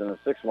outs, and a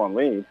 6-1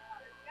 lead.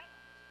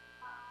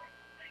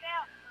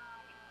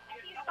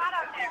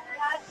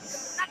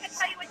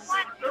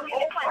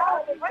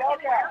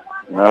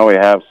 Now we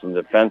have some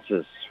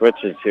defensive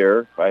switches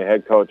here by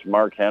head coach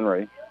Mark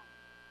Henry.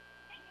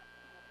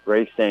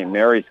 Grace St.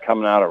 Mary's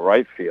coming out of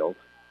right field.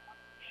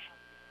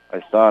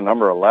 I saw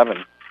number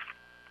 11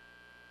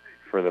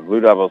 for the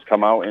Blue Devils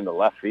come out into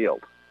left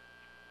field.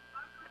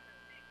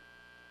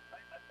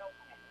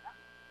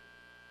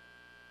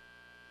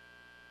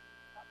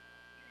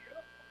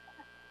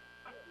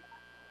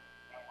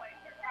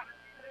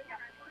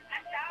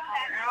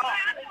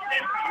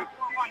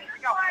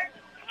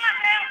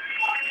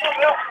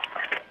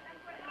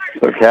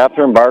 So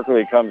Catherine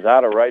Barkley comes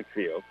out of right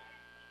field.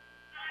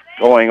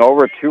 Going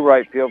over to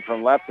right field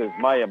from left is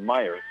Maya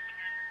Myers.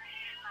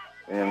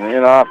 And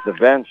in off the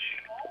bench,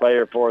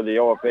 player for the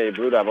OFA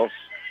Blue Devils.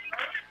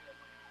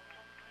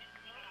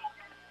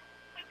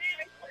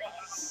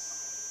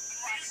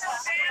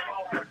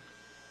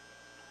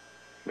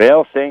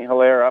 Vale St.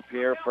 Hilaire up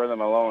here for the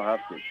Malone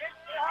Huskies.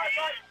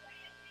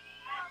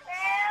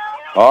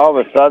 All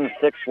of a sudden,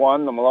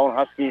 6-1. The Malone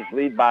Huskies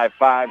lead by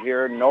 5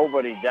 here.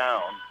 Nobody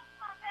down.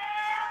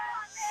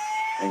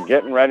 And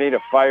getting ready to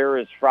fire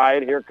is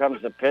Fried. Here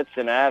comes the pitch,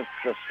 and that's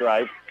the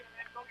strike.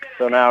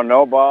 So now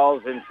no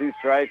balls and 2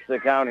 strikes to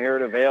count here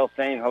to Vale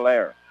St.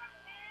 Hilaire.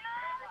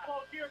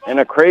 In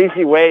a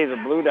crazy way, the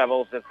Blue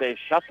Devils, if they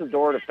shut the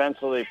door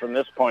defensively from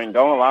this point,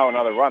 don't allow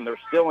another run, they're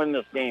still in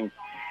this game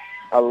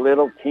a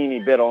little teeny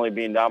bit, only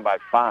being down by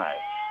 5,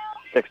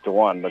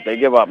 6-1. But they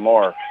give up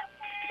more.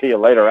 See you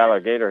later,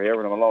 Alligator here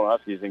with the Malone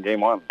Huskies in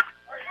game 1.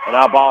 And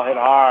now ball hit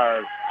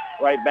hard,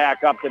 right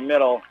back up the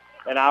middle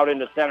and out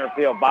into center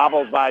field.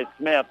 Bobbled by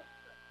Smith.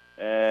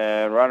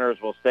 And runners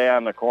will stay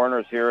on the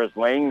corners here as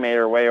Lane made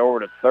her way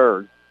over to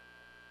third.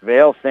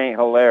 Vale St.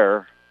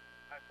 Hilaire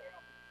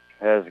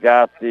has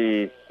got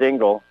the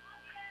single.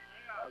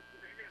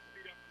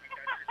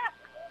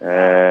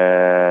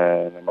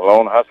 And the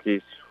Malone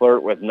Huskies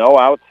flirt with no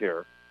outs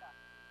here.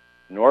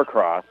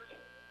 Norcross.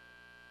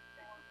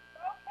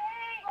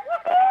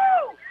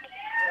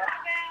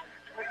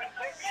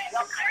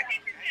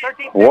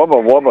 Wubba,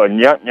 wubba,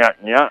 nyut, nyut,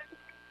 nyut.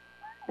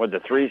 What the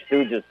Three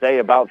Stooges say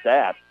about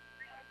that?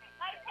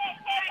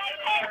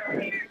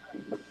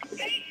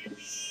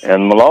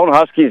 And Malone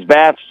Huskies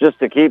bats just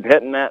to keep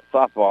hitting that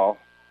softball.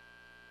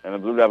 And the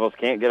Blue Devils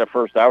can't get a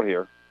first out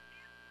here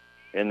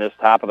in this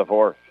top of the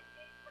 4th.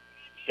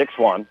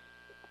 6-1.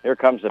 Here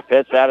comes the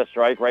pitch. That a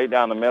strike right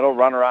down the middle.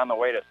 Runner on the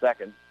way to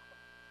second.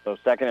 So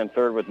second and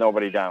third with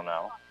nobody down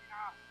now.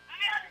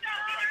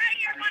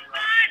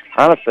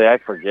 Honestly, I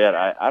forget.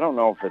 I don't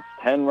know if it's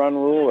 10-run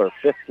rule or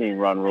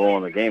 15-run rule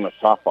in the game of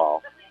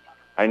softball.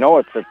 I know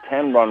it's a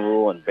 10-run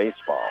rule in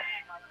baseball.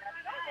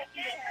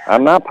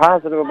 I'm not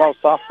positive about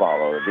softball,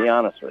 though, to be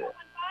honest with you.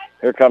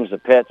 Here comes the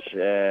pitch,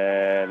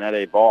 and that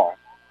a ball.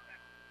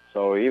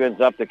 So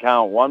evens up the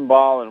count, 1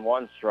 ball and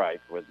 1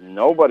 strike with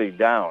nobody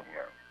down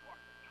here.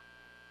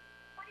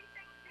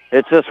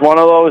 It's just one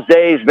of those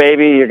days,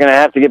 baby. You're going to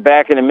have to get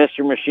back in the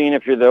Mr. Machine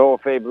if you're the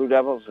OFA Blue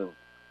Devils and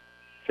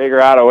figure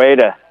out a way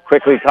to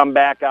quickly come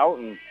back out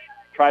and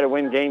try to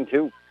win game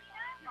 2.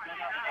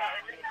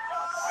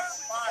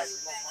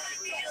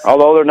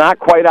 Although they're not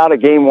quite out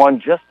of game 1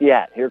 just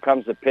yet. Here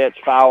comes the pitch,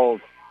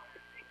 fouled.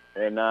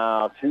 And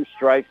now 2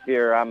 strikes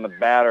here on the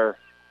batter,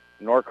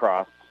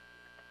 Norcross.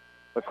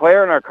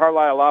 LeClaire and our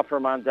Carlisle law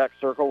firm on deck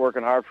circle,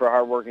 working hard for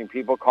hardworking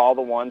people. Call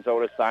the ones,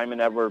 Otis Simon,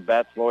 Edward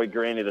Betts, Lloyd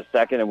Graney II,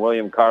 and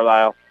William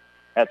Carlisle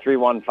at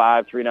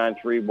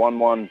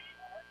 315-393-1111.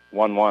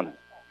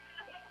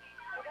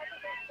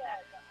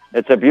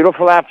 It's a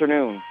beautiful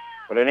afternoon,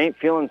 but it ain't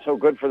feeling so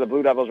good for the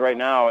Blue Devils right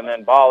now. And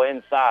then ball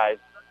inside,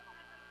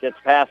 gets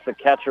past the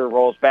catcher,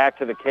 rolls back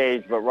to the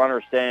cage, but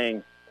runner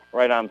staying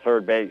right on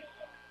third base.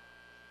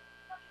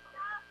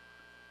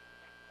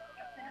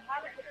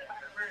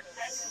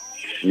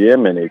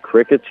 Jiminy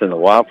crickets in the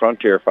Wild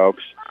Frontier,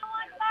 folks.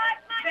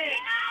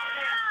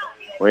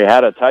 We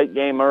had a tight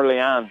game early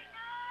on,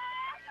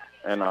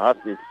 and the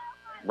Huskies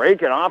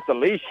breaking off the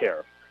leash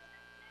here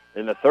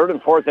in the third and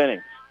fourth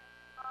innings.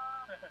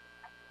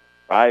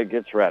 Ryan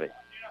gets ready.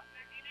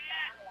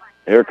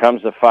 Here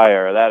comes the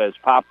fire. That is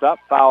popped up,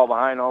 foul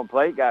behind home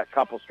plate. Got a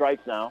couple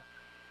strikes now.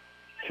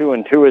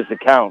 2-2 is the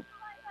count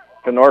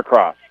to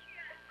Norcross.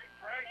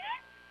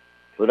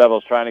 Blue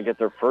Devils trying to get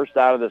their first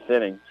out of this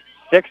inning.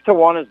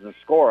 6-1 is the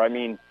score. I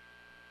mean,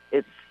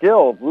 it's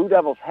still, Blue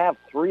Devils have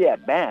 3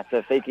 at-bats.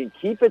 If they can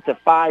keep it to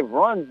 5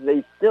 runs,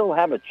 they still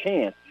have a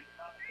chance.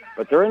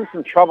 But they're in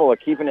some trouble of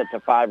keeping it to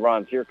 5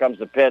 runs. Here comes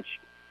the pitch,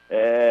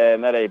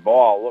 and that a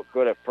ball. Looked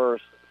good at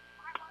first,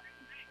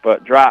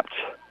 but dropped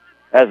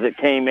as it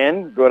came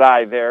in. Good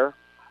eye there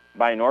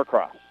by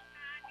Norcross.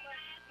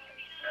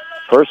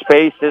 First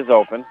base is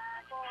open.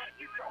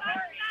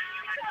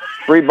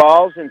 3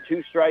 balls and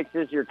 2 strikes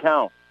is your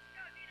count.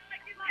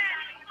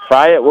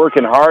 Fryatt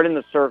working hard in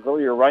the circle,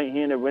 your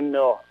right-handed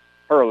windmill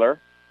hurler.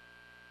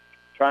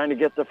 Trying to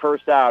get the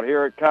first out.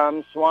 Here it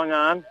comes, swung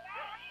on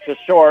to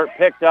short,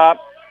 picked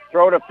up,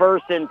 throw to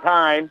first in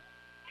time.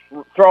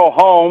 Throw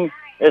home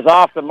is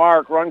off the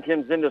mark. Run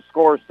comes in to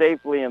score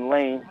safely in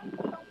lane.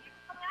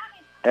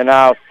 And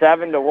now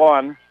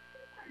 7-1.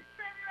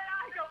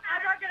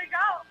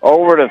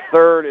 Over to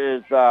third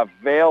is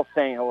Vale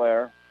St.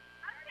 Hilaire.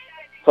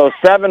 So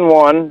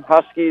 7-1,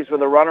 Huskies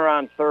with a runner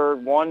on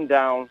third, 1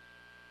 down.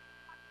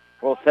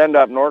 We'll send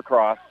up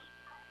Norcross.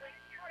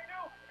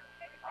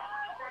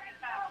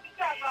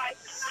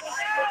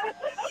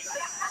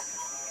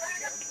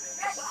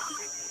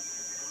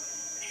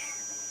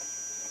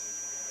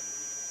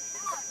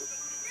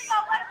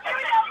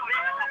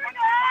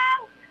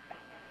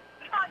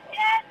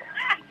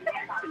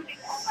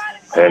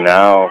 And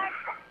now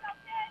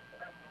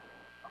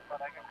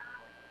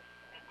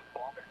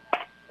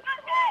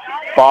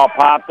ball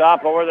popped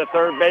up over the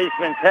third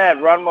baseman's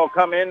head. Run will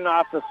come in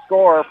off the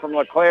score from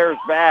LeClaire's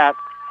bat.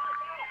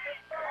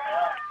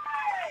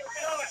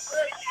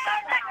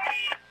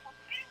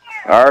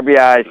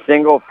 RBI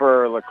single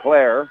for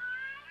LeClaire.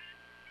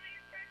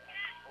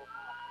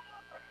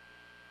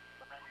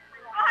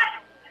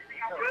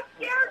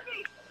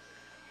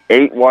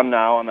 (8-1)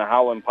 now on the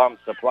Howland Pump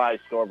Supply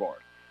scoreboard.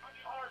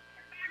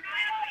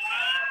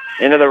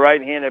 Into the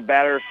right-handed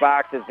batter's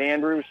box is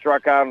Andrews.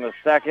 Struck out in the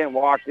second,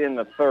 walked in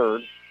the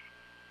third.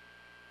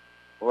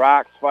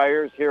 Rocks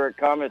fires. Here it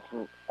comes. It's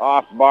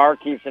off bar.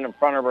 Keeps it in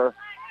front of her.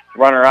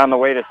 Runner on the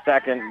way to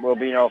second. Will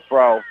be no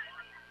throw.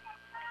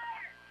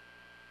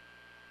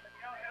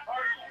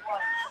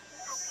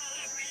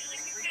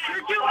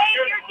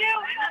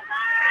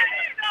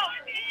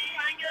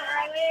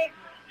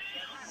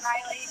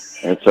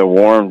 It's a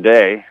warm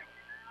day.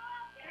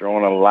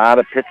 Throwing a lot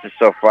of pitches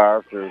so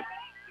far through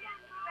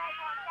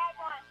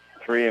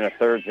 3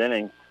 1/3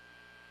 innings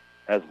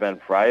has been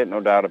Fryatt, no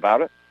doubt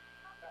about it.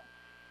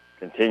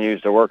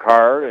 Continues to work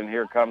hard, and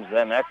here comes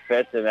the next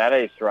pitch, and that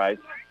a strike.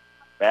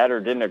 Batter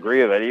didn't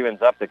agree with it.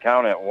 Evens up the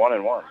count at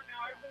 1-1.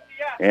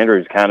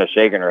 Andrews kind of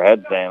shaking her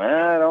head, saying,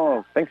 I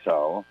don't think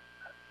so.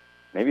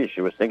 Maybe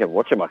she was thinking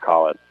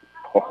whatchamacallit.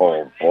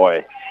 Oh,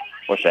 boy.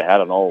 Wish I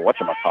had an old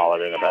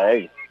whatchamacallit in a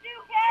bag.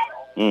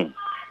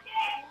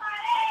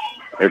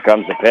 Here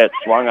comes the pitch.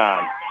 Swung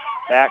on.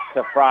 Back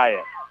to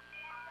Fryatt.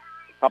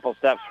 Couple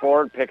steps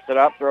forward, picks it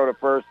up, throw to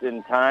first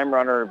in time.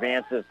 Runner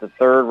advances to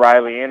third.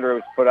 Riley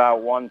Andrews put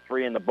out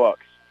 1-3 in the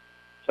books.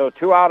 So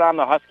 2 out on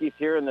the Huskies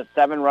here in the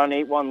 7-run,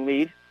 8-1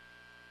 lead.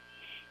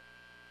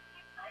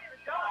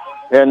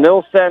 And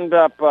they'll send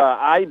up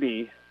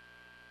Ivy,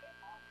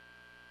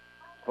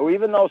 who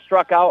even though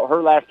struck out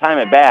her last time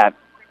at bat,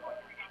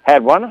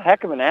 had one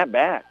heck of an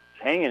at-bat,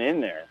 hanging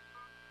in there.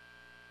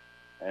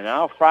 And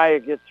now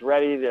Fryatt gets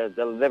ready to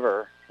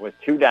deliver with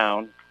 2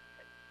 down.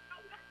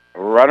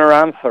 Runner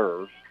on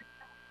third.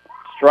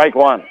 Strike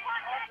 1.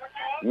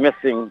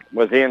 Missing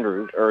was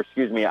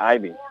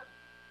Ivy.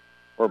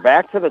 We're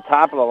back to the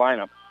top of the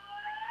lineup.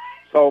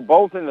 So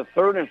both in the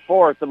third and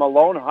fourth, the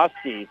Malone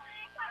Huskies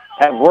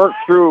have worked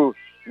through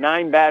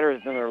 9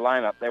 batters in their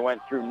lineup. They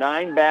went through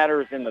 9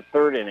 batters in the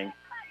third inning.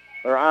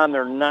 They're on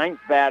their 9th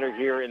batter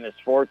here in this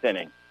 4th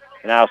inning.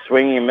 Now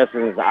swinging and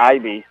missing is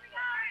Ivy.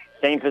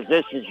 Same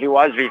position she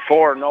was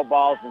before, no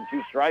balls and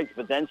 2 strikes,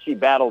 but then she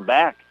battled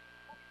back.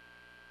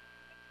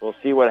 We'll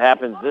see what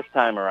happens this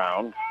time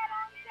around.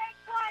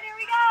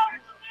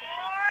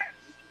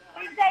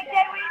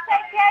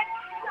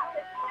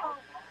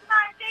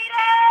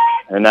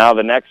 And now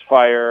the next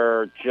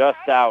fire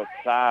just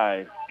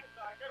outside.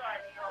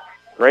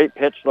 Great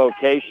pitch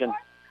location.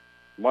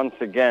 Once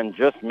again,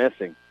 just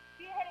missing.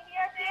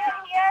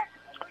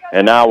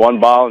 And now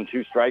 1 ball and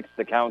 2 strikes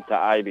to count to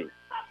Ivy.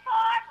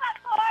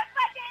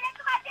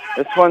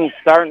 This one's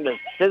starting to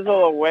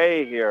sizzle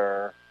away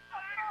here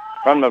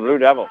from the Blue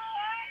Devils.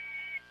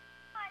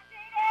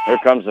 Here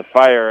comes the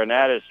fire, and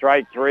that is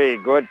strike 3.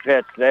 Good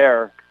pitch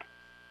there.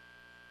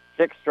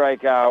 6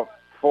 strikeout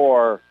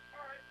for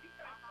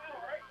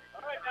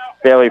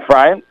Bailey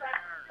Fry.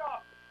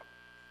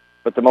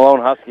 But the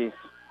Malone Huskies,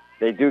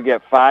 they do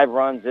get 5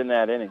 runs in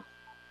that inning.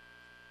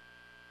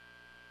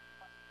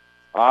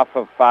 Off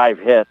of 5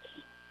 hits.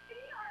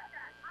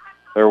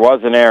 There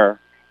was an error.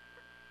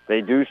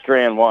 They do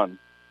strand 1.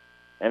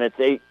 And it's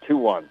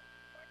 8-2-1.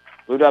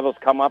 Blue Devils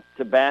come up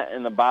to bat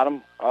in the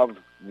bottom of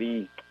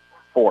the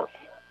 4th.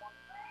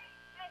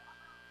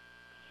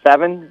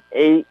 7,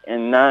 8,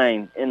 and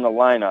 9 in the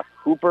lineup.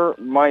 Hooper,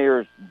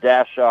 Myers,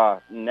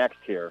 Dashaw next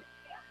here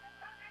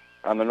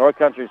on the North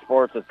Country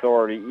Sports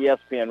Authority,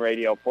 ESPN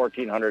Radio,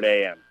 1400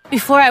 AM.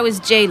 Before I was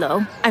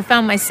J-Lo, I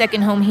found my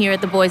second home here at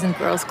the Boys and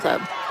Girls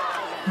Club.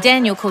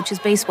 Daniel coaches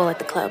baseball at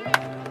the club.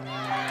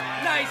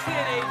 Nice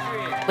hit,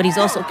 Adrian. But he's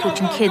also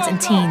coaching kids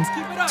and teens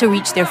to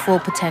reach their full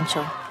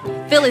potential.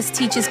 Phyllis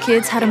teaches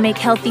kids how to make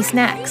healthy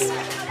snacks,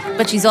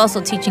 but she's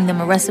also teaching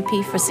them a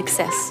recipe for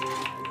success.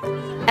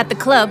 At the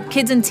club,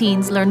 kids and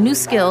teens learn new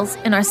skills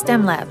in our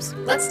STEM labs.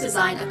 Let's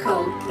design a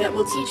code that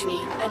will teach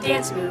me a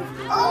dance move.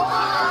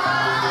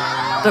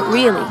 But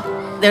really,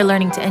 they're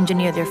learning to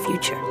engineer their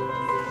future.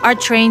 Our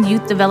trained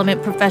youth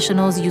development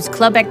professionals use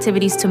club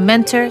activities to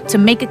mentor, to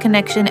make a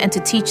connection, and to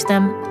teach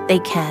them they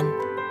can.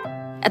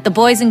 At the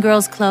Boys and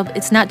Girls Club,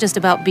 it's not just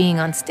about being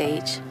on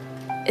stage.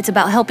 It's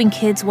about helping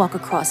kids walk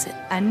across it.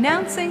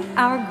 Announcing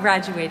our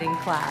graduating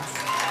class.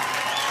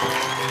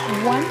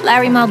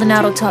 Larry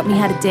Maldonado taught me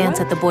how to dance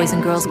at the Boys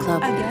and Girls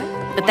Club.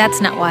 But that's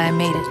not why I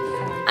made it.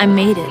 I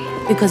made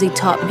it because he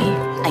taught me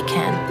I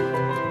can.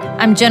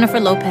 I'm Jennifer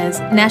Lopez,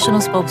 National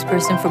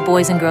Spokesperson for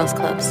Boys and Girls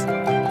Clubs.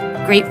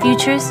 Great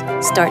futures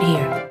start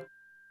here.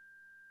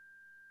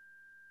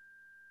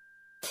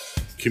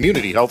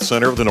 Community Health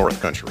Center of the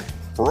North Country.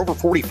 For over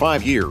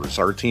 45 years,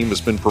 our team has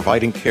been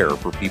providing care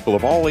for people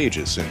of all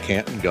ages in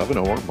Canton,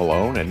 Gouverneur,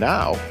 Malone, and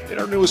now in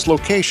our newest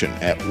location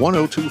at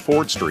 102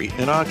 Ford Street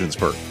in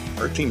Ogdensburg.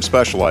 Our team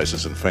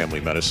specializes in family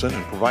medicine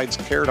and provides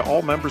care to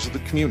all members of the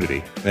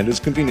community and is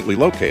conveniently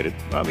located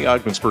on the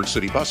Ogdensburg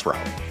City bus route.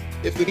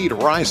 If the need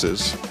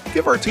arises,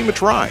 give our team a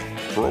try.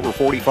 For over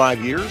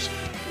 45 years,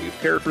 we've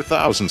cared for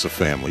thousands of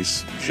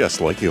families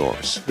just like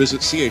yours.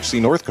 Visit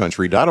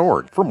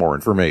chcnorthcountry.org for more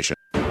information.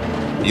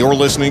 You're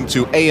listening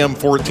to AM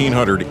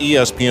 1400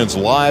 ESPN's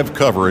live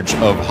coverage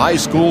of high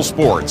school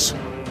sports.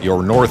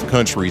 Your North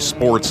Country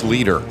sports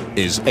leader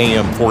is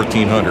AM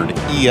 1400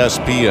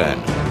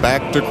 ESPN.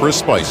 Back to Chris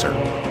Spicer.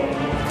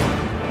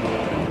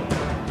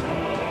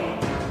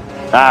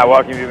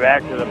 Welcome you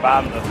back to the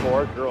bottom of the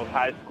 4th. Girls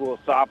High School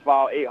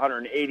Softball,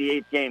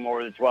 888th game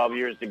over the 12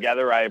 years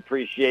together. I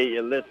appreciate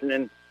you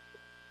listening.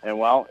 And,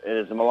 well, it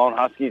is the Malone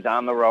Huskies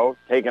on the road,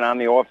 taking on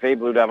the OFA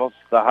Blue Devils.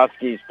 The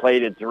Huskies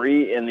played at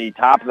 3 in the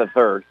top of the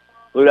 3rd.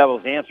 Blue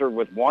Devils answered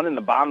with 1 in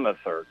the bottom of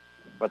the 3rd.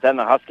 But then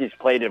the Huskies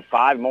played at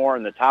 5 more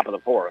in the top of the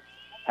 4th.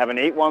 Have an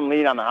 8-1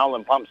 lead on the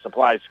Howland Pump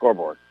Supply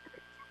scoreboard.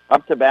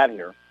 Up to bat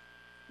here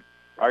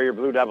are your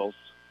Blue Devils.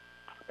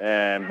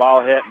 And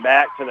ball hit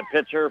back to the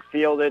pitcher,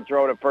 fielded,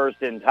 throw to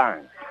first in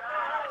time.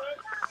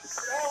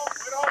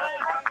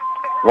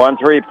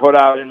 1-3 put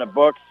out in the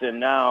books, and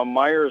now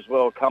Myers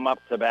will come up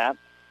to bat.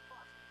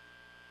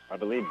 I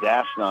believe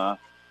Dashnaw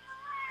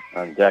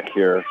on deck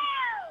here.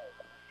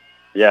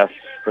 Yes,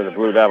 for the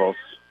Blue Devils.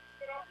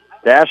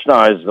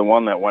 Dashnaw is the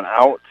one that went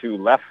out to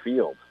left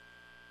field.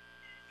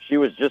 She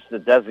was just the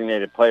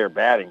designated player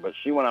batting, but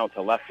she went out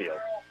to left field.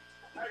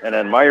 And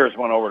then Myers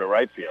went over to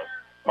right field.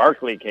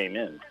 Barkley came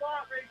in.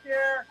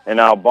 And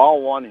now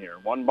ball 1 here.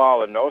 1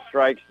 ball and no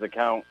strikes the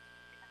count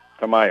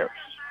to Myers.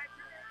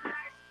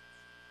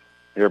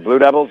 Your Blue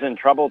Devils in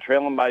trouble,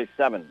 trailing by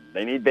 7.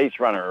 They need base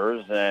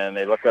runners, and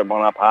they look at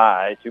one up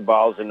high. 2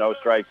 balls and no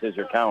strikes is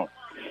your count.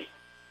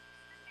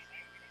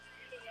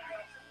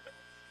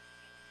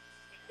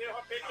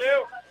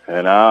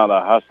 And now the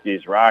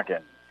Huskies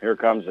rocking. Here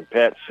comes the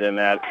pitch, and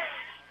that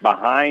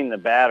behind the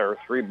batter,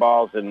 3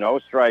 balls and no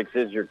strikes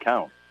is your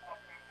count.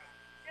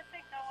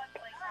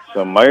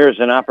 So Myers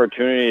an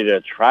opportunity to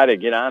try to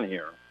get on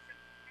here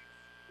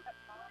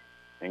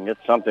and get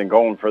something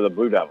going for the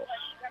Blue Devils.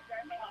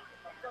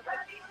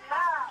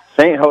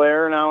 St.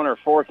 Hilaire now in her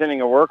 4th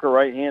inning of work, a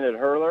right-handed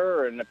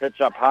hurler, and the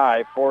pitch up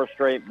high, 4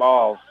 straight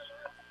balls.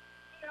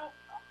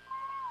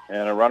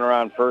 And a runner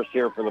on first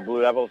here for the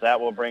Blue Devils. That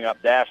will bring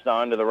up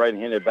Dashnaw into the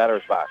right-handed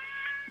batter's box.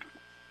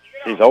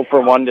 She's 0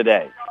 for 1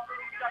 today.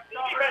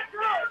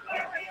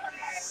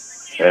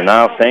 And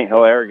now St.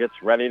 Hilaire gets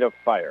ready to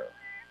fire.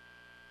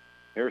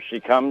 Here she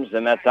comes,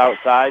 and that's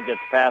outside.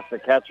 Gets past the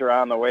catcher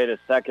on the way to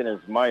second is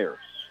Myers.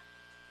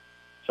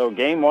 So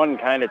game 1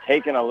 kind of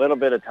taking a little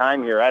bit of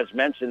time here. As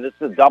mentioned, this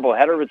is a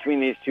doubleheader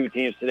between these two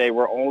teams today.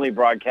 We're only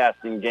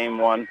broadcasting game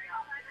 1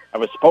 I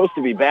was supposed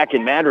to be back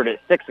in Madrid at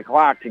 6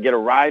 o'clock to get a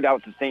ride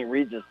out to St.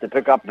 Regis to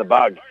pick up the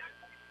bug.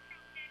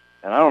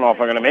 And I don't know if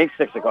I'm going to make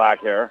 6 o'clock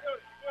here.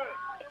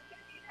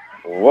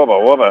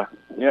 Wubba.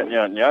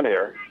 Yut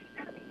here.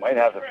 Might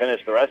have to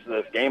finish the rest of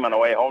this game on the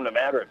way home to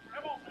Madrid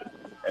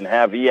and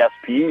have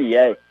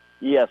ESPN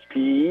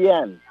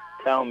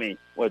tell me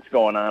what's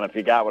going on if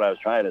you got what I was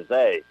trying to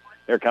say.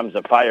 Here comes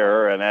the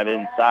fire and that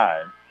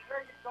inside.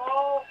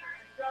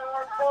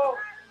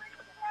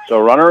 So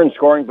runner in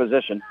scoring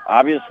position.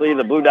 Obviously,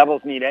 the Blue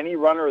Devils need any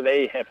runner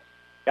they have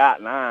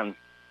gotten on,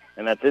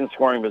 and that's in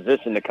scoring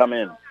position to come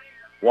in.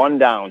 1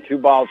 down, 2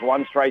 balls,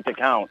 1 strike to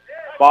count.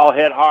 Ball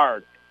hit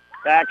hard.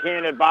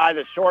 Backhanded by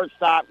the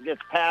shortstop.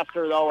 Gets past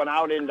her, though, and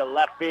out into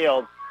left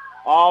field.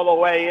 All the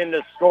way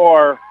into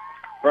score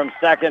from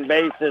second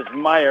base is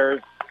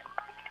Myers.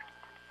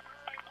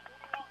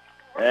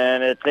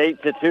 And it's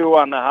 8-2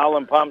 on the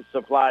Howland Pump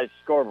Supply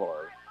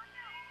scoreboard.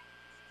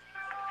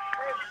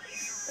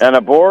 And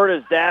aboard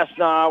is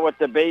Dashnaw with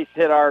the base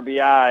hit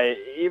RBI.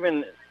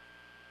 Even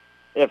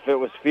if it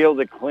was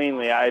fielded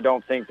cleanly, I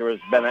don't think there has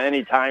been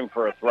any time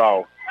for a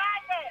throw.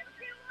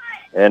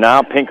 And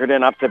now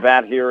Pinkerton up to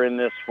bat here in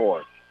this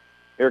fourth.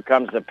 Here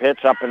comes the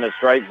pitch up in the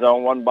strike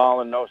zone. 1 ball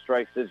and no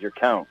strikes is your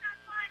count.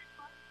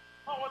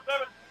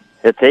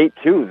 It's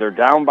 8-2. They're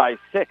down by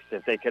 6.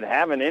 If they could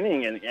have an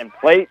inning and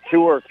play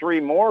 2 or 3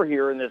 more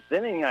here in this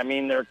inning, I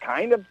mean, they're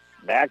kind of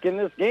back in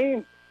this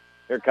game.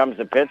 Here comes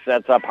the pitch.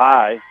 That's up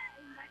high.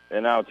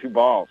 And now 2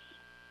 balls.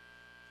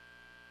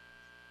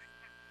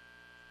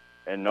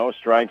 And no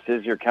strikes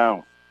is your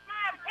count.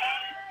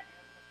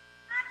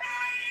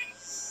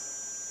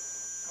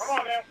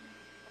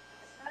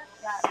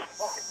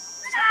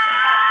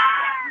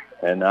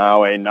 And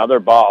now another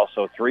ball.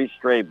 So 3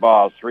 straight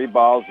balls. 3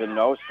 balls and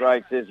no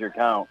strikes is your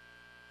count.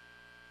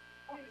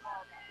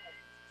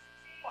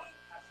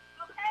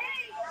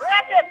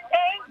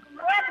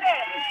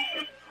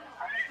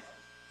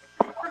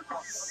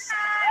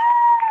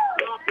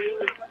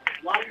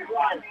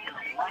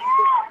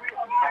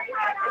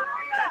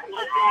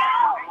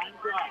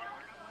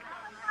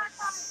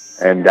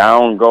 And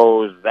down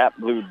goes that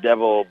Blue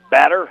Devil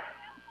batter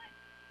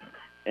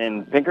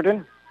in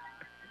Pinkerton.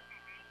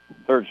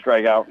 3rd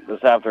strikeout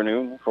this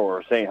afternoon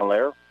for St.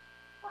 Hilaire.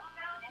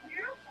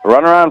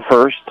 Runner on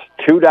first,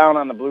 2 down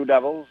on the Blue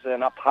Devils,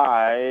 and up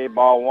high,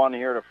 ball 1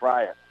 here to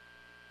fry it.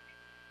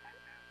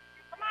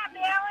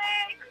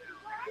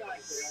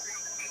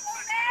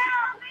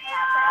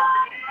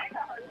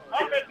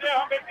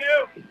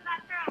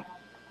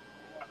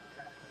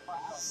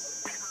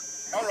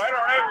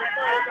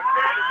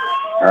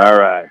 All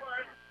right.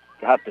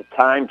 Got the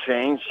time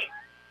change.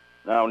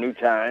 Now new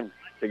time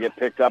to get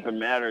picked up and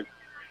mattered.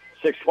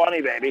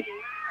 6:20, baby.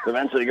 To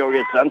eventually go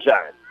get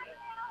sunshine.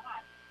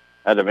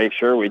 Had to make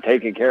sure we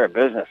taking care of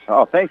business.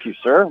 Oh, thank you,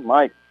 sir.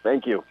 Mike,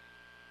 thank you.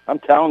 I'm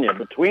telling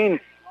you,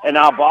 and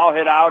now ball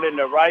hit out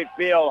into right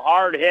field.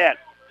 Hard hit.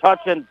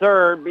 Touching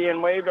third,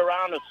 being waved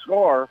around to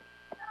score.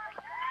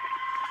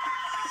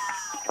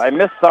 I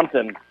missed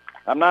something.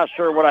 I'm not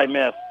sure what I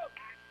missed.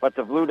 But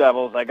the Blue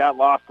Devils, I got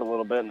lost a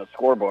little bit in the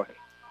scorebook.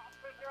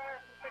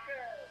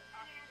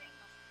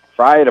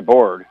 Fry it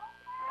aboard.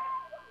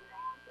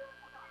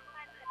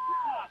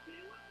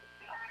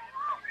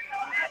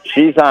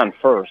 She's on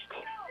first.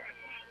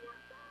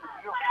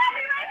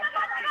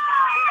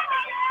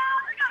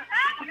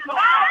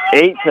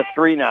 Eight to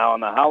 3 now on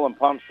the Howland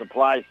Pump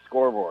Supply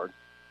scoreboard.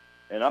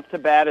 And up to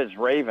bat is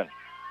Raven.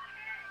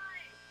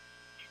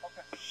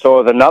 So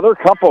with another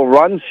couple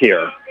runs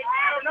here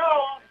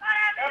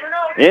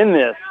in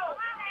this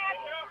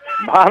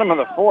bottom of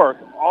the 4th,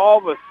 all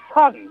of a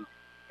sudden,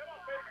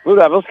 Blue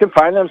Devils can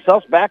find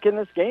themselves back in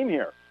this game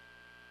here.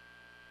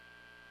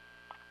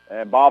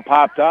 And ball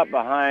popped up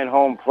behind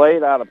home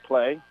plate, out of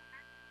play.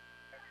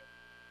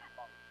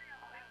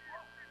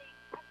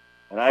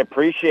 And I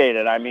appreciate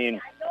it. I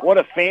mean, what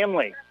a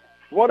family.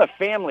 What a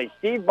family.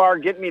 Steve Barr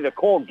getting me the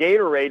cold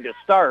Gatorade to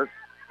start,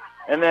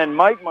 and then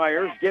Mike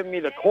Myers giving me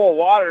the cold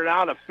water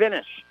now to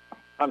finish.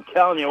 I'm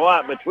telling you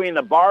what, between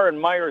the Barr and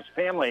Myers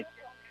family,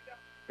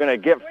 going to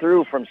get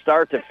through from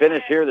start to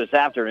finish here this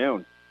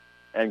afternoon.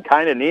 And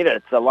kind of need it.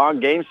 It's a long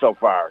game so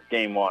far,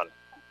 game 1.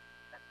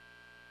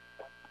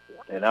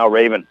 And now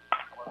Raven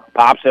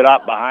pops it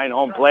up behind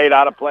home plate,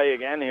 out of play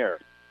again here.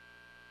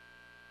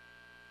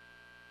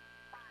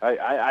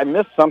 I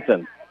missed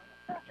something.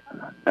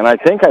 And I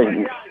think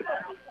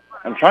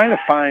I'm trying to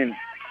find,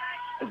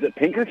 is it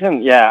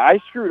Pinkerton? Yeah, I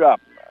screwed up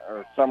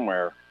or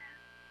somewhere.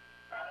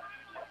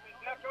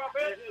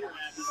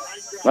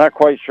 Not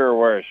quite sure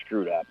where I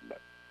screwed up.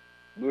 But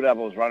Blue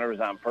Devils runners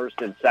on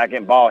first and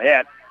second. Ball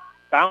hit.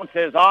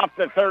 Bounces off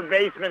the third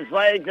baseman's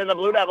legs, and the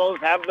Blue Devils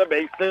have the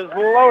bases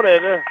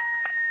loaded.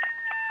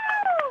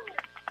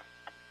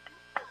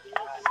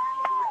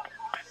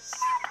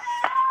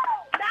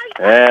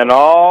 And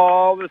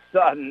all of a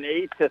sudden,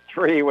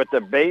 8-3 with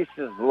the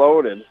bases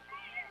loaded.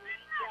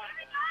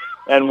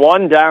 And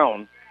 1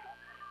 down.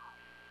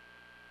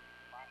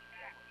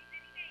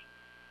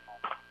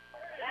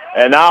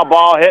 And now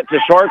ball hit to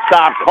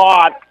shortstop,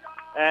 caught.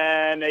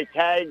 And they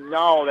tag.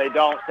 No, they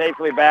don't.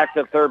 Safely back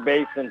to third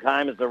base in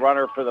time as the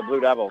runner for the Blue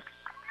Devils.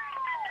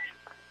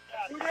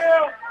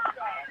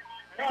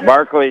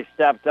 Barkley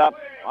stepped up,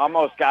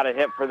 almost got a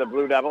hit for the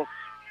Blue Devils.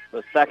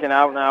 The second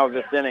out now of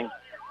this inning.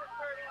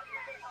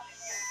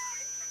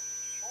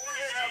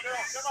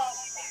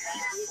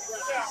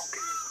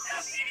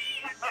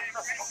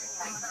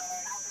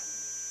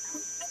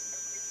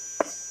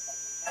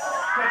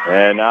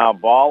 And now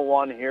ball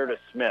one here to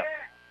Smith.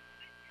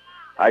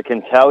 I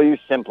can tell you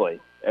simply,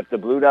 if the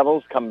Blue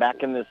Devils come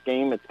back in this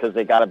game, it's because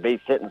they got a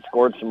base hit and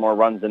scored some more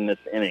runs in this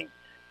inning.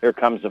 Here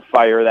comes the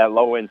fire, that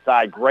low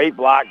inside. Great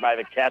block by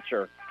the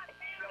catcher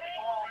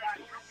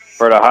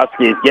for the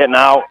Huskies. Getting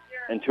out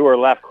and to her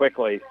left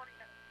quickly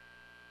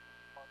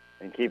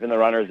and keeping the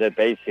runners at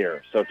base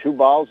here. So 2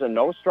 balls and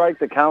no strike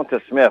to count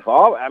to Smith.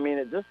 Oh, I mean,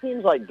 it just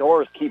seems like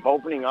doors keep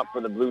opening up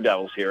for the Blue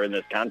Devils here in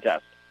this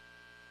contest.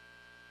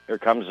 Here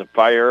comes the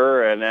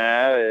fire, and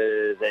that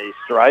is a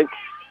strike.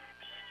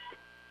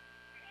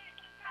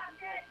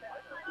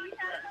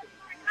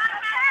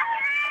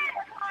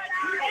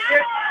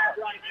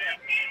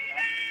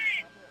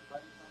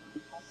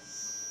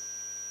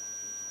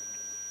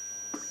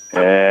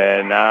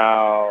 And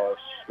now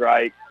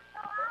strike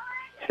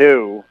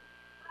 2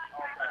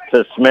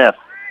 to Smith.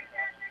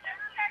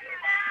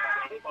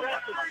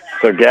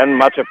 So again,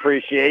 much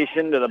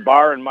appreciation to the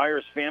Barr and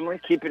Myers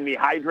family, keeping me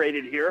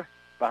hydrated here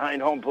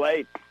behind home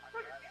plate.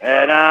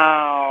 And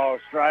now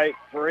strike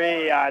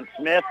 3 on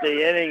Smith.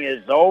 The inning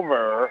is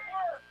over.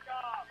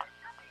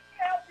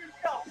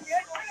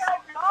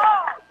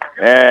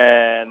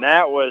 And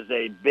that was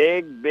a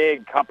big,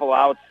 big couple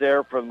outs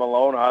there for the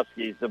Malone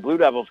Huskies. The Blue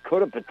Devils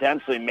could have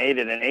potentially made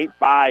it an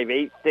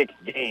 8-5, 8-6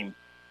 game.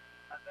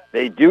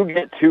 They do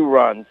get 2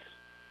 runs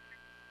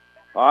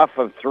off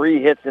of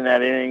 3 hits in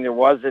that inning. There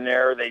was an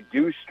error. They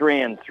do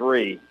strand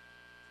 3.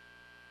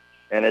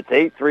 And it's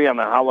 8-3 on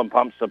the Howland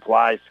Pump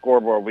Supply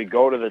scoreboard. We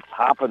go to the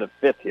top of the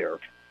 5th here.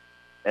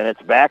 And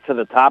it's back to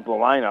the top of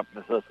the lineup.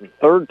 This is the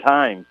 3rd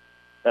time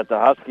that the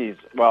Huskies,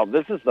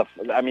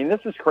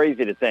 this is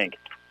crazy to think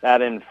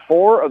that in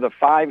 4 of the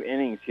 5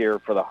 innings here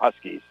for the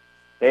Huskies,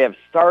 they have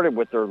started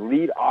with their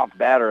lead-off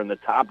batter in the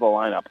top of the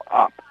lineup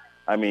up.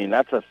 I mean,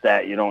 that's a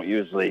stat you don't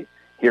usually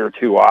hear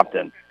too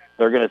often.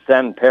 They're going to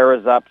send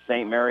Perez up,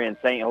 St. Mary, and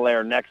St.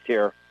 Hilaire next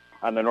here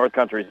on the North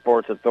Country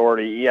Sports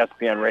Authority,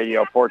 ESPN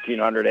Radio,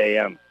 1400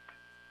 AM.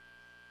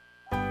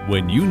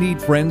 When you need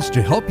friends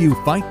to help you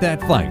fight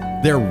that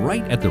fight, they're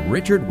right at the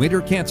Richard Winter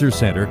Cancer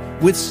Center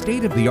with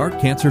state-of-the-art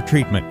cancer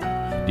treatment.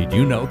 Did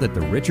you know that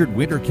the Richard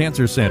Winter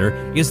Cancer Center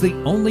is the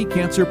only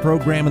cancer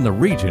program in the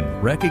region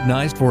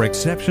recognized for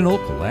exceptional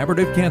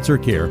collaborative cancer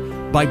care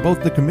by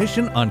both the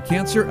Commission on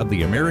Cancer of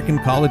the American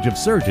College of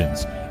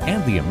Surgeons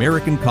and the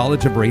American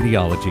College of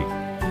Radiology?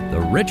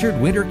 The Richard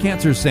Winter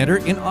Cancer Center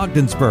in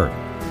Ogdensburg.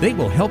 They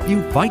will help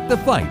you fight the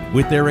fight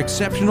with their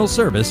exceptional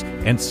service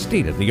and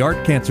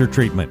state-of-the-art cancer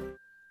treatment.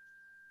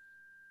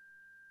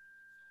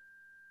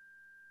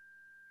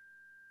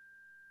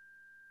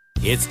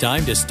 It's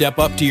time to step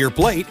up to your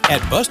plate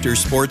at Buster's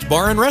Sports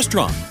Bar and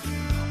Restaurant.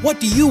 What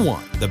do you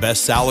want? The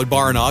best salad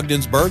bar in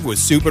Ogdensburg with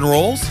soup and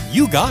rolls?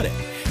 You got it.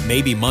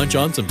 Maybe munch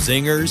on some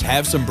zingers,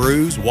 have some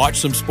brews,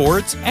 watch some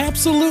sports?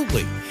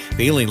 Absolutely.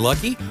 Feeling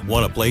lucky?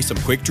 Want to play some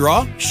quick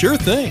draw? Sure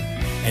thing.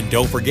 And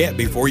don't forget,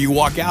 before you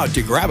walk out,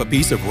 to grab a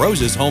piece of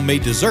Rose's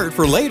homemade dessert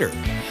for later.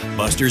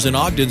 Buster's in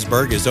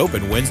Ogdensburg is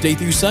open Wednesday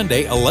through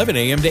Sunday, 11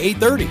 a.m. to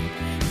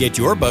 8:30. Get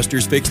your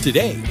Buster's fix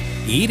today.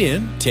 Eat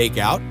in, take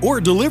out, or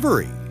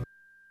delivery.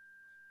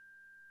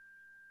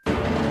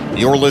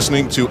 You're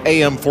listening to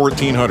AM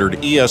 1400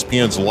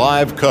 ESPN's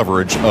live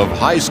coverage of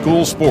high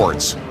school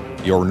sports.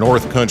 Your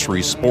North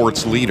Country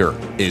sports leader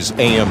is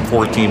AM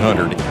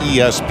 1400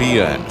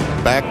 ESPN.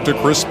 Back to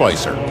Chris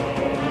Spicer.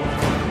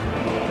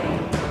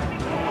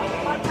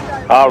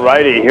 All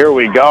righty, here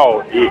we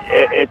go.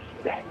 It's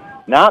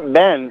not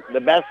been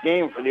the best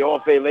game for the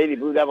OFA Lady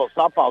Blue Devils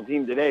softball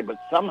team today, but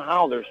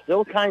somehow they're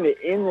still kind of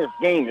in this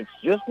game. It's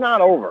just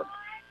not over.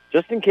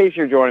 Just in case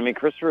you're joining me,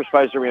 Christopher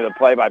Spicer with the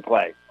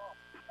play-by-play.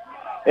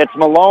 It's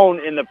Malone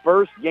in the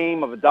first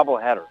game of a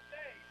doubleheader.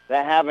 They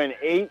have an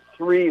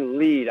 8-3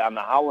 lead on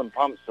the Howland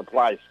Pump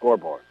Supply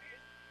scoreboard.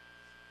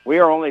 We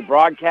are only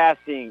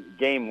broadcasting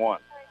game 1.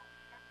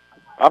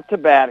 Up to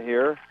bat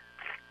here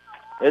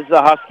is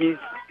the Huskies.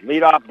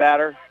 Leadoff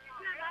batter,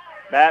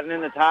 batting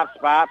in the top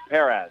spot,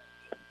 Perez.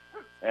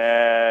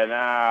 And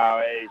now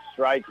a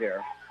strike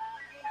here.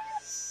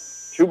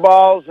 2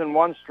 balls and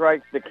 1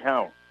 strike to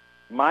count.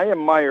 Maya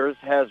Myers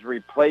has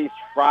replaced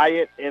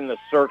Fryatt in the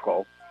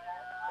circle.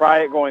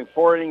 Fryatt going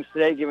 4 innings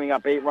today, giving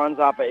up 8 runs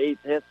off of 8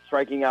 hits,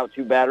 striking out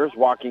 2 batters,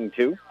 walking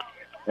 2.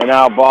 And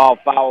now ball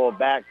fouled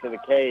back to the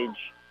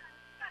cage.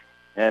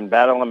 And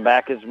battling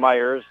back is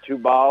Myers. 2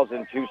 balls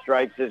and 2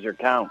 strikes is your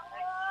count.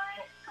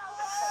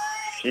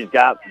 She's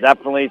got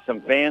definitely some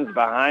fans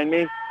behind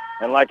me.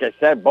 And like I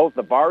said, both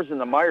the Bars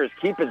and the Myers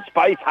keeping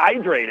Spice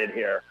hydrated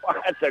here.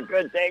 That's a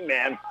good thing,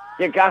 man.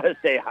 You got to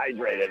stay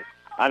hydrated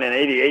on an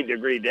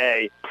 88-degree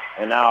day.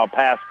 And now a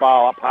pass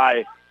ball up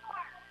high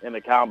in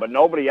the count, but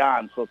nobody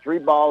on. So 3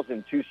 balls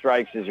and 2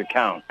 strikes is your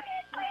count.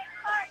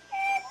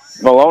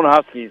 Malone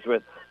Huskies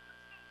with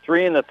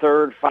 3 in the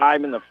third,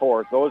 5 in the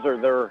fourth. Those are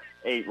their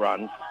 8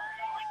 runs.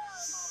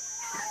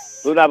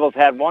 Blue Devils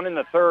had 1 in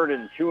the third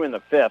and 2 in the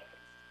fifth,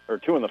 or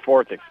 2 in the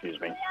fourth, excuse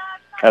me,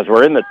 as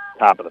we're in the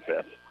top of the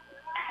fifth.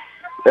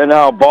 And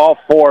now ball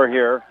 4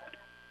 here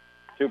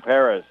to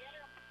Perez.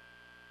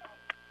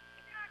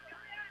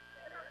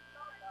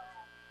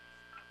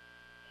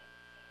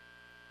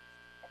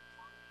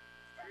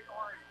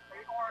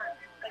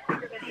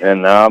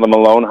 And now the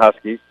Malone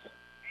Huskies,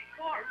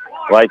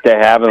 like they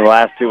have in the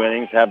last 2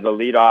 innings, have the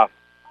leadoff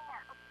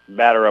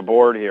batter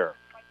aboard here.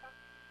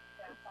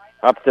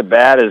 Up to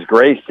bat is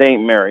Grace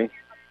St. Mary.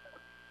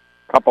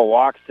 Couple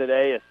walks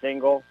today, a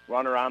single,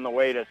 runner on the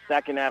way to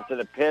second after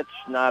the pitch,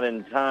 not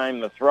in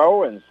time to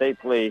throw, and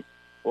safely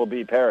will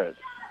be Perez.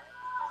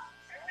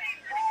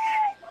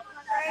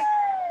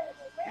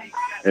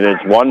 It is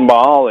 1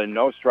 ball and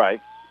no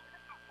strikes.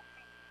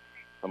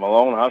 The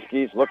Malone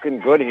Huskies looking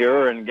good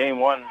here in game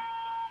 1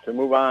 to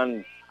move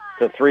on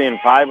to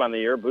 3-5 on the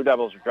year. Blue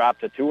Devils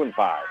dropped to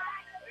 2-5.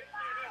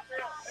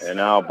 And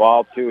now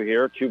ball 2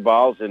 here, 2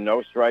 balls and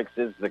no strikes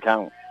is the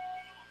count.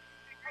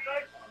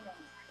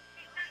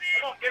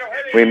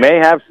 We may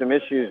have some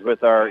issues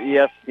with our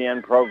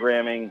ESPN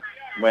programming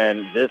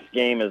when this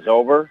game is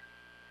over,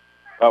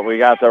 but we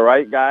got the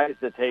right guys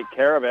to take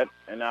care of it,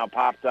 and now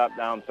popped up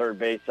down third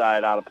base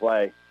side out of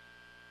play.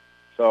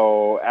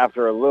 So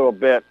after a little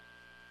bit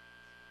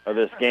of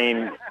this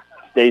game,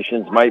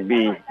 stations might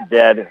be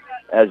dead,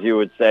 as you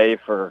would say,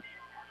 for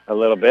a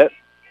little bit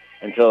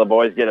until the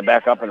boys get it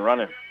back up and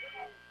running.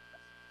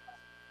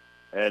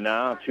 And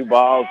now 2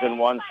 balls and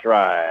 1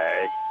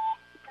 strike.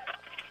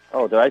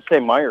 Oh, did I say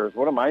Myers?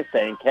 What am I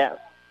saying?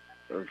 Cat.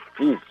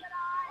 Jeez,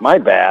 my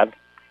bad.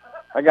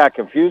 I got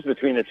confused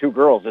between the 2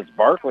 girls. It's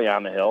Barkley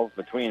on the hill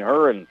between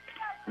her and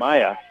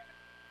Maya.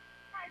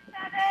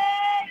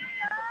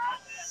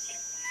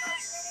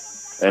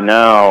 And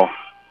now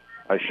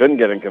I shouldn't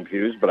get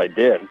confused, but I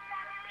did.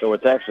 So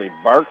it's actually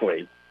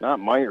Barkley, not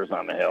Myers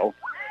on the hill.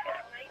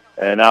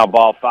 And now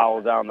ball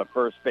fouled down the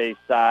first base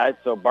side.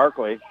 So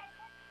Barkley,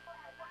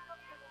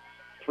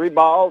 3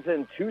 balls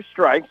and 2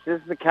 strikes is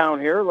the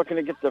count here. Looking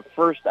to get the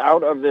first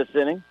out of this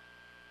inning.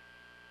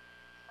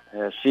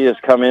 She has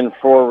come in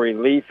for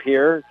relief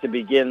here to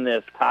begin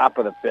this top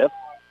of the 5th.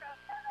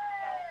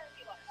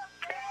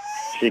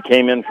 She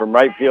came in from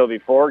right field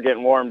before,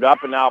 getting warmed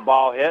up, and now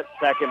ball hit.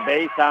 Second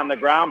base on the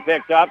ground,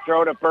 picked up,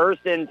 throw to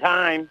first in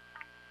time.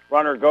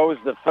 Runner goes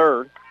to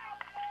third.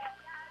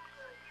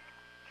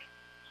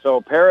 So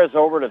Perez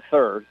over to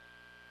third.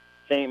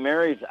 St.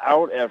 Mary's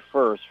out at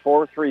first.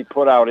 4-3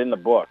 put out in the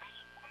books.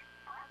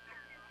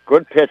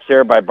 Good pitch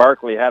there by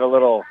Barkley. Had a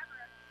little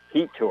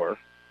heat to her.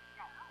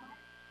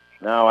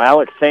 Now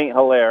Alex St.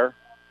 Hilaire.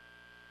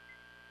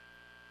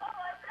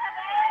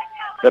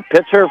 The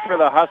pitcher for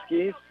the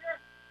Huskies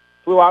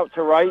flew out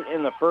to right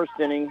in the first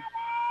inning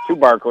to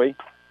Barkley.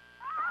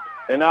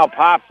 And now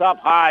pops up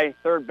high.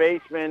 Third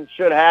baseman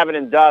should have it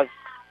and does.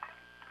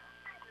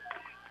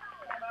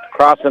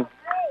 Crossing.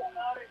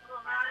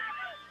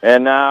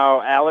 And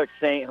now Alex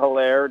St.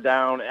 Hilaire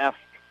down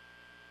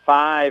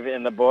F5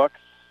 in the books.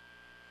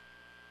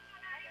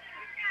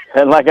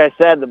 And like I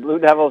said, the Blue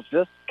Devils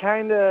just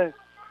kind of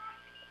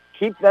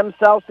keep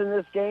themselves in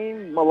this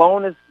game.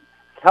 Malone has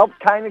helped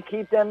kind of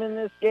keep them in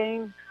this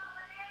game.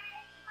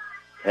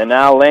 And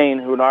now Lane,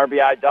 who an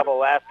RBI double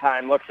last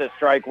time, looks at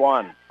strike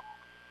 1.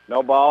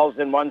 No balls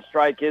and 1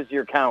 strike is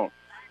your count.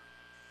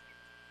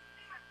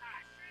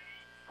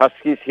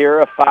 Huskies here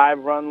a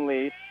 5-run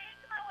lead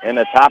in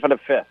the top of the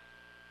 5th.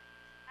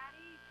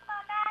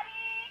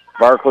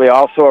 Barkley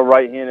also a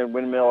right-handed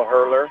windmill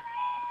hurler.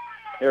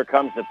 Here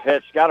comes the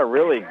pitch. Got a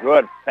really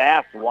good,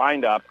 fast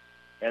windup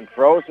and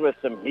throws with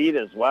some heat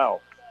as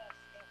well.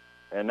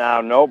 And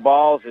now no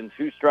balls and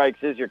 2 strikes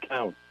is your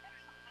count.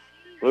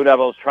 Blue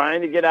Devils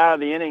trying to get out of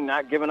the inning,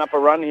 not giving up a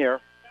run here.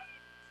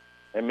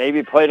 And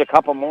maybe played a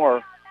couple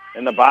more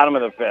in the bottom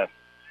of the 5th.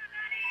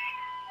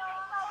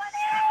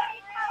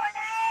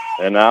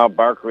 And now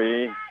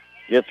Barkley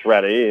gets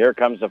ready. Here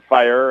comes the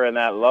fire and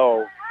that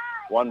low.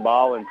 1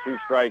 ball and 2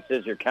 strikes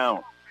is your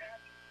count.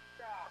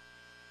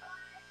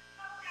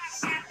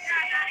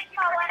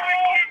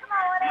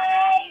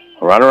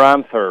 Runner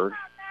on third.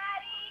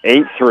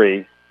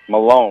 8-3.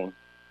 Malone.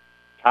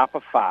 Top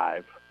of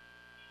 5.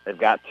 They've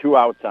got 2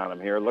 outs on him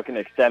here. Looking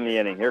to extend the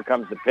inning. Here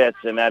comes the pitch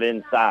and that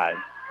inside.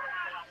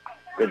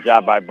 Good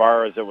job by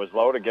Barr as it was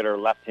low to get her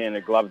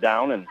left-handed glove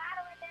down and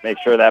make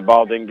sure that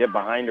ball didn't get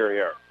behind her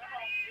here.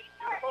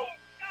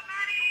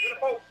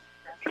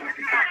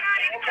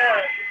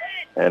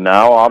 And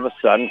now all of a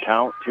sudden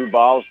count 2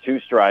 balls, 2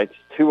 strikes,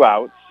 2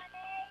 outs.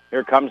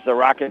 Here comes the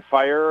rocket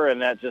fire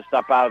and that just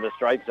up out of the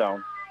strike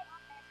zone.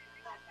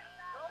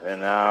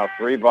 And now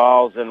 3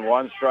 balls and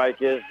 1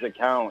 strike is the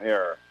count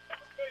here.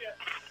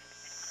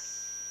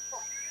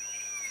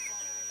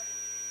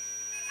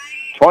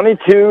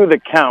 22 the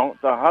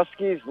count. The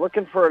Huskies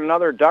looking for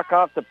another duck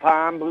off the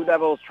pond. Blue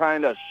Devils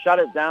trying to shut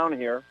it down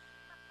here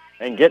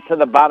and get to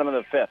the bottom of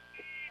the fifth.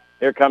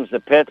 Here comes the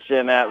pitch,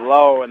 and that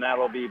low, and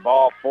that'll be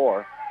ball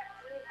 4.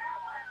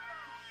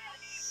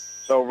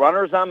 So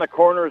runners on the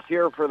corners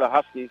here for the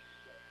Huskies.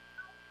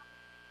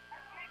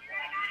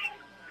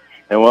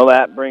 And will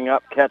that bring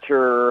up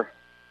catcher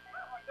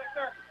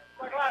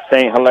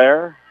St.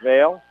 Hilaire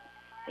Vale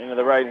into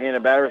the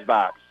right-handed batter's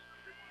box?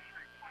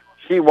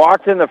 She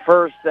walked in the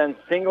first, then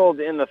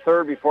singled in the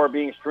third before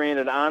being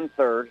stranded on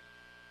third,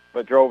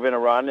 but drove in a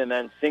run, and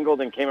then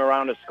singled and came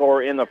around to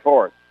score in the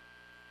fourth.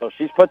 So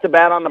she's put the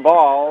bat on the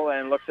ball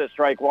and looks at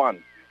strike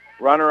 1.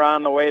 Runner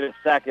on the way to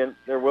second.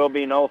 There will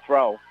be no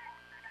throw.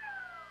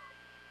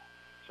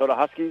 So the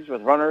Huskies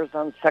with runners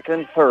on second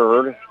and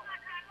third.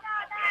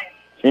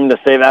 Seem to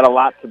say that a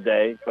lot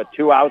today, but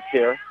 2 outs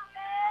here.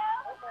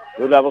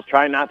 Blue Devils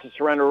trying not to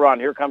surrender a run.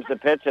 Here comes the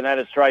pitch, and that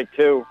is strike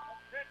 2.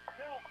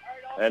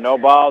 And no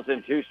balls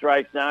and 2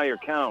 strikes now, your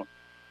count.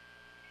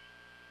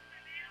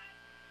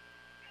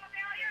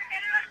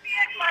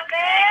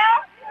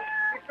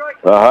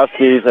 The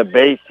Huskies, a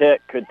base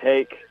hit could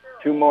take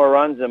 2 more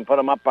runs and put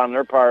them up on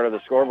their part of the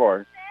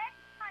scoreboard.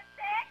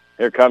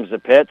 Here comes the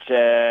pitch,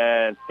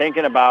 and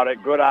thinking about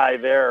it, good eye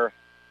there,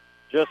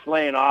 just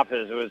laying off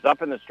as it was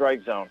up in the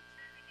strike zone.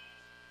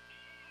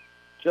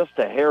 Just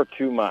a hair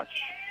too much,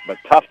 but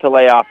tough to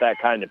lay off that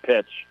kind of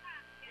pitch.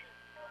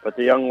 But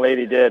the young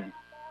lady did.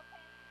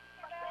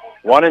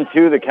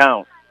 1-2 the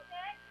count.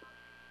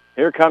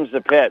 Here comes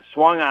the pitch,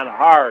 swung on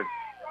hard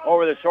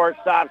over the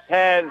shortstop's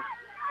head.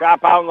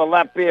 Drop out in the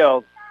left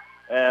field,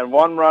 and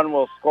 1 run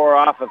will score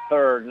off a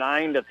third,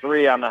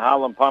 9-3 on the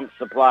Howland Pump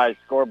Supply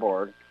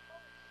scoreboard.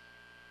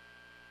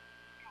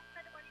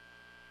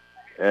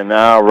 And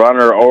now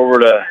runner over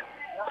to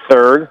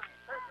third,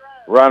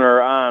 runner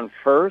on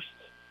first.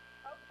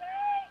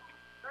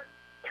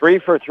 3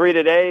 for 3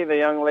 today, the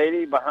young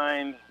lady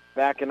behind,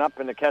 backing up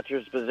in the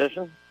catcher's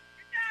position.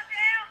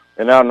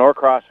 And now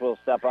Norcross will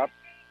step up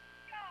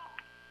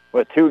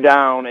with 2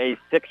 down, a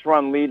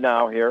 6-run lead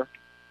now here,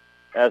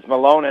 as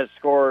Malone has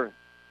scored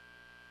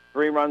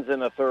 3 runs in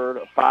the third,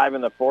 5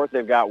 in the fourth.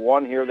 They've got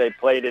 1 here. They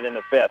played it in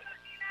the fifth.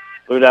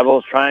 Blue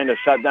Devils trying to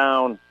shut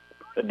down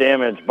the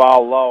damage.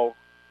 Ball low.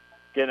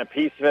 Getting a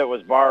piece of it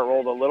was Bart,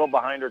 rolled a little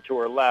behind her to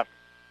her left.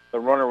 The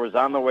runner was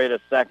on the way to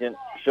second.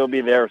 She'll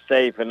be there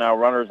safe, and now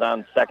runners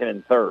on second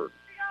and third.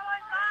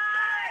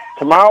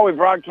 Tomorrow we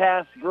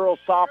broadcast girls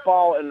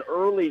softball, an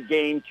early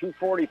game,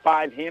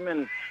 2:45.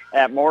 Hammond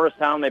at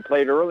Morristown. They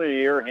played earlier in the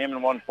year.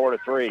 Hammond won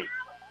 4-3.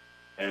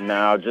 And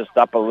now just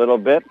up a little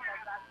bit.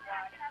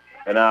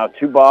 And now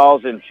 2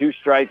 balls and 2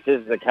 strikes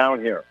is the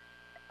count here.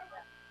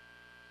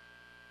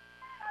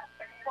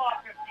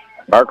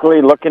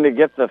 Barkley looking to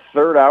get the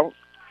third out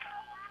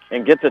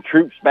and get the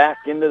troops back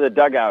into the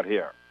dugout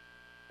here.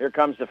 Here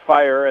comes the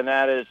fire, and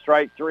that is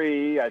strike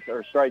 2,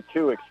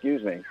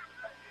 excuse me.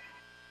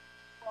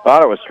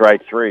 Thought it was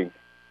strike 3.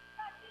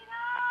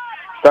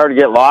 Started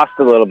to get lost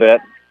a little bit.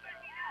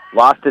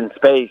 Lost in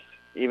space,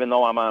 even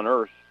though I'm on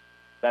Earth.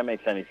 If that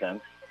makes any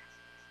sense.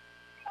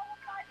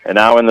 And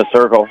now in the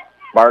circle,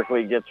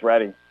 Barkley gets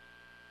ready.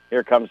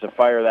 Here comes the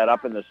fire, that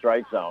up in the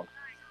strike zone.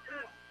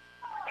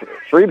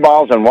 3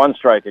 balls and 1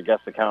 strike, I guess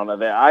the count.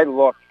 I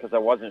looked because I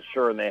wasn't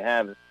sure, and they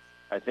had,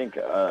 I think,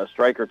 a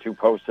strike or 2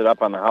 posted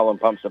up on the Howland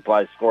Pump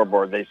Supply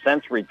scoreboard. They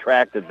since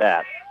retracted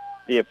that.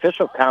 The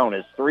official count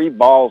is 3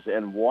 balls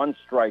and 1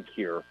 strike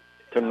here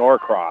to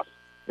Norcross.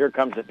 Here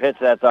comes the pitch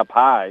that's up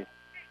high,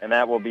 and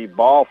that will be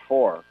ball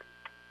 4.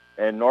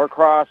 And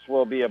Norcross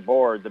will be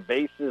aboard. The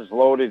base is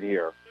loaded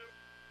here.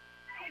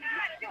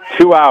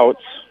 2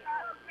 outs.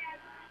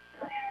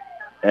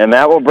 And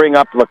that will bring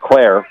up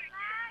LeClaire.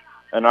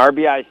 An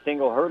RBI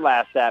single, her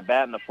last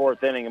at-bat in the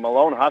 4th inning. And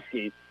Malone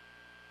Huskies,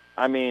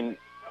 I mean,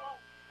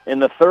 in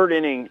the 3rd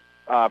inning,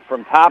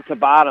 from top to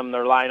bottom,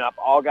 their lineup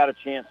all got a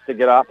chance to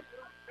get up.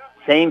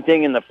 Same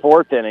thing in the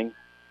 4th inning.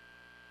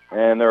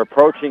 And they're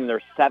approaching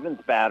their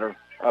 7th batter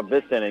of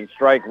this inning.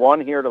 Strike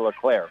 1 here to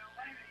LeClaire.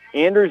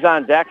 Andrews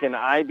on deck and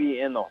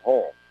Ivy in the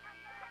hole.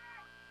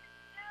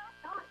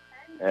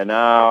 And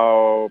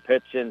now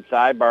pitch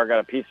inside. Barr got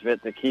a piece of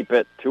it to keep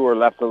it to her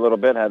left a little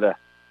bit. Had to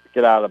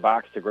get out of the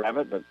box to grab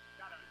it, but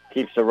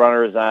keeps the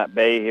runners at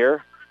bay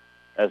here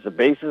as the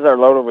bases are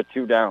loaded with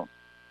 2 down.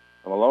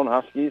 The Malone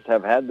Huskies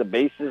have had the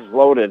bases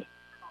loaded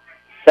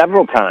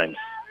several times,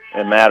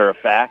 as a matter of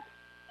fact.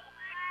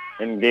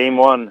 In game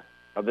 1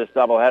 of this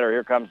doubleheader,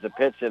 here comes the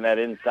pitch and that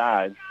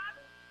inside.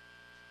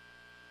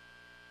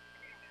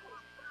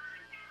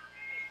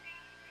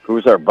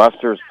 Who's our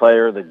Busters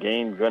player of the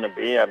game going to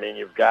be? I mean,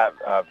 you've got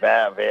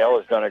Vale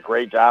has done a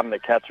great job in the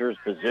catcher's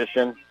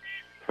position,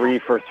 3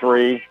 for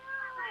 3.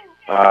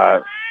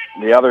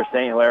 The other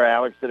St. Hilaire,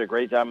 Alex, did a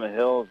great job in the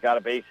Hills, got a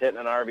base hit and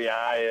an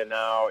RBI, and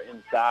now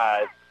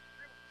inside.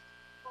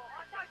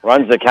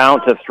 Runs the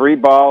count to 3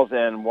 balls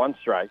and 1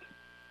 strike.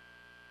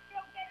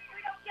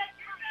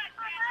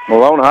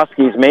 Malone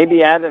Huskies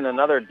maybe adding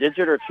another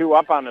digit or 2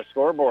 up on the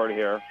scoreboard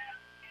here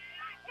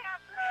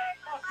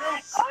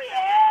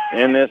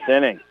in this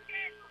inning.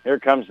 Here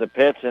comes the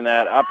pitch and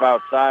that up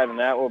outside, and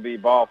that will be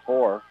ball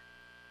 4.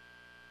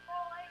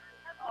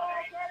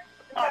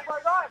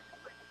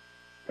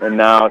 And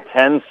now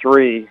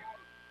 10-3,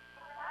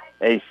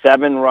 a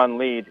 7-run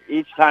lead.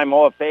 Each time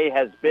OFA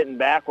has bitten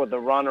back with a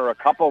run or a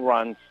couple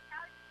runs,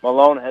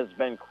 Malone has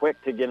been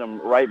quick to get them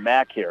right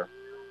back here.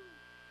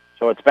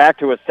 So it's back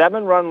to a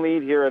 7-run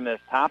lead here in this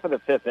top of the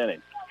 5th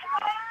inning.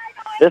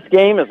 This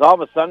game has all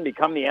of a sudden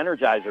become the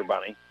Energizer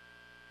Bunny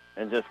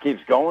and just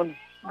keeps going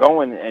here.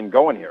 It's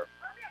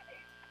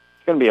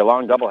going to be a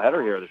long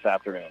doubleheader here this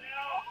afternoon.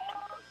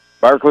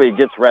 Barkley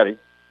gets ready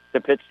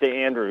to pitch to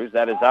Andrews.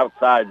 That is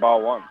outside,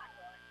 ball 1.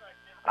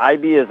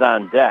 Ivy is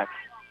on deck.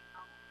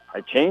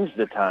 I changed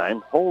the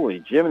time.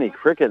 Holy Jiminy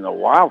Cricket in the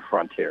Wild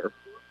Frontier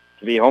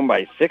to be home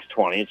by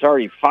 6:20. It's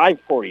already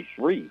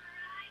 5:43.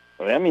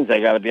 So that means I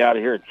got to be out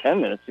of here in 10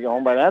 minutes to go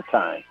home by that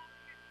time.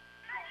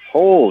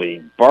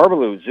 Holy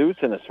Barbaloo, Zeus,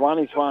 and the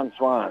Swans.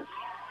 So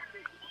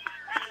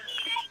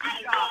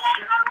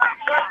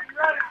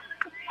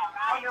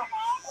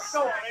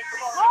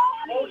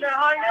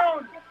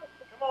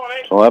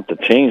we'll have to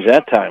change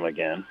that time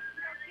again.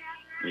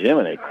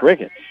 Jiminy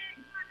Crickets.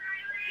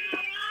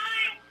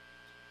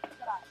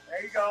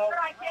 There you go.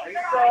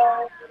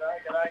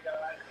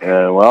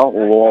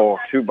 Well,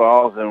 2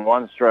 balls and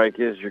 1 strike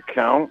is your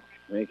count.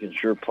 Making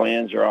sure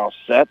plans are all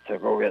set to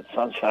go get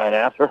sunshine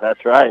after.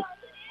 That's right.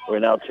 We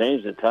now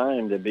change the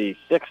time to be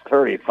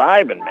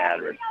 6:35 in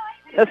Madrid.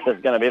 This is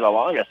going to be the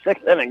longest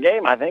 6th-inning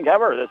game, I think,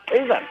 ever this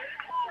season.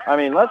 I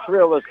mean, let's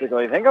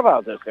realistically think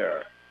about this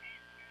here.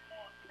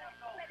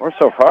 We're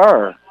so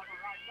far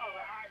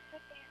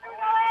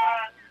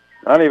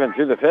not even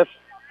through the 5th.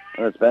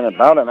 And it's been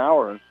about an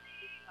hour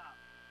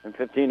and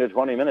 15 to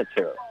 20 minutes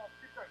here.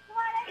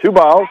 2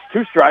 balls,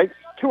 2 strikes,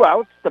 2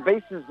 outs. The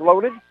base is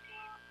loaded.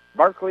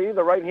 Barkley,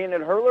 the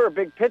right-handed hurler, a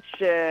big pitch,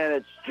 and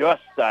it's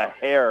just a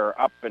hair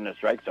up in the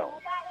strike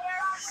zone.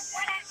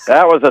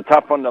 That was a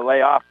tough one to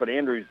lay off, but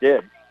Andrews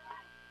did.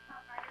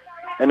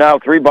 And now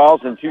 3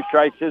 balls and 2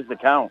 strikes is the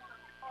count.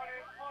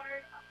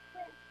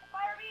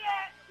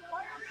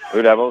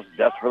 Blue Devils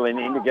desperately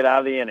need to get out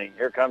of the inning.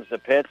 Here comes the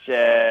pitch,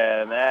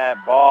 and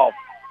that ball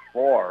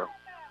 4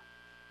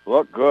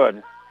 looked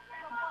good.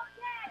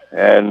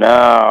 And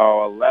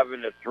now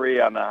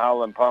 11-3 on the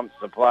Howland Pump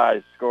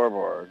Supplies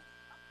scoreboard.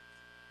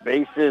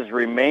 Bases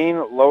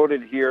remain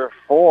loaded here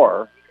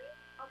for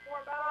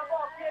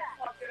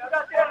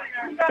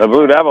the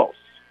Blue Devils.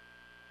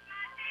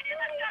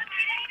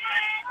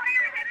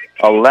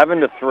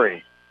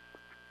 11-3.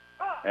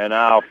 And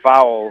now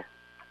foul.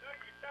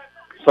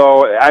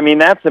 So, I mean,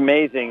 that's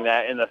amazing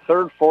that in the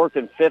 3rd, 4th,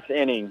 and 5th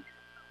inning,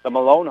 the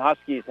Malone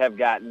Huskies have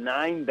got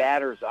 9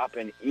 batters up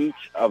in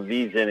each of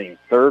these innings,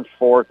 3rd,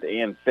 4th,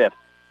 and 5th.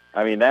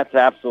 I mean, that's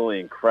absolutely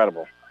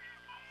incredible.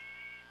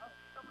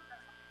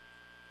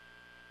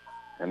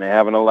 And they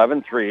have an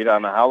 11-3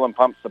 on the Howland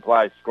Pump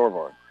Supply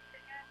scoreboard.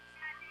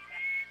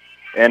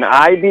 And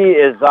Ivy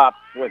is up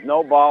with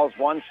no balls,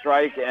 1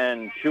 strike,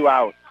 and 2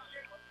 outs.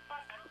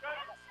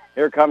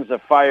 Here comes the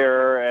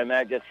fire, and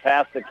that gets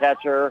past the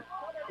catcher.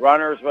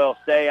 Runners will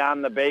stay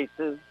on the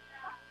bases.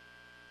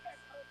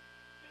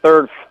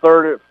 Third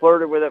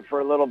flirted with it for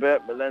a little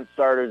bit, but then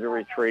started to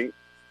retreat.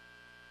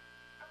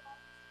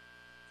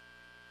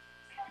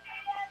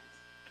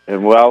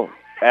 And, well,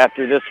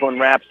 after this one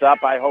wraps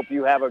up, I hope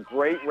you have a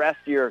great rest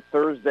of your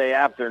Thursday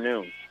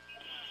afternoon.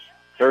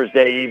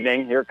 Thursday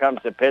evening, here comes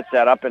the pitch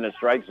that up in the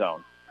strike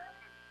zone.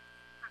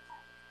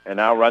 And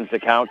now runs the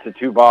count to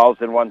 2 balls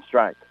and 1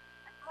 strike.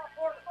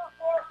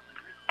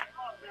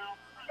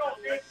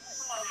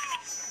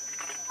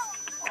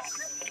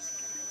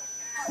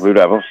 Blue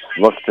Devils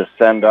look to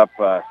send up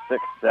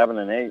 6, 7,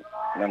 and 8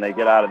 when they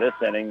get out of this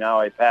inning.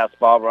 Now a pass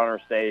ball, runners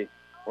stay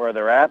where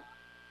they're at.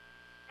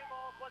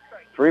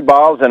 3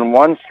 balls and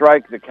 1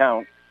 strike to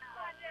count.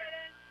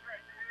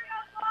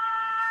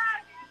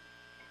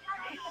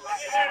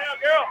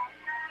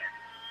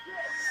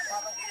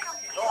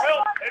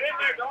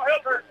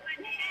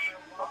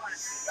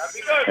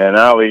 And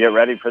now we get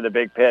ready for the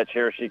big pitch.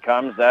 Here she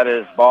comes. That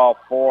is ball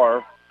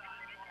 4.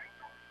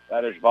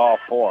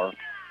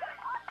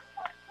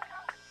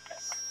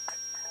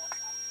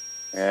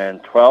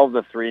 And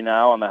 12-3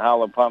 now on the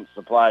Howland Pump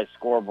Supply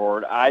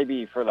scoreboard.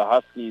 Ivy for the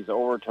Huskies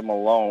over to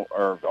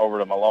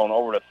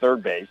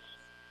third base.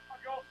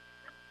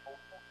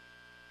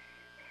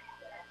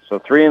 So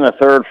 3 in the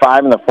 3rd,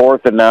 5 in the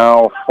 4th, and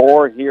now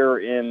 4 here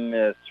in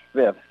this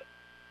 5th.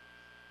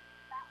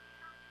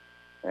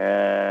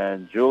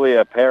 And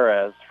Julia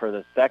Perez, for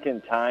the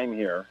 2nd time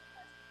here,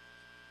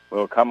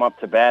 will come up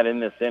to bat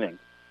in this inning.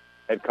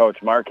 Head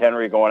coach Mark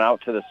Henry going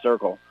out to the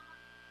circle.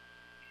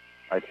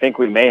 I think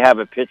we may have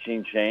a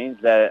pitching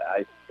change.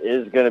 That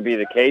is going to be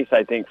the case.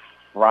 I think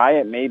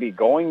Fryatt may be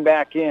going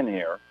back in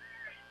here.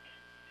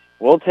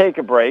 We'll take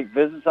a break,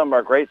 visit some of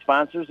our great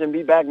sponsors, and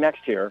be back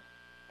next year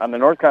on the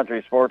North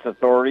Country Sports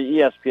Authority,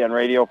 ESPN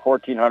Radio,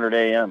 1400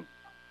 AM.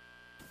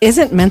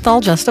 Isn't menthol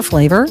just a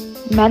flavor?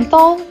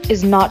 Menthol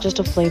is not just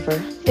a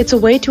flavor. It's a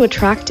way to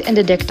attract and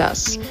addict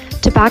us.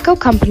 Tobacco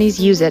companies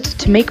use it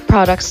to make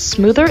products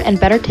smoother and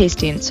better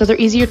tasting, so they're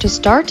easier to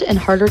start and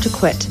harder to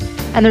quit.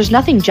 And there's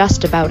nothing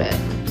just about it.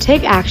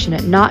 Take action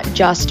at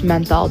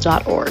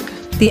notjustmenthol.org.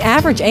 The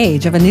average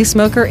age of a new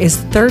smoker is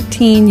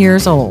 13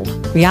 years old.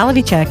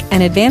 Reality Check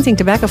and Advancing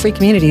Tobacco-Free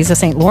Communities of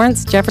St.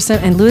 Lawrence, Jefferson,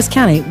 and Lewis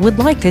County would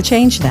like to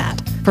change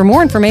that. For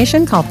more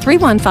information, call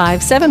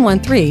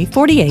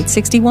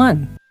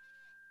 315-713-4861.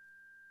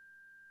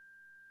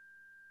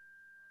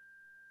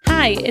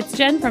 Hi, it's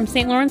Jen from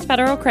St. Lawrence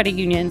Federal Credit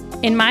Union.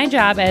 In my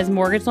job as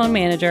mortgage loan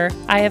manager,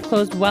 I have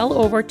closed well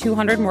over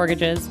 200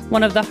 mortgages.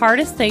 One of the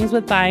hardest things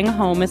with buying a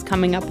home is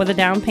coming up with a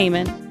down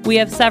payment. We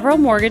have several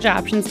mortgage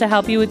options to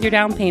help you with your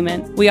down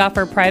payment. We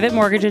offer private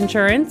mortgage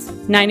insurance,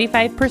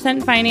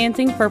 95%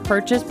 financing for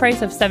purchase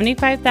price of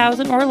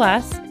 $75,000 or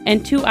less,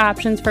 and 2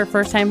 options for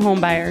first-time home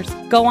buyers.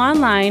 Go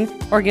online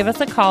or give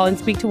us a call and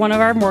speak to one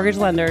of our mortgage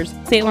lenders.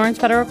 St. Lawrence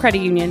Federal Credit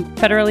Union,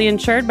 federally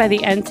insured by the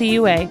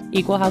NCUA,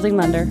 Equal Housing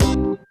Lender.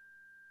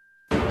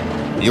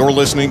 You're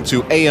listening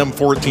to AM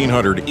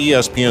 1400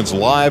 ESPN's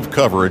live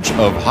coverage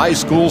of high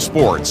school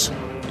sports.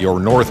 Your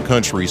North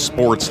Country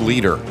sports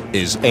leader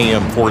is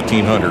AM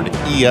 1400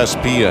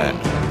 ESPN.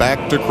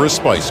 Back to Chris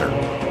Spicer.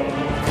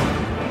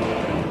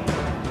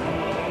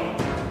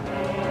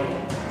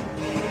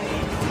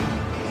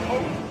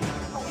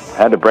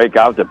 Had to break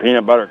out the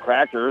peanut butter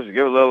crackers to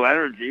give a little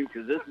energy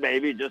because this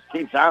baby just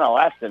keeps on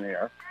electing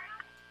here.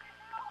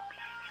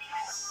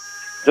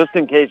 Just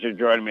in case you're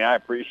joining me, I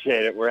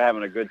appreciate it. We're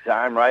having a good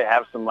time, right?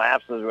 Have some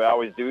laughs as we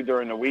always do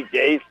during the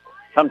weekdays,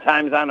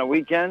 sometimes on the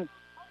weekends.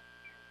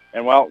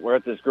 And, well, we're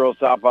at this girls'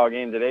 softball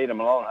game today. The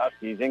Malone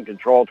Huskies in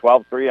control,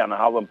 12-3 on the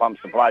Howland Pump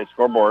Supply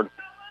scoreboard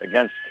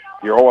against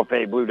your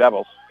OFA Blue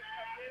Devils.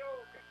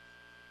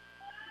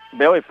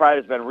 Bailey Fried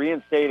has been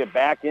reinstated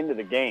back into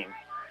the game.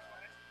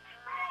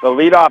 The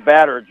leadoff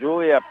batter,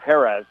 Julia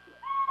Perez.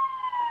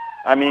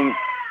 I mean,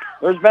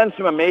 there's been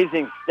some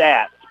amazing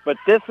stats, but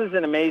this is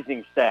an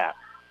amazing stat.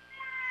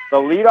 The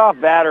leadoff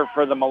batter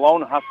for the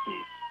Malone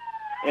Huskies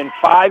in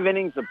 5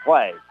 innings of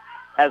play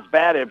has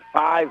batted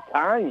 5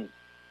 times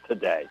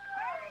today.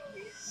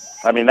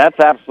 I mean, that's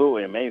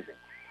absolutely amazing.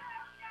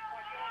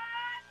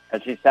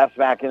 As she steps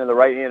back into the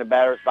right-handed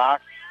batter's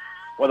box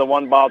with a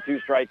 1-ball,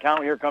 2-strike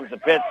count. Here comes the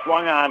pitch,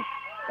 swung on.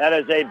 That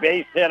is a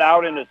base hit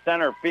out into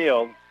center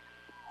field.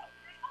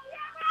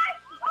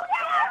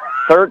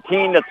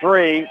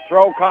 13-3.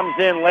 Throw comes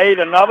in late.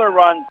 Another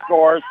run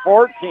scores.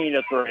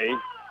 14-3.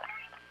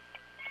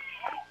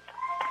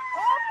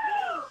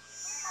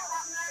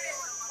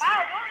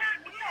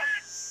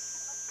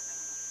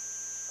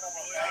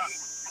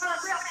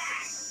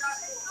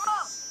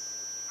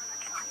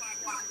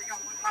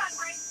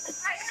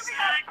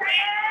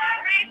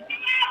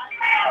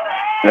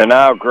 And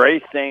now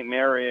Grace St.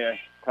 Mary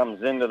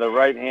comes into the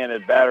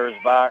right-handed batter's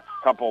box.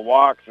 Couple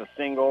walks, a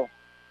single,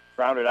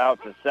 grounded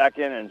out to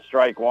second, and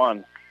strike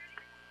one.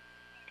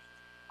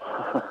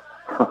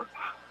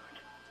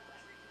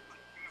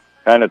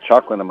 Kind of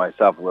chuckling to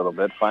myself a little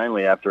bit.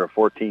 Finally, after a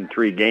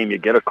 14-3 game, you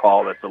get a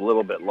call that's a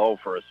little bit low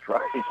for a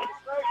strike.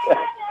 A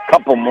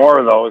couple more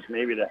of those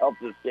maybe to help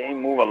this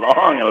game move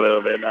along a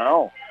little bit.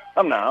 Now.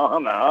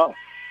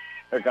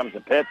 Here comes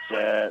the pitch.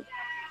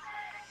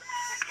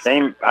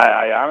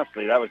 I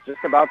honestly, that was just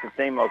about the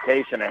same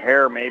location, a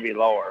hair maybe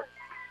lower.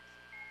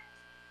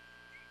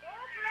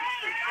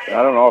 I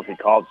don't know if he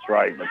called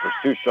strike, but there's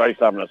 2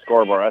 strikes up on the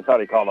scoreboard. I thought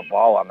he called a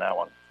ball on that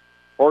one.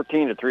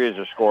 14-3 is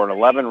your score, an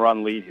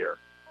 11-run lead here.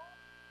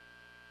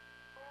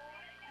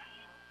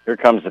 Here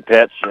comes the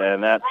pitch,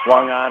 and that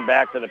swung on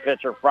back to the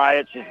pitcher,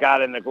 Friett. She's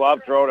got it in the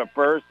glove, throw to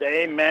first.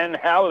 Amen,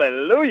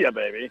 hallelujah,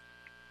 baby.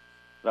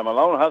 The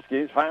Malone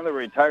Huskies finally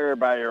retired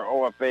by your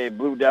OFA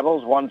Blue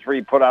Devils.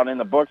 1-3 put out in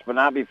the books, but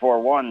not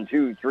before 1,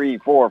 2, 3,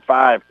 4,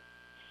 5,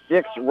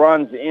 6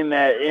 runs in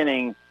that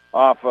inning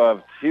off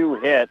of 2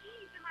 hits.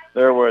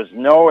 There was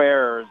no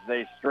errors.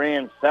 They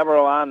stranded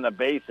several on the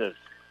bases.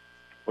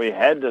 We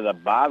head to the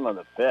bottom of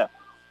the 5th.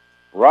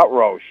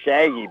 Rutrow,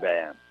 Shaggy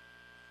Band.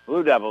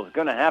 Blue Devils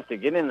going to have to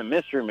get in the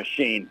mystery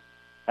machine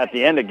at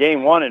the end of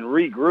game 1 and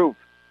regroup,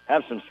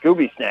 have some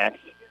Scooby snacks.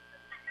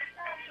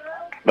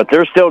 But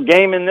they're still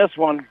game in this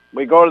one.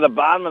 We go to the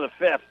bottom of the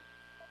 5th.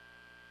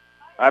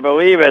 I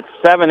believe it's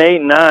 7, 8,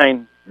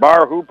 9.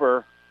 Bar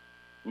Hooper,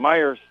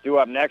 Myers due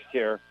up next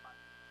here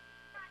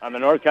on the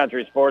North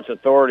Country Sports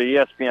Authority,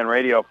 ESPN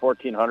Radio,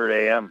 1400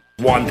 AM.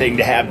 One thing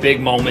to have big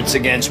moments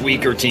against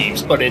weaker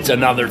teams, but it's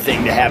another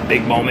thing to have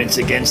big moments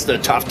against the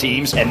tough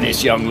teams, and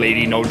this young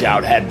lady no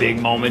doubt had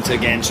big moments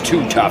against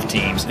 2 tough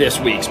teams. This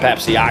week's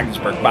Pepsi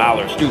Ogdensburg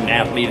Baller Student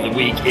Athlete of the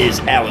Week is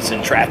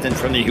Allison Tratton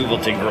from the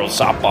Heuvelton girls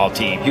softball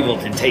team.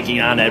 Heuvelton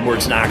taking on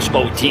Edwards Knox,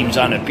 both teams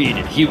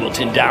undefeated.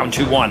 Heuvelton down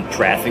 2-1.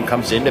 Tratton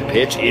comes in to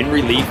pitch in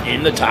relief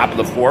in the top of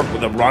the 4th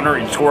with a runner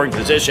in scoring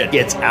position.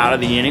 Gets out of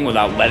the inning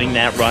without letting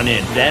that run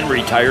in. Then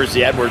retires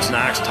the Edwards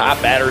Knox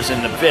top batters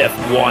in the fifth.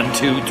 1,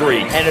 2, 3.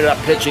 Ended up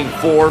pitching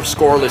 4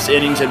 scoreless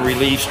innings in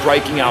relief,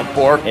 striking out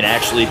 4, and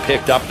actually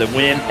picked up the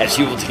win as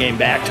Hewlett came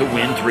back to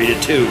win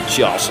 3-2.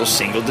 She also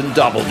singled and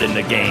doubled in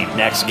the game.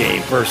 Next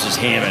game versus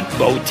Hammond.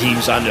 Both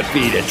teams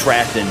undefeated,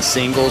 tracked in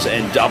singles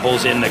and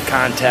doubles in the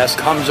contest.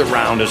 Comes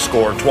around to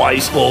score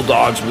twice.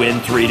 Bulldogs win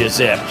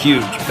 3-0.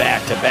 Huge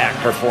back-to-back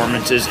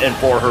performances, and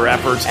for her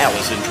efforts,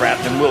 Allison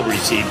Trafton will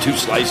receive 2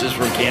 slices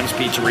from Cam's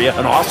Pizzeria,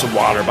 an awesome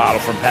water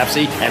bottle from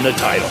Pepsi, and the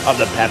title of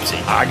the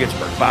Pepsi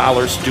Ogdensburg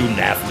Baller Student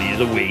Athlete of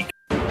the Week.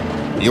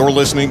 You're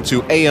listening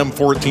to AM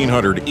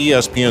 1400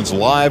 ESPN's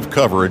live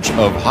coverage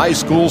of high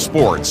school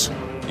sports.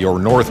 Your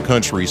North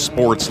Country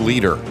sports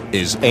leader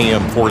is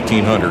AM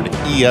 1400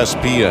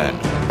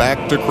 ESPN.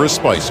 Back to Chris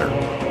Spicer.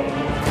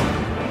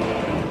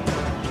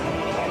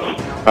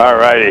 All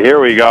righty,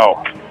 here we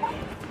go.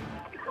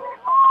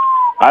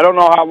 I don't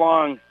know how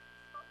long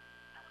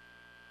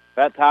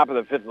that top of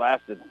the 5th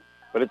lasted,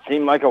 but it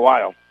seemed like a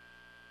while.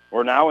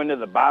 We're now into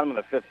the bottom of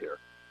the 5th here.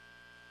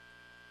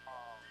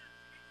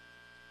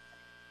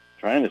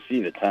 Trying to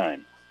see the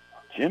time.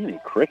 Jiminy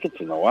crickets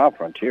in the Wild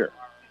Frontier.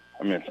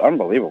 I mean, it's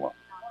unbelievable.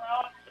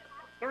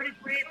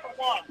 33 for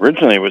 1.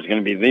 Originally, it was going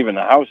to be leaving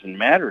the house and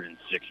mattered in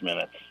 6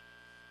 minutes.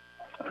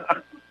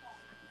 Let's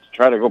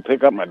try to go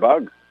pick up my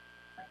bug.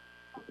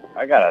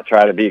 I got to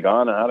try to be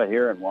gone and out of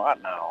here in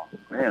what now?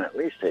 Man, at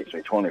least takes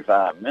me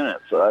 25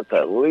 minutes, so that's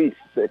at least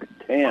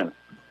 6:10.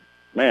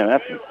 Man,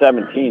 that's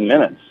 17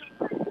 minutes.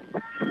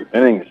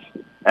 Innings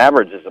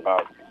average is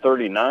about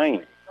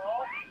 39.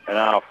 And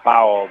now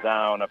foul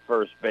down the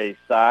first base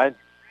side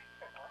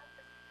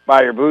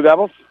by your Blue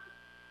Devils.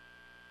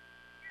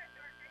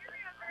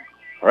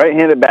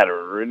 Right-handed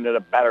batter into the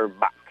batter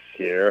box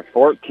here.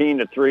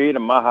 14-3, the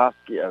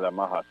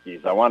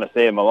Mahuskies. I want to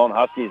say the Malone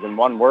Huskies in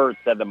one word,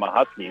 said the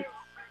Mahuskies.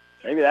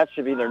 Maybe that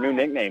should be their new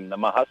nickname, the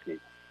Mahuskies.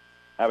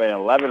 Have an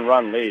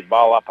 11-run lead,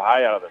 ball up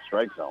high out of the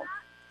strike zone.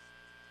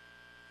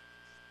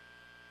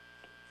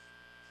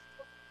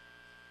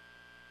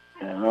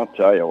 And I'll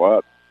tell you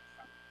what.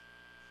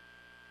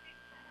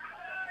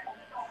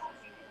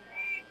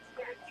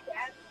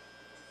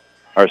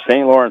 Our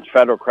St. Lawrence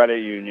Federal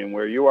Credit Union,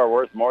 where you are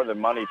worth more than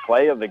money,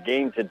 play of the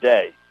game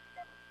today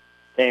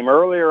came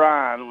earlier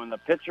on when the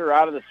pitcher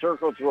out of the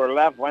circle to her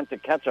left went to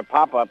catch a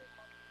pop-up,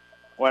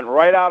 went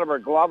right out of her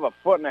glove,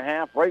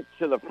 1.5 feet, right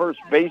to the first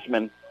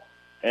baseman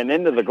and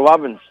into the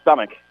glove and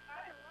stomach.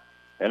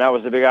 And that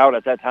was a big out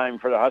at that time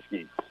for the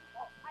Huskies.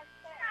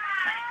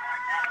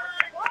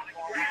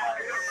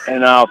 And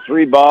now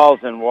 3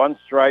 balls and 1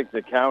 strike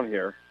to count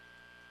here.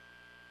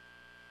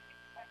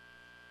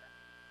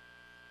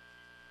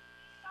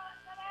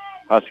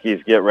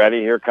 Huskies get ready.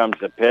 Here comes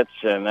the pitch,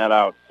 and that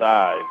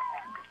outside.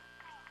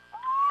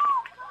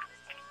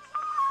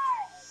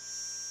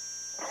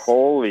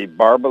 Holy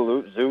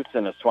Barbaloot Zoots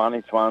and the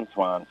Swanee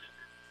Swans.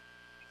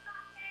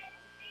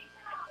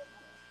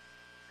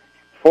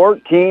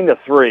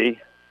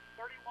 14-3.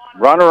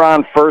 Runner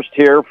on first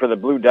here for the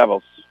Blue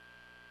Devils.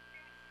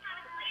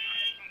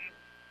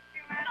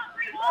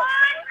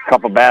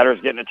 Couple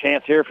batters getting a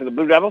chance here for the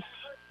Blue Devils.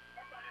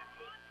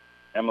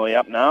 Emily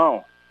up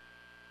now.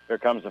 Here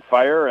comes the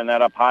fire, and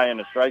that up high in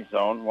the strike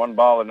zone. 1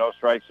 ball and no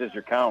strikes is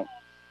your count.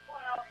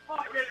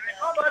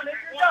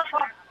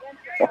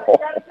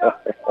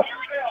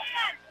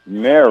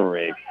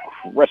 Merry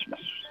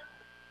Christmas.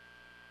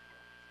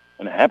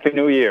 And a Happy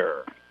New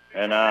Year.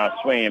 And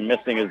swinging and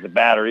missing as the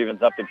batter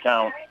evens up the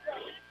count.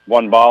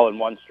 1 ball and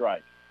 1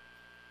 strike.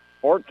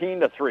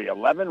 14-3.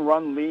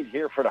 11-run lead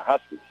here for the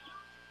Huskies.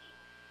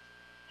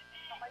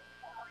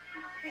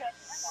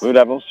 Blue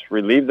Devils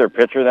relieve their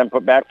pitcher, then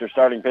put back their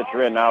starting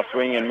pitcher in. Now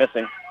swinging and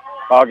missing.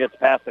 Ball gets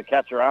past the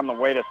catcher. On the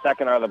way to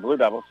second are the Blue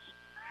Devils.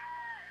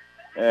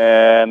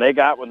 And they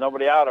got, with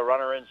nobody out, a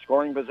runner in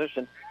scoring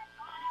position.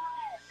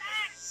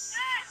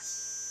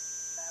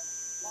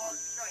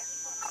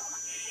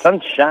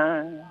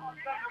 Sunshine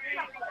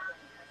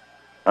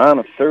on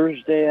a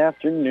Thursday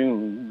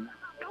afternoon.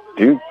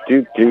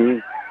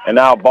 And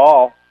now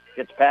ball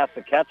gets past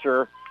the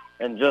catcher.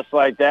 And just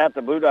like that,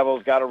 the Blue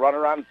Devils got a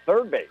runner on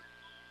third base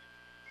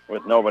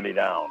with nobody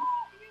down.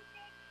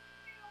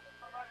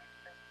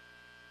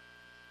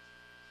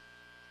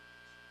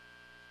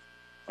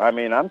 I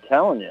mean, I'm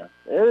telling you,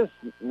 it is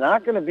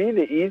not going to be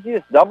the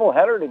easiest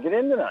doubleheader to get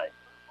in tonight.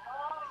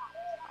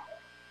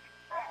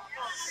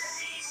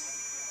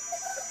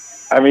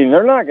 I mean,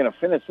 they're not going to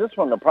finish this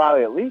one to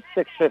probably at least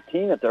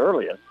 6:15 at the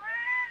earliest.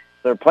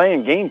 They're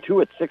playing game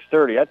 2 at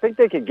 6:30. I think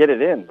they could get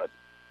it in, but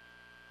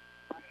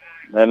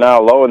they're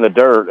now low in the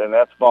dirt, and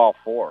that's ball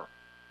 4.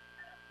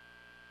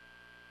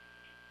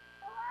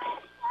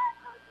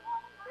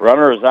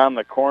 Runners on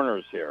the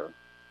corners here.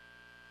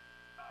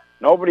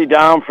 Nobody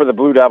down for the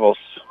Blue Devils.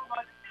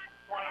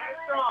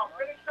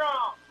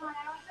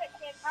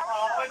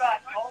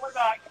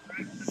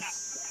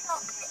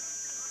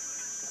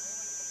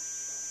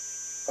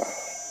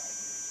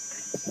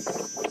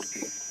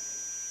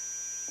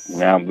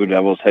 Now Blue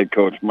Devils head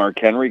coach Mark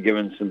Henry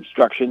giving some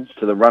instructions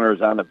to the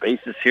runners on the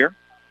bases here.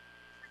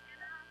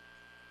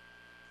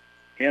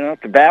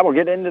 if the bat will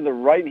get into the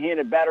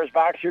right-handed batter's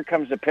box, here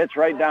comes the pitch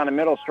right down the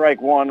middle,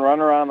 strike one,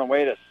 runner on the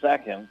way to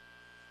second.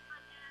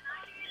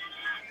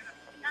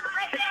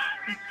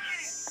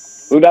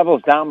 Blue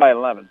Devils down by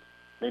 11.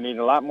 They need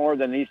a lot more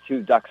than these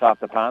two ducks off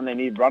the pond. They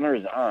need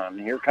runners on.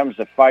 Here comes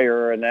the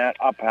fire, and that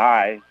up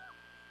high.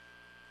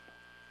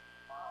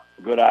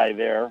 Good eye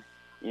there.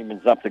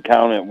 Evens up the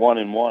count at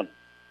 1-1.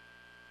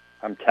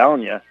 I'm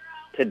telling you,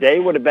 today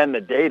would have been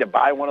the day to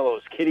buy one of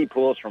those kiddie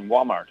pools from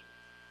Walmart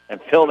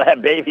and fill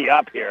that baby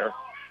up here.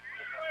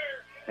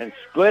 And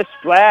splish,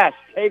 splash,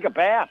 take a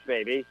bath,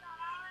 baby.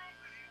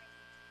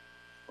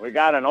 We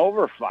got an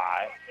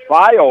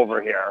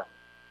flyover here.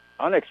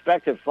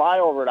 Unexpected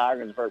flyover at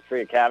Ogdensburg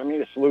Free Academy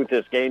to salute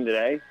this game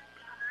today.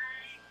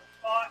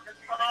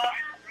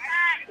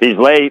 He's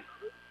late.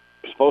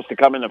 Supposed to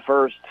come in the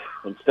first.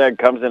 Instead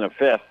comes in a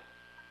fifth.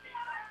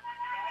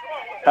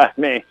 I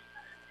mean,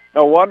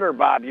 no wonder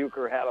Bob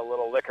Euchre had a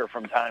little liquor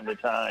from time to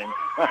time.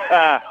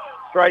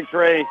 Strike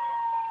three.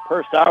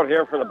 First out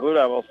here for the Blue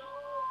Devils.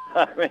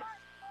 I mean,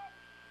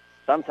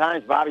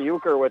 sometimes Bobby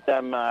Euchre with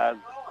them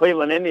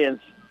Cleveland Indians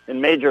in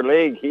Major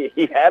League,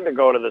 he had to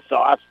go to the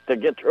sauce to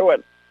get through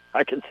it.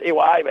 I can see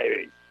why,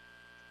 baby.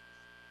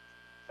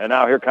 And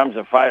now here comes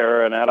the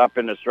fire, and that up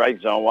in the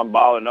strike zone. 1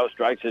 ball and no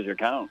strikes is your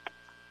count.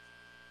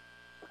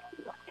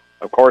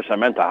 Of course, I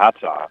meant the hot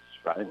sauce,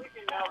 right?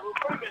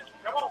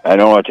 I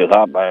know what you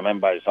thought I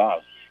meant by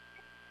sauce.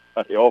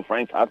 But the old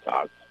Frank's hot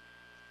sauce.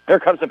 Here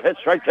comes the pitch,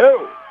 strike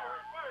two.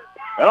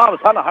 And all of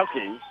a sudden, the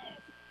Huskies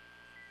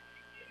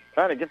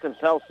trying to get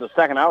themselves the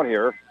second out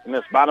here in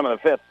this bottom of the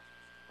fifth.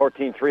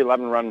 14-3,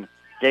 11-run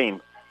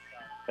game.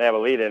 They have a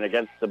lead in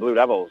against the Blue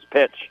Devils.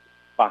 Pitch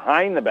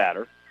behind the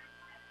batter.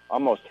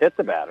 Almost hit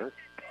the batter.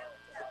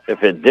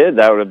 If it did,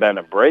 that would have been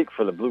a break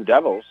for the Blue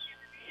Devils.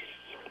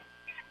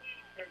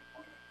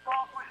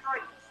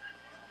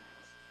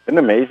 Isn't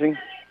it amazing?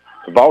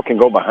 The ball can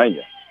go behind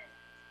you,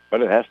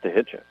 but it has to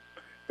hit you.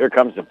 Here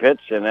comes the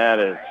pitch, and that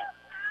is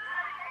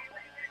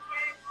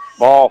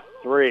ball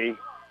 3.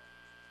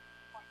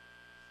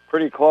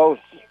 Pretty close.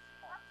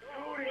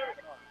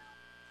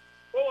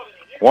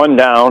 1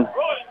 down.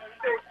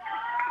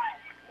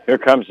 Here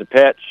comes the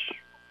pitch,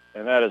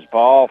 and that is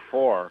ball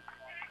 4.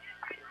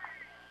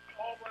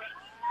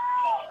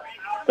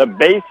 The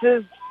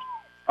bases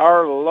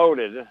are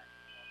loaded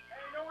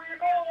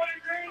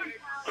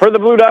for the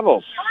Blue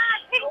Devils.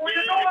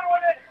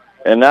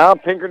 And now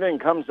Pinkerton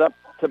comes up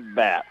to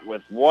bat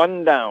with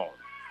 1 down.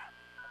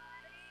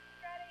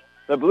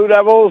 The Blue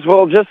Devils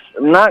will just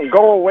not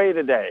go away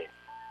today.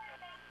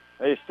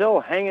 They're still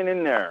hanging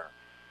in there.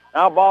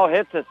 Now ball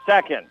hits a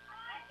second.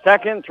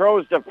 Second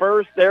throws to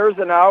first. There's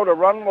an out. A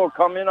run will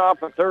come in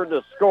off a third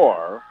to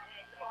score.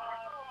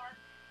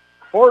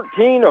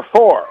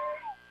 14-4.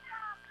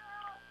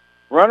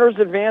 Runners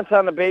advance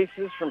on the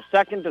bases from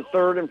second to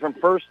third and from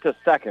first to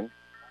second.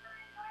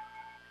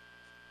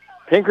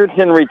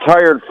 Pinkerton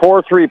retired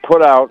 4-3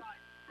 put out,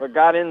 but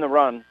got in the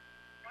run.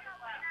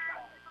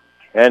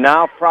 And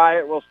now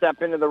Fryatt will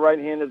step into the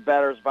right-handed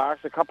batter's box.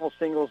 A couple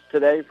singles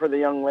today for the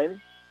young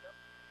lady.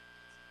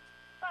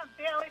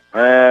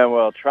 And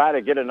we'll try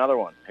to get another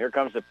one. Here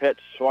comes the pitch.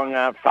 Swung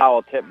on,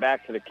 foul, tip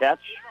back to the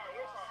catch.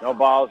 No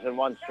balls and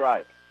 1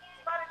 strike.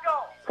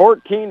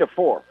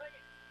 14-4.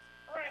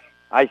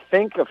 I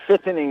think a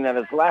fifth inning that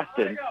has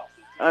lasted,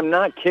 I'm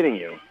not kidding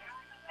you,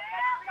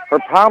 for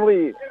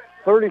probably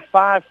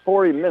 35,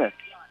 40 minutes,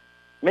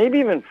 maybe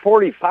even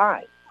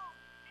 45,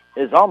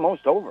 is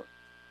almost over.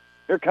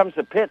 Here comes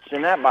the pitch,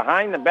 and that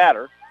behind the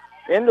batter.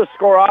 In to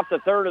score off the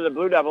third of the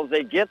Blue Devils.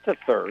 They get to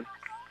third.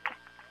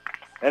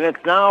 And it's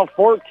now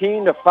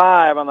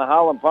 14-5 on the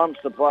Holland Pump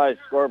Supply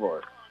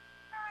scoreboard.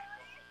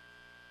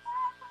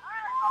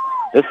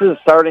 This is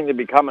starting to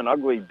become an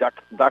ugly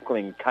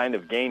duckling kind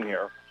of game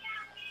here.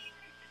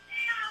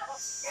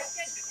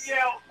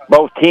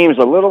 Both teams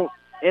a little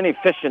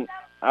inefficient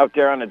out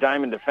there on the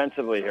diamond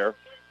defensively here.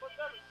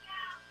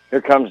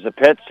 Here comes the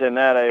pitch, and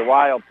that a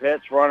wild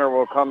pitch. Runner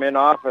will come in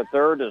off at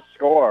third to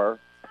score.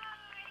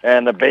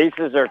 And the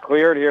bases are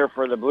cleared here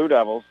for the Blue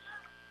Devils.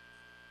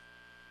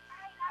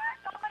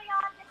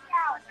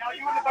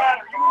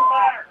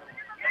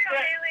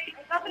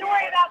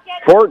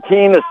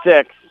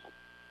 14-6.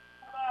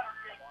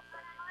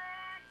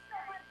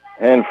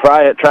 And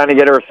Fryatt trying to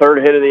get her third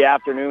hit of the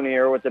afternoon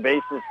here with the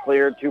bases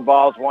cleared. 2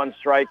 balls, 1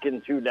 strike,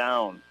 and 2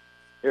 down.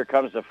 Here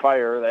comes the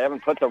fire. They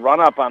haven't put the run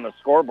up on the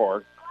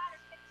scoreboard.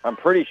 I'm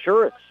pretty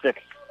sure it's 6.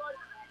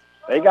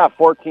 They got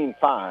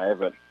 14-5,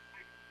 but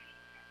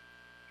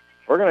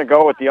we're going to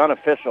go with the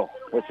unofficial,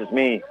 which is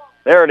me.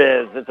 There it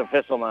is. It's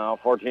official now,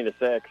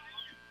 14-6.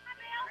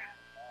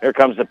 Here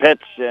comes the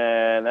pitch,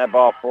 and that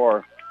ball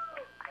 4.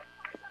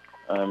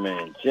 I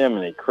mean,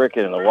 Jiminy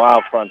Cricket and the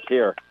Wild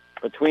Frontier.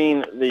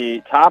 Between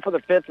the top of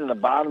the fifth and the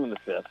bottom of the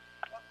fifth,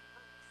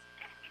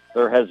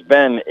 there has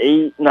been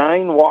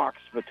 9 walks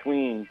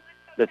between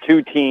the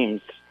two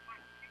teams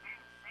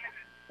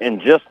in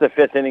just the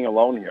 5th inning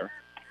alone here.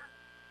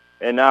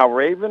 And now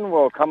Raven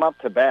will come up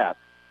to bat.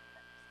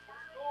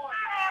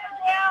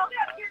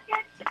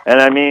 And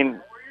I mean,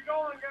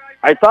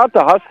 I thought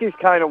the Huskies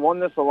kind of won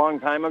this a long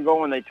time ago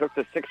when they took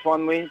the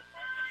 6-1 lead,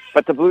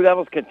 but the Blue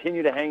Devils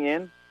continue to hang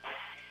in.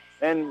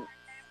 And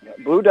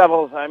Blue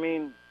Devils, I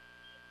mean,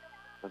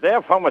 if they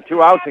have fun with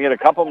 2 outs and get a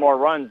couple more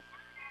runs,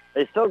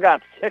 they still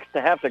got 6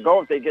 to have to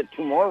go if they get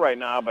 2 more right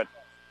now, but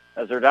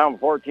as they're down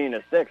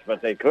 14-6,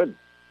 but they could.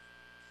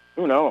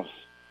 Who knows?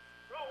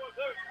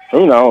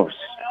 Who knows?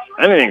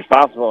 Anything's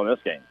possible in this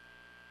game.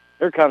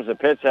 Here comes the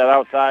pitch at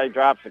outside,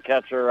 drops the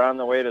catcher. On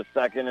the way to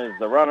second is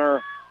the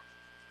runner.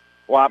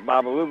 Wop,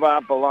 babaloo,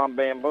 bop, balom,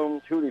 bam,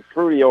 boom, tutti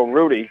frutti, oh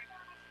Rudy.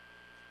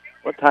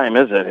 What time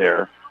is it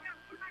here?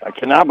 I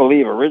cannot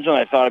believe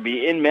originally I thought I'd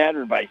be in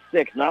Madrid by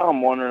 6. Now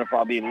I'm wondering if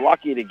I'll be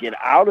lucky to get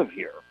out of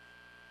here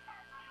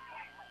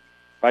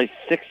by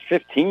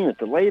 6:15 at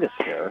the latest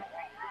here.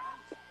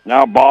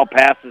 Now ball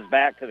passes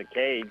back to the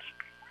cage.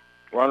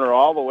 Runner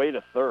all the way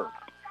to third.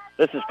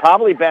 This has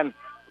probably been,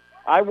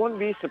 I wouldn't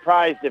be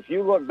surprised if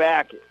you look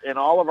back in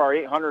all of our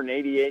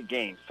 888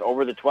 games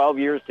over the 12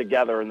 years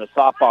together in the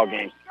softball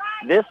games.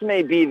 This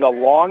may be the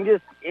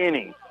longest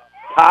inning,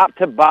 top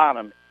to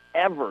bottom,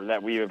 ever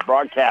that we have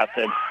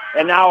broadcasted.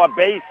 And now a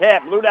base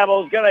hit. Blue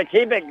Devils going to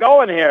keep it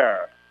going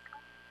here.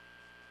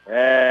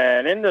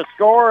 And in the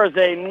score is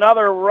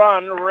another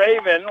run.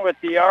 Raven with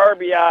the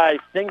RBI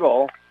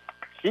single.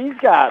 She's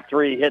got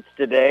 3 hits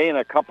today and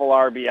a couple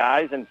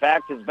RBIs. In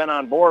fact, has been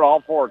on board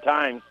all 4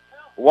 times,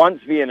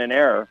 once via an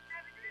error.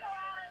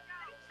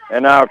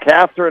 And now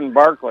Catherine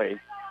Barkley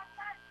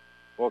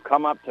will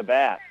come up to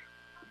bat.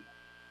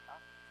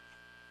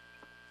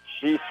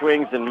 She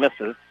swings and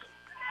misses.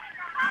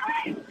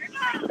 Come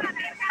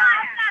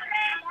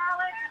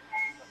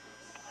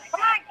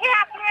on,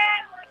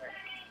 Catherine!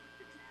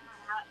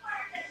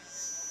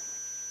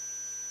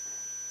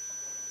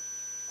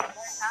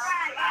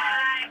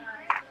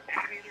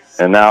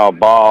 And now a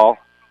ball.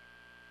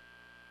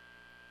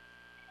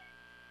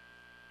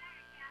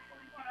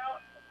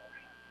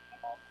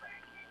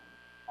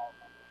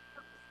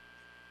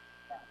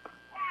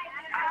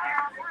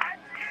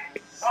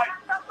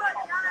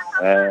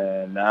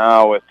 And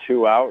now with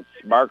 2 outs,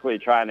 Barkley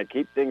trying to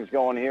keep things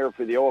going here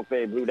for the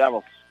OFA Blue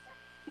Devils.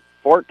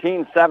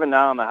 14-7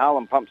 now on the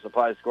Howland Pump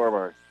Supply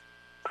scoreboard.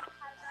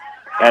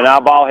 And now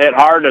ball hit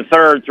hard to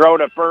third, throw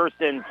to first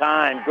in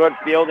time. Good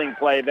fielding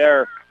play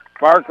there.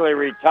 Barkley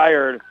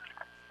retired.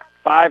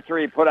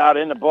 5-3 put out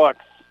in the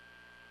books.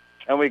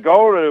 And we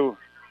go to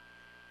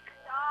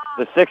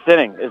the 6th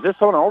inning. Is this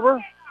one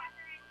over?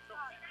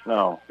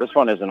 No, this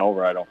one isn't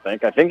over, I don't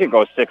think. I think it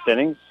goes 6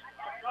 innings.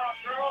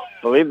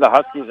 I believe the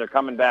Huskies are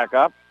coming back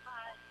up.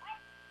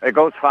 It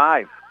goes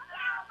 5.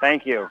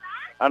 Thank you.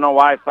 I don't know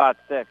why I thought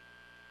 6.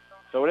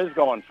 So it is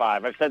going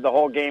 5. I said the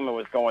whole game it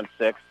was going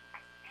 6.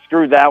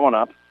 Screwed that one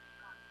up.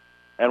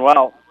 And,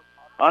 well,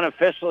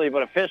 unofficially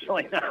but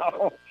officially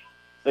now,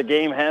 the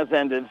game has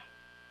ended.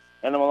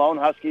 And the Malone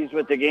Huskies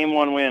with the Game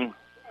 1 win.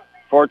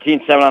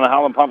 14-7 on the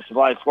Howland Pump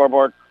Supply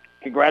scoreboard.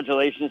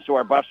 Congratulations to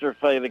our busters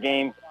play of the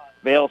game.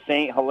 Vale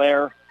St.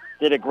 Hilaire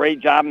did a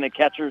great job in the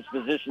catcher's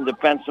position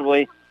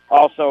defensively.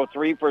 Also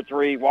 3 for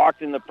 3,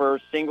 walked in the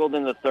first, singled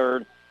in the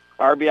third.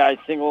 RBI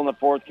single in the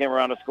fourth came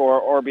around to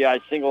score. RBI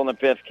single in the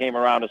fifth came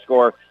around to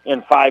score.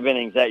 In 5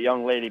 innings, that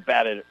young lady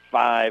batted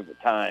 5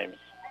 times.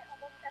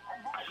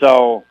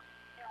 So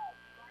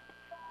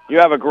you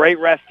have a great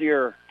rest of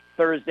your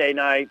Thursday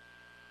night.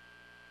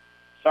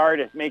 Sorry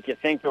to make you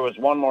think there was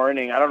one more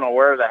inning. I don't know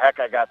where the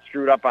heck I got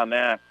screwed up on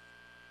that.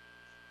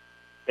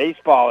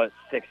 Baseball is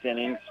 6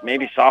 innings.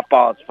 Maybe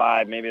softball is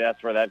 5. Maybe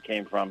that's where that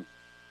came from.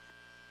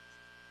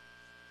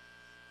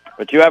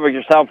 But you have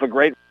yourself a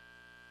great...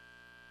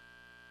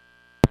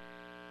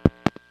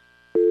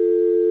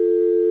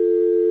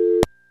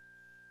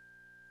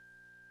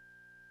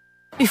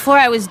 Before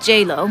I was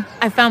J-Lo,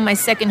 I found my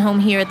second home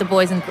here at the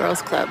Boys and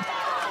Girls Club.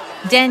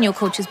 Daniel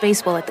coaches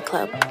baseball at the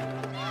club.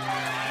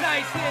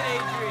 Nice hit,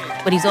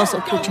 Adrian. But he's also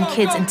coaching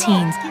kids and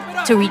teens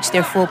to reach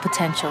their full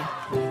potential.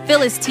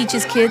 Phyllis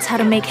teaches kids how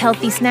to make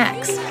healthy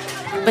snacks,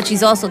 but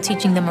she's also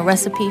teaching them a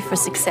recipe for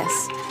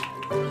success.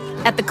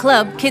 At the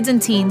club, kids and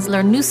teens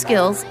learn new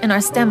skills in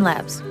our STEM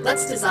labs.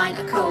 Let's design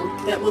a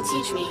code that will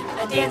teach me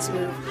a dance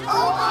move.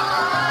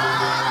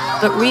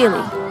 But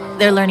really,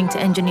 they're learning to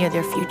engineer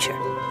their future.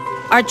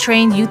 Our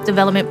trained youth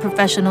development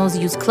professionals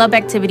use club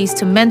activities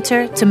to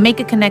mentor, to make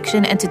a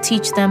connection, and to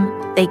teach them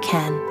they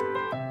can.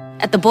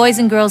 At the Boys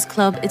and Girls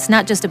Club, it's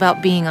not just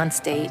about being on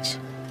stage.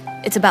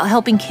 It's about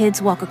helping kids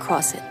walk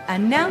across it.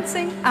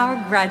 Announcing our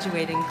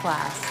graduating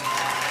class.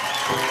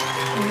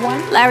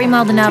 Larry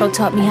Maldonado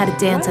taught me how to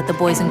dance at the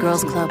Boys and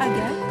Girls Club.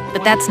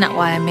 But that's not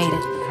why I made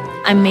it.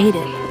 I made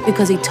it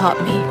because he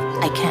taught me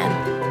I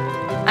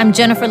can. I'm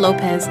Jennifer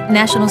Lopez,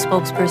 National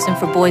Spokesperson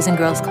for Boys and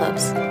Girls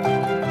Clubs.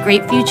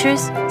 Great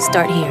futures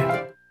start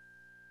here.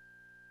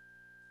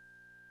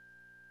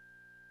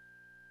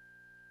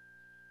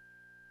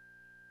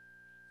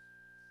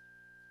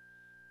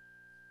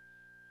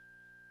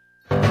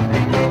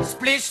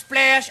 Splish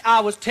splash, I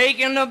was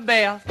taking a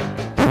bath.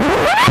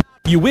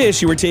 You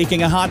wish you were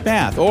taking a hot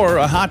bath or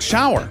a hot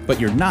shower, but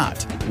you're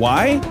not.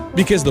 Why?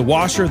 Because the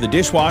washer, the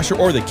dishwasher,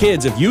 or the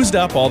kids have used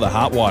up all the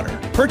hot water.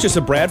 Purchase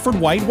a Bradford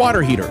White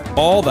water heater.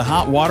 All the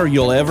hot water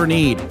you'll ever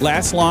need.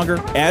 Lasts longer,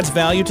 adds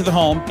value to the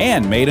home,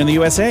 and made in the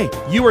USA.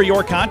 You or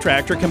your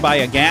contractor can buy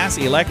a gas,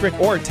 electric,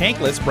 or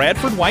tankless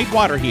Bradford White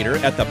water heater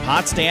at the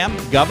Potsdam,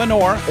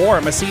 Governor, or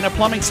Messina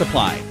Plumbing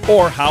Supply,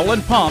 or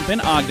Howland Pump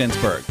in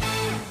Ogdensburg.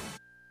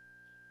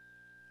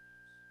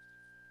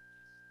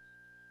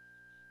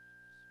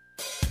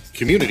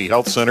 Community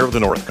Health Center of the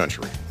North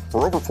Country.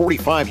 For over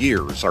 45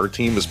 years, our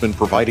team has been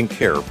providing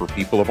care for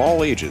people of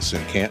all ages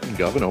in Canton,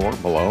 Governor,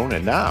 Malone,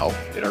 and now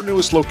in our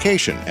newest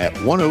location at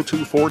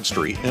 102 Ford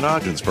Street in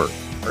Ogdensburg.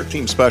 Our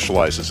team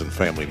specializes in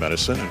family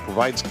medicine and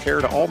provides care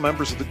to all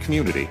members of the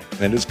community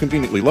and is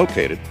conveniently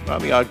located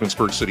on the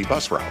Ogdensburg City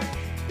bus route.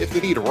 If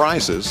the need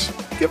arises,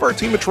 give our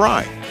team a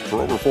try. For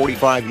over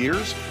 45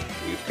 years,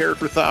 we've cared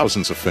for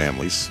thousands of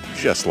families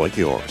just like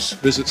yours.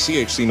 Visit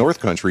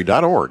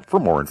chcnorthcountry.org for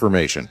more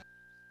information.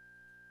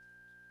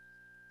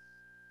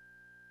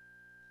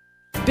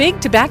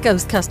 Big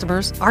Tobacco's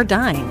customers are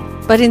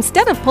dying, but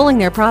instead of pulling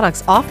their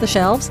products off the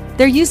shelves,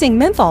 they're using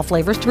menthol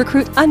flavors to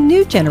recruit a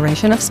new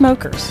generation of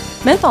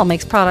smokers. Menthol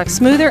makes products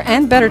smoother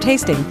and better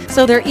tasting,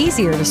 so they're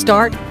easier to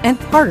start and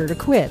harder to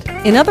quit.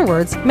 In other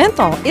words,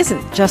 menthol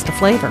isn't just a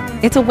flavor.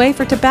 It's a way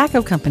for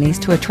tobacco companies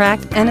to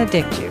attract and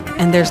addict you,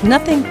 and there's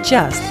nothing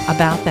just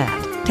about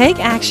that. Take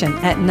action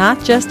at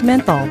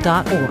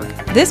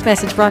notjustmenthol.org. This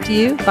message brought to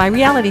you by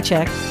Reality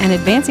Check and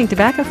Advancing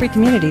Tobacco-Free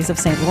Communities of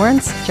St.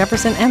 Lawrence,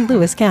 Jefferson, and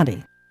Lewis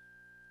County.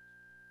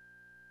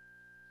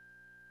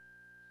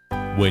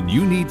 When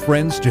you need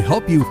friends to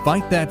help you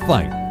fight that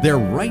fight, they're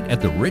right at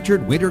the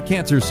Richard Winter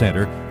Cancer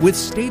Center with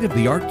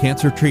state-of-the-art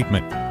cancer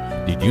treatment.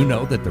 Did you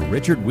know that the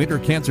Richard Winter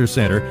Cancer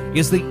Center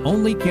is the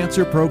only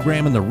cancer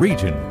program in the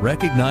region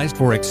recognized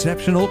for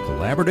exceptional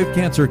collaborative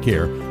cancer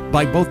care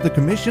by both the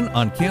Commission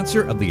on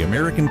Cancer of the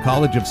American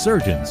College of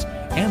Surgeons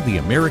and the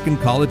American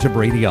College of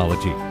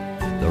Radiology?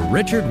 The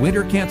Richard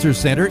Winter Cancer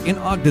Center in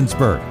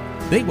Ogdensburg.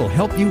 They will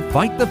help you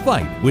fight the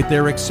fight with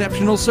their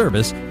exceptional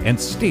service and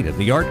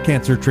state-of-the-art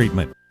cancer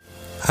treatment.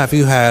 Have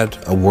you had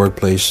a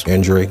workplace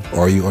injury? Or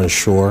are you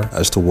unsure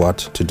as to what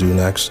to do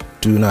next?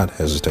 Do not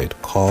hesitate.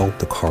 Call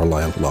the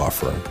Carlisle Law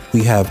Firm.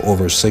 We have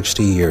over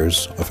 60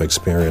 years of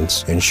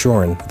experience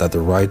ensuring that the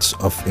rights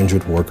of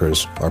injured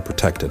workers are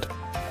protected.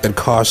 It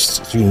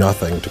costs you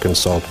nothing to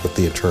consult with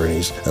the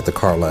attorneys at the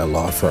Carlisle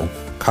Law Firm.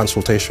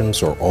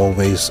 Consultations are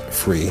always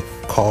free.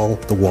 Call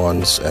the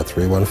ones at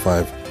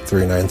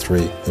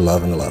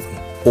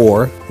 315-393-1111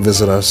 or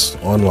visit us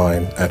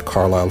online at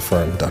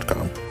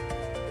carlislefirm.com.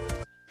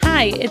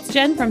 Hi, it's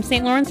Jen from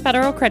St. Lawrence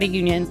Federal Credit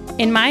Union.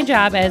 In my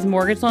job as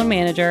mortgage loan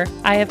manager,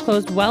 I have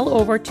closed well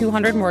over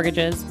 200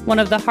 mortgages. One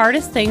of the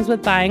hardest things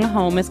with buying a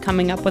home is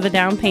coming up with a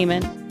down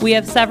payment. We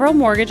have several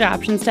mortgage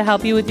options to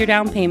help you with your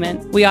down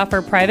payment. We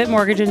offer private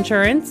mortgage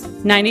insurance,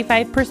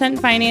 95%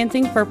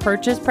 financing for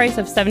purchase price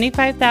of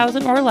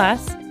 $75,000 or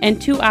less,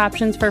 and 2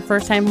 options for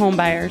first-time home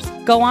buyers.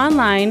 Go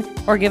online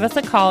or give us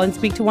a call and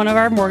speak to one of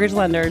our mortgage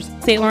lenders.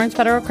 St. Lawrence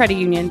Federal Credit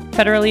Union,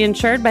 federally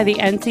insured by the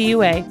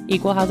NCUA,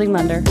 Equal Housing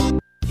Lender.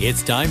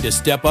 It's time to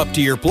step up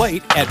to your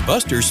plate at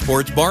Buster's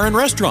Sports Bar and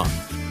Restaurant.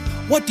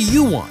 What do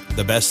you want?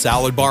 The best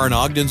salad bar in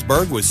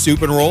Ogdensburg with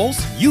soup and rolls?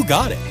 You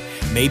got it.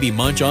 Maybe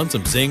munch on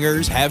some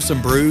zingers, have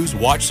some brews,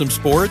 watch some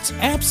sports?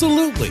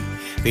 Absolutely.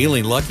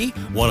 Feeling lucky?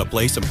 Want to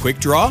play some quick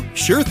draw?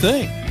 Sure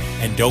thing.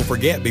 And don't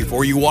forget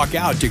before you walk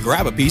out to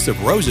grab a piece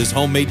of Rose's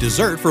homemade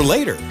dessert for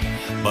later.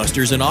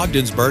 Buster's in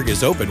Ogdensburg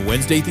is open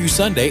Wednesday through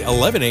Sunday,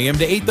 11 a.m.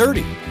 to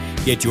 8:30.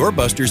 Get your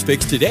Buster's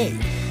fix today.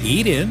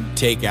 Eat in,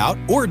 take out,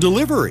 or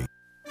delivery.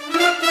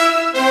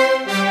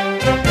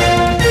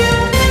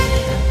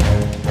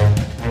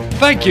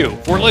 Thank you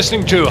for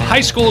listening to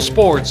High School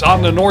Sports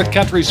on the North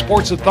Country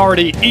Sports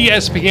Authority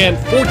ESPN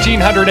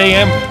 1400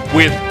 AM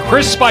with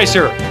Chris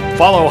Spicer.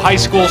 Follow High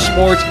School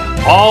Sports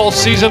all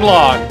season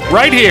long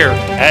right here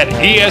at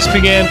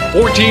ESPN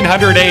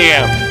 1400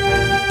 AM.